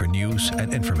appetite for news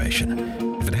and information.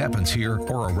 If it happens here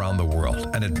or around the world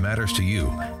and it matters to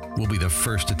you, we'll be the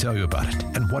first to tell you about it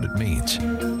and what it means.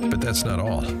 But that's not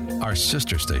all. Our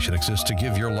sister station exists to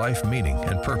give your life meaning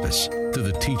and purpose through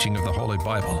the teaching of the Holy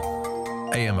Bible.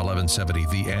 AM 1170,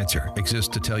 The Answer,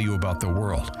 exists to tell you about the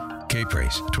world.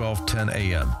 K-Praise, 1210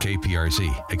 AM,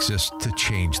 KPRZ, exists to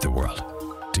change the world.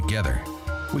 Together,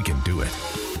 we can do it.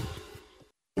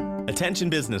 Attention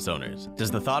business owners.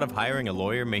 Does the thought of hiring a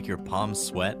lawyer make your palms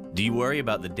sweat? Do you worry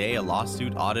about the day a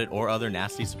lawsuit, audit, or other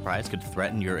nasty surprise could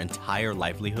threaten your entire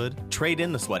livelihood? Trade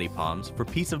in the sweaty palms for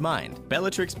peace of mind.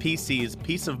 Bellatrix PC's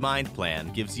Peace of Mind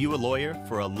plan gives you a lawyer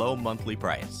for a low monthly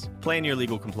price. Plan your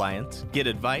legal compliance, get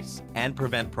advice, and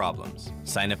prevent problems.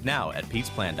 Sign up now at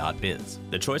peaceplan.biz.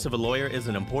 The choice of a lawyer is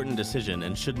an important decision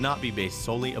and should not be based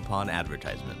solely upon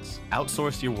advertisements.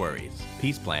 Outsource your worries.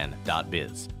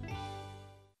 peaceplan.biz.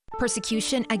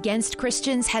 Persecution against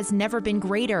Christians has never been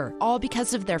greater, all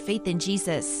because of their faith in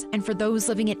Jesus. And for those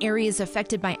living in areas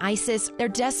affected by ISIS, they're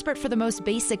desperate for the most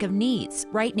basic of needs.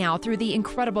 Right now, through the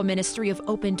incredible ministry of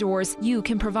Open Doors, you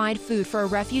can provide food for a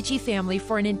refugee family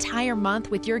for an entire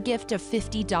month with your gift of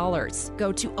 $50.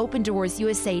 Go to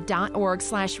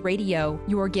opendoorsusa.org/radio.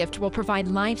 Your gift will provide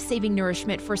life-saving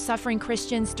nourishment for suffering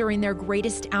Christians during their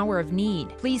greatest hour of need.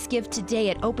 Please give today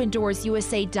at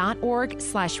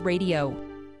opendoorsusa.org/radio.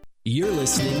 You're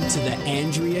listening to The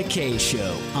Andrea Kaye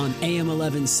Show on AM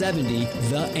 1170,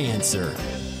 The Answer.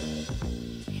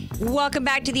 Welcome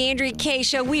back to The Andrea Kaye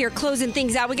Show. We are closing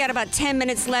things out. We got about 10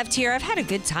 minutes left here. I've had a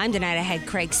good time tonight. I had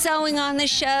Craig Sewing on the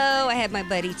show. I had my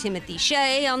buddy Timothy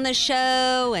Shea on the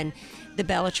show, and the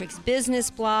Bellatrix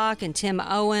Buisness Block, and Tim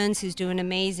Owens, who's doing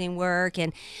amazing work.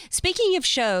 And speaking of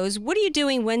shows, what are you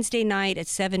doing Wednesday night at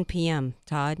 7 p.m.,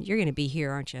 Todd? You're going to be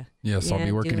here, aren't you? Yes, I'll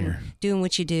be working here. Doing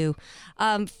what you do.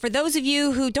 For those of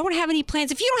you who don't have any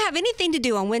plans, if you don't have anything to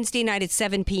do on Wednesday night at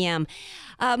 7 p.m.,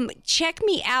 check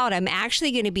me out. I'm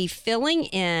actually going to be filling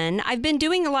in. I've been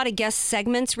doing a lot of guest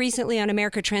segments recently on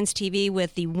America Trends TV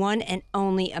with the one and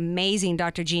only amazing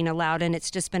Dr. Gina Loudon.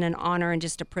 It's just been an honor and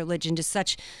just a privilege and just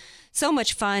so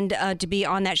much fun to be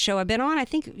on that show. I've been on, I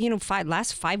think,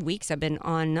 last 5 weeks I've been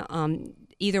on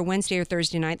either Wednesday or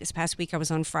Thursday night. This past week I was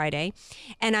on Friday.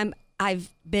 And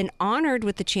I've been honored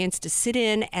with the chance to sit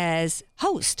in as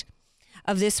host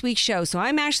of this week's show. So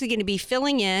I'm actually going to be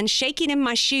filling in, shaking in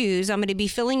my shoes. I'm going to be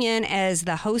filling in as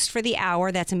the host for the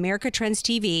hour. That's America Trends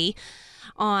TV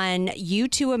on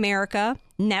U2 America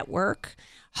Network.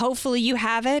 Hopefully you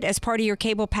have it as part of your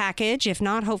cable package. If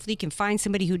not, hopefully you can find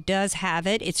somebody who does have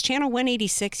it. It's channel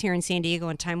 186 here in San Diego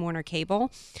on Time Warner Cable.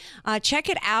 Check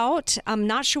it out. I'm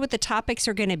not sure what the topics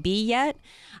are going to be yet.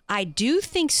 I do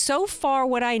think so far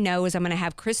what I know is I'm going to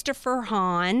have Christopher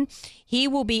Hahn. He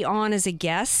will be on as a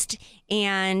guest.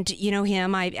 And you know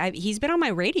him, he's been on my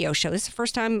radio show. This is the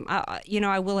first time,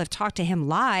 I will have talked to him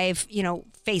live,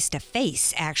 face to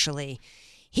face, actually.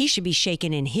 He should be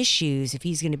shaking in his shoes if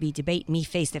he's going to be debating me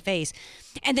face to face.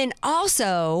 And then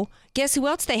also, guess who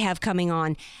else they have coming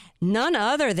on? None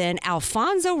other than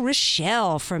Alfonso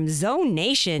Rochelle from Zone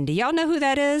Nation. Do y'all know who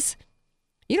that is?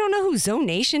 You don't know who Zone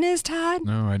Nation is, Todd?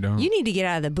 No, I don't. You need to get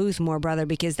out of the booth more, brother,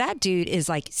 because that dude is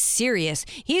like serious.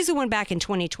 He's the one back in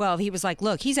 2012. He was like,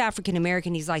 look, he's African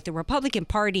American. He's like, the Republican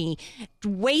Party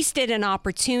wasted an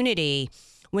opportunity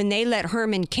when they let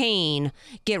Herman Cain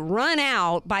get run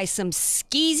out by some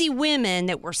skeezy women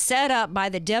that were set up by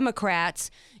the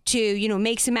Democrats to,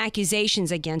 make some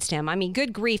accusations against him. I mean,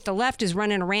 good grief. The left is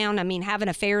running around, having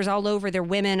affairs all over their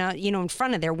women, in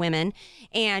front of their women.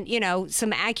 And,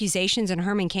 some accusations on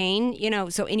Herman Cain,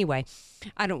 So anyway,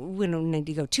 we don't need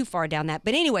to go too far down that.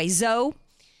 But anyway, Zoe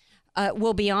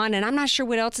will be on, and I'm not sure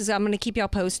what else is. I'm going to keep y'all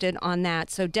posted on that.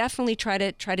 So definitely try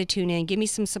to tune in. Give me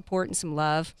some support and some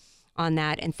love on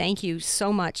that. And thank you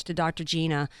so much to Dr.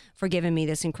 Gina for giving me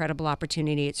this incredible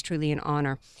opportunity. It's truly an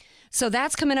honor. So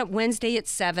that's coming up Wednesday at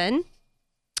 7.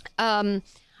 I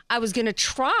was going to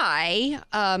try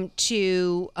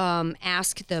to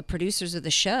ask the producers of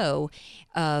the show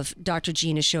of Dr.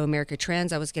 Gina's show, America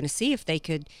Trends. I was going to see if they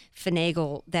could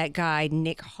finagle that guy,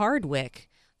 Nick Hardwick,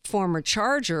 former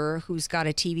Charger, who's got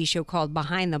a TV show called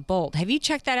Behind the Bolt. Have you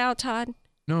checked that out, Todd?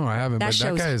 No, I haven't, but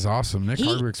that guy is awesome. Nick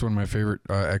Hardwick's one of my favorite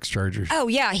ex-Chargers. Oh,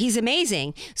 yeah, he's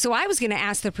amazing. So I was going to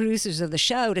ask the producers of the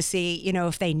show to see,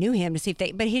 if they knew him, to see if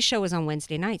they, but his show was on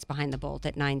Wednesday nights, Behind the Bolt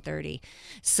at 9:30.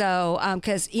 So,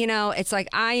 because, it's like,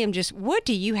 I am just, what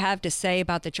do you have to say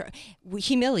about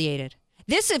humiliated?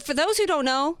 This is, for those who don't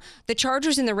know, the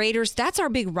Chargers and the Raiders, that's our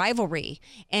big rivalry.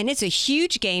 And it's a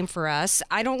huge game for us.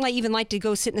 I don't even like to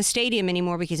go sit in the stadium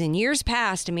anymore because in years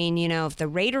past, if the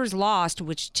Raiders lost,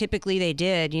 which typically they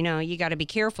did, you got to be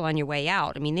careful on your way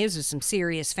out. These are some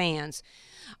serious fans.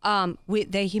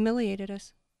 They humiliated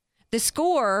us. The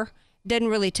score didn't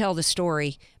really tell the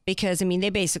story because, they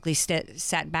basically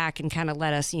sat back and kind of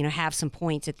let us, have some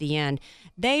points at the end.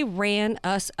 They ran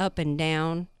us up and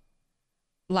down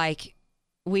like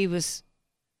we was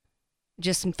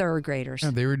just some third graders. Yeah,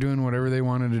 they were doing whatever they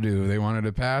wanted to do. They wanted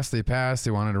to pass, they passed.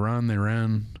 They wanted to run, they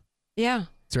ran. Yeah.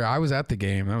 So I was at the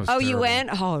game. That was terrible. You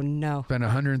went? Oh, no. Spent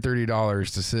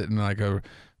 $130 to sit in like a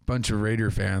bunch of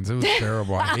Raider fans. It was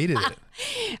terrible. I hated it.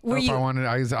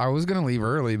 I was going to leave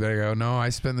early, but I go, no, I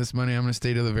spent this money. I'm going to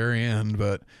stay to the very end.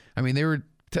 But, they were...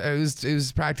 It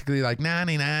was practically like,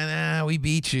 nah, we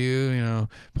beat you,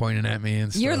 pointing at me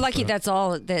and stuff. You're lucky that's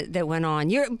all that went on.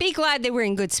 Be glad they were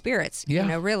in good spirits,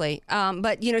 really.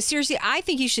 But, seriously, I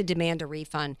think you should demand a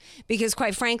refund because,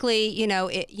 quite frankly,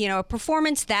 a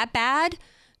performance that bad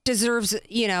deserves,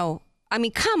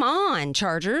 come on,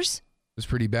 Chargers. It was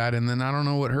pretty bad. And then I don't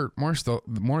know what hurt more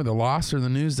the loss or the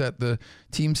news that the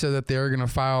team said that they are going to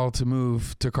file to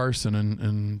move to Carson.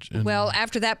 And well,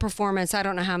 after that performance, I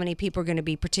don't know how many people are going to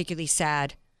be particularly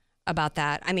sad about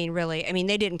that. Really,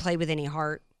 they didn't play with any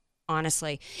heart,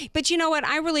 honestly. But you know what?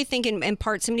 I really think in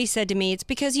part somebody said to me, it's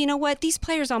because, these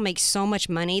players all make so much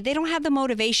money. They don't have the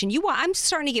motivation. I'm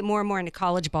starting to get more and more into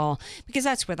college ball because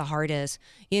that's where the heart is.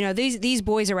 These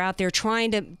boys are out there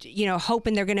trying to,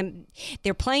 hoping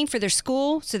they're playing for their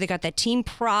school. So they got that team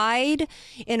pride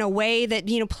in a way that,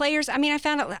 players, I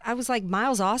found out, I was like,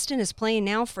 Miles Austin is playing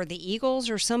now for the Eagles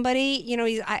or somebody,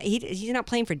 he's not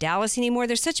playing for Dallas anymore.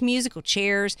 There's such musical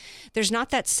chairs. There's not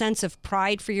that sense of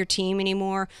pride for your team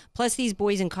anymore. Plus, these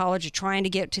boys in college are trying to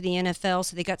get to the NFL,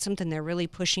 so they got something they're really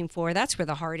pushing for. That's where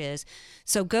the heart is.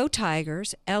 So go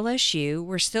Tigers, LSU.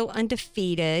 We're still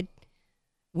undefeated.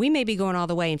 We may be going all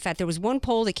the way. In fact, there was one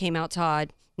poll that came out,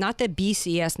 Todd, not the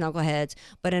BCS knuckleheads,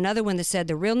 but another one that said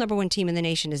the real number one team in the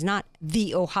nation is not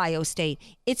the Ohio State.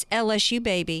 It's LSU,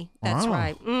 baby. That's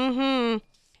right. Mm-hmm.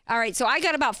 All right, so I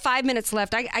got about 5 minutes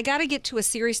left. I got to get to a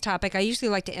serious topic. I usually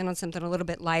like to end on something a little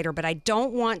bit lighter, but I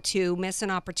don't want to miss an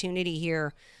opportunity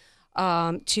here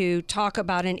to talk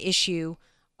about an issue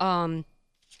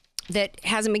that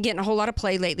hasn't been getting a whole lot of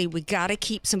play lately. We got to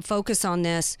keep some focus on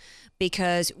this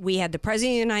because we had the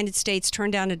President of the United States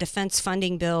turn down a defense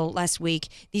funding bill last week.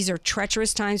 These are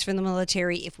treacherous times for the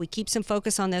military. If we keep some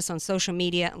focus on this on social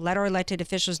media, let our elected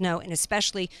officials know, and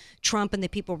especially Trump and the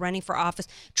people running for office.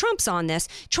 Trump's on this.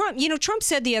 Trump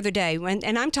said the other day,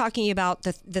 and I'm talking about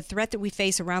the threat that we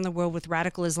face around the world with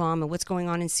radical Islam and what's going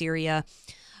on in Syria.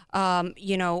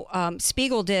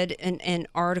 Spiegel did an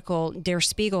article, Der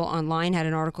Spiegel online had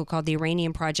an article called The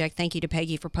Iranian Project. Thank you to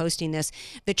Peggy for posting this.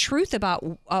 The truth about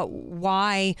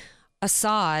why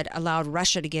Assad allowed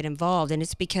Russia to get involved. And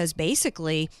it's because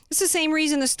basically it's the same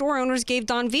reason the store owners gave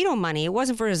Don Vito money. It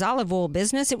wasn't for his olive oil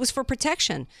business. It was for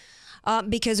protection.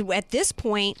 Because at this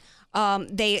point,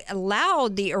 they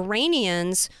allowed the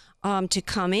Iranians to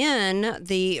come in,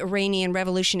 the Iranian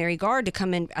Revolutionary Guard to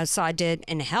come in, Assad did,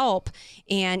 and help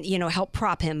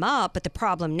prop him up. But the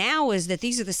problem now is that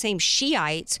these are the same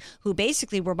Shiites who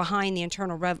basically were behind the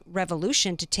internal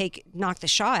revolution to knock the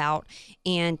Shah out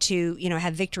and to,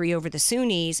 have victory over the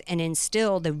Sunnis and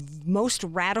instill the most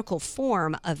radical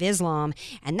form of Islam.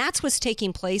 And that's what's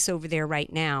taking place over there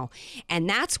right now. And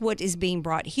that's what is being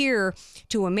brought here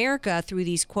to America through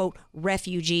these, quote,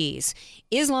 refugees.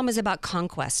 Islam is about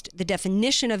conquest. The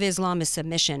definition of Islam is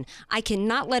submission. I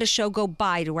cannot let a show go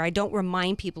by to where I don't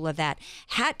remind people of that.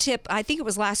 Hat tip, I think it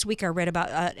was last week I read about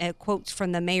a quote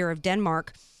from the mayor of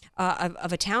Denmark,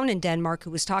 of a town in Denmark,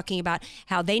 who was talking about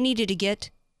how they needed to get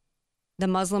the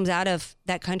Muslims out of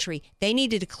that country. They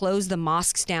needed to close the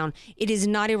mosques down. It is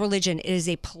not a religion. It is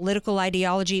a political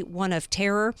ideology, one of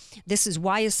terror. This is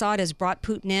why Assad has brought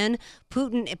Putin in.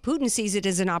 Putin sees it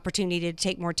as an opportunity to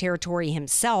take more territory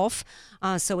himself.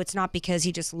 So it's not because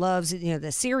he just loves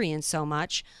the Syrians so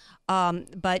much.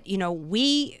 But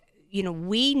we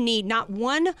need, not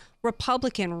one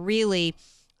Republican really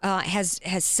has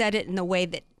said it in the way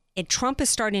that Trump is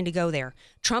starting to go there.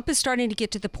 Trump is starting to get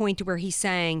to the point where he's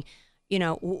saying,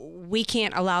 we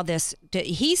can't allow this.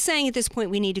 He's saying at this point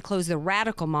we need to close the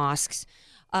radical mosques.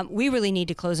 We really need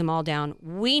to close them all down.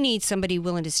 We need somebody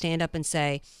willing to stand up and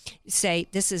say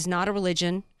this is not a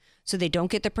religion, so they don't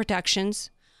get the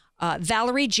protections.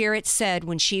 Valerie Jarrett said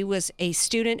when she was a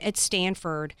student at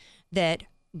Stanford that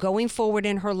going forward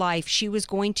in her life, she was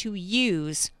going to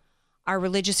use our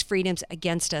religious freedoms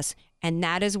against us. And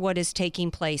that is what is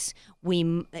taking place.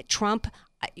 Trump,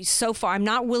 so far, I'm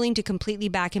not willing to completely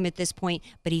back him at this point,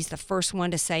 but he's the first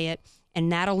one to say it.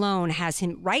 And that alone has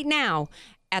him right now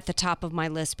at the top of my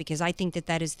list, because I think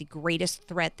that is the greatest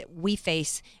threat that we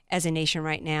face as a nation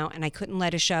right now. And I couldn't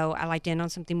let a show, I like to end on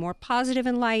something more positive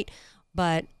and light,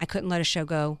 but I couldn't let a show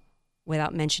go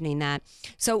without mentioning that.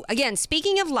 So again,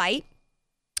 speaking of light,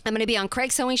 I'm going to be on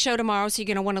Craig's Sewing Show tomorrow, so you're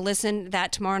going to want to listen to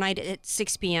that tomorrow night at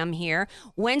 6 p.m. here.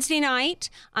 Wednesday night,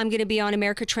 I'm going to be on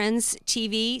America Trends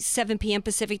TV, 7 p.m.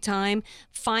 Pacific time.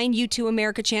 Find U2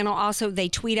 America channel. Also, they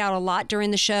tweet out a lot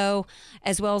during the show,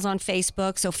 as well as on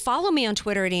Facebook. So follow me on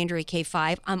Twitter at Andrea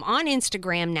K5. I'm on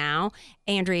Instagram now,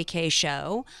 Andrea K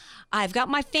Show. I've got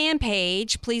my fan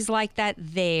page. Please like that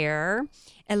there.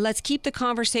 And let's keep the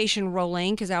conversation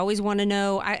rolling, because I always want to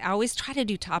know. I always try to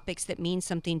do topics that mean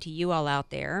something to you all out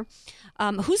there.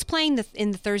 Who's playing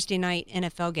in the Thursday night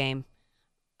NFL game?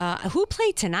 Who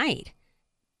played tonight?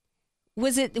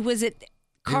 Was it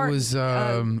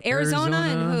Arizona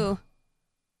and who?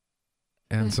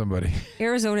 And somebody.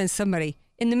 Arizona and somebody.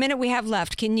 In the minute we have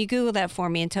left, can you Google that for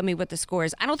me and tell me what the score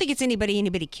is? I don't think it's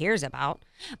anybody cares about.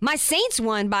 My Saints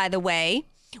won, by the way.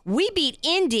 We beat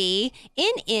Indy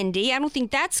in Indy. I don't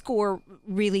think that score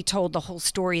really told the whole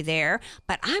story there,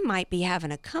 but I might be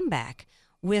having a comeback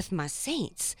with my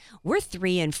Saints. We're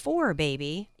 3-4,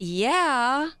 baby.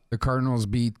 Yeah. The Cardinals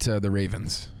beat the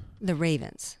Ravens. The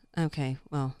Ravens. Okay,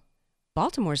 well,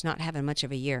 Baltimore's not having much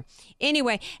of a year.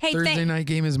 Anyway, hey, Thursday night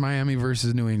game is Miami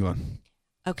versus New England.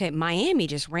 Okay, Miami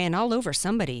just ran all over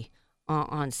somebody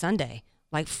on Sunday,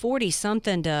 like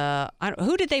 40-something to.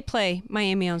 Who did they play?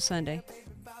 Miami on Sunday.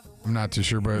 I'm not too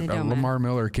sure, but Lamar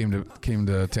Miller came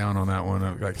to town on that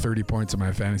one, like 30 points on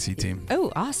my fantasy team.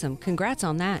 Oh, awesome. Congrats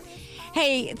on that.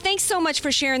 Hey, thanks so much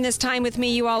for sharing this time with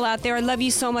me, you all out there. I love you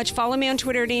so much. Follow me on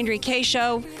Twitter at Andrea K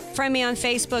Show. Friend me on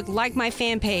Facebook. Like my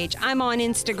fan page. I'm on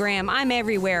Instagram. I'm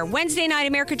everywhere. Wednesday night,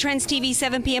 America Trends TV,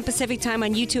 7 p.m. Pacific time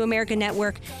on U2 America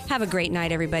Network. Have a great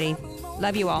night, everybody.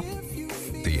 Love you all.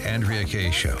 The Andrea K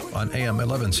Show on AM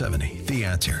 1170. The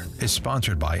Answer is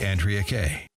sponsored by Andrea K.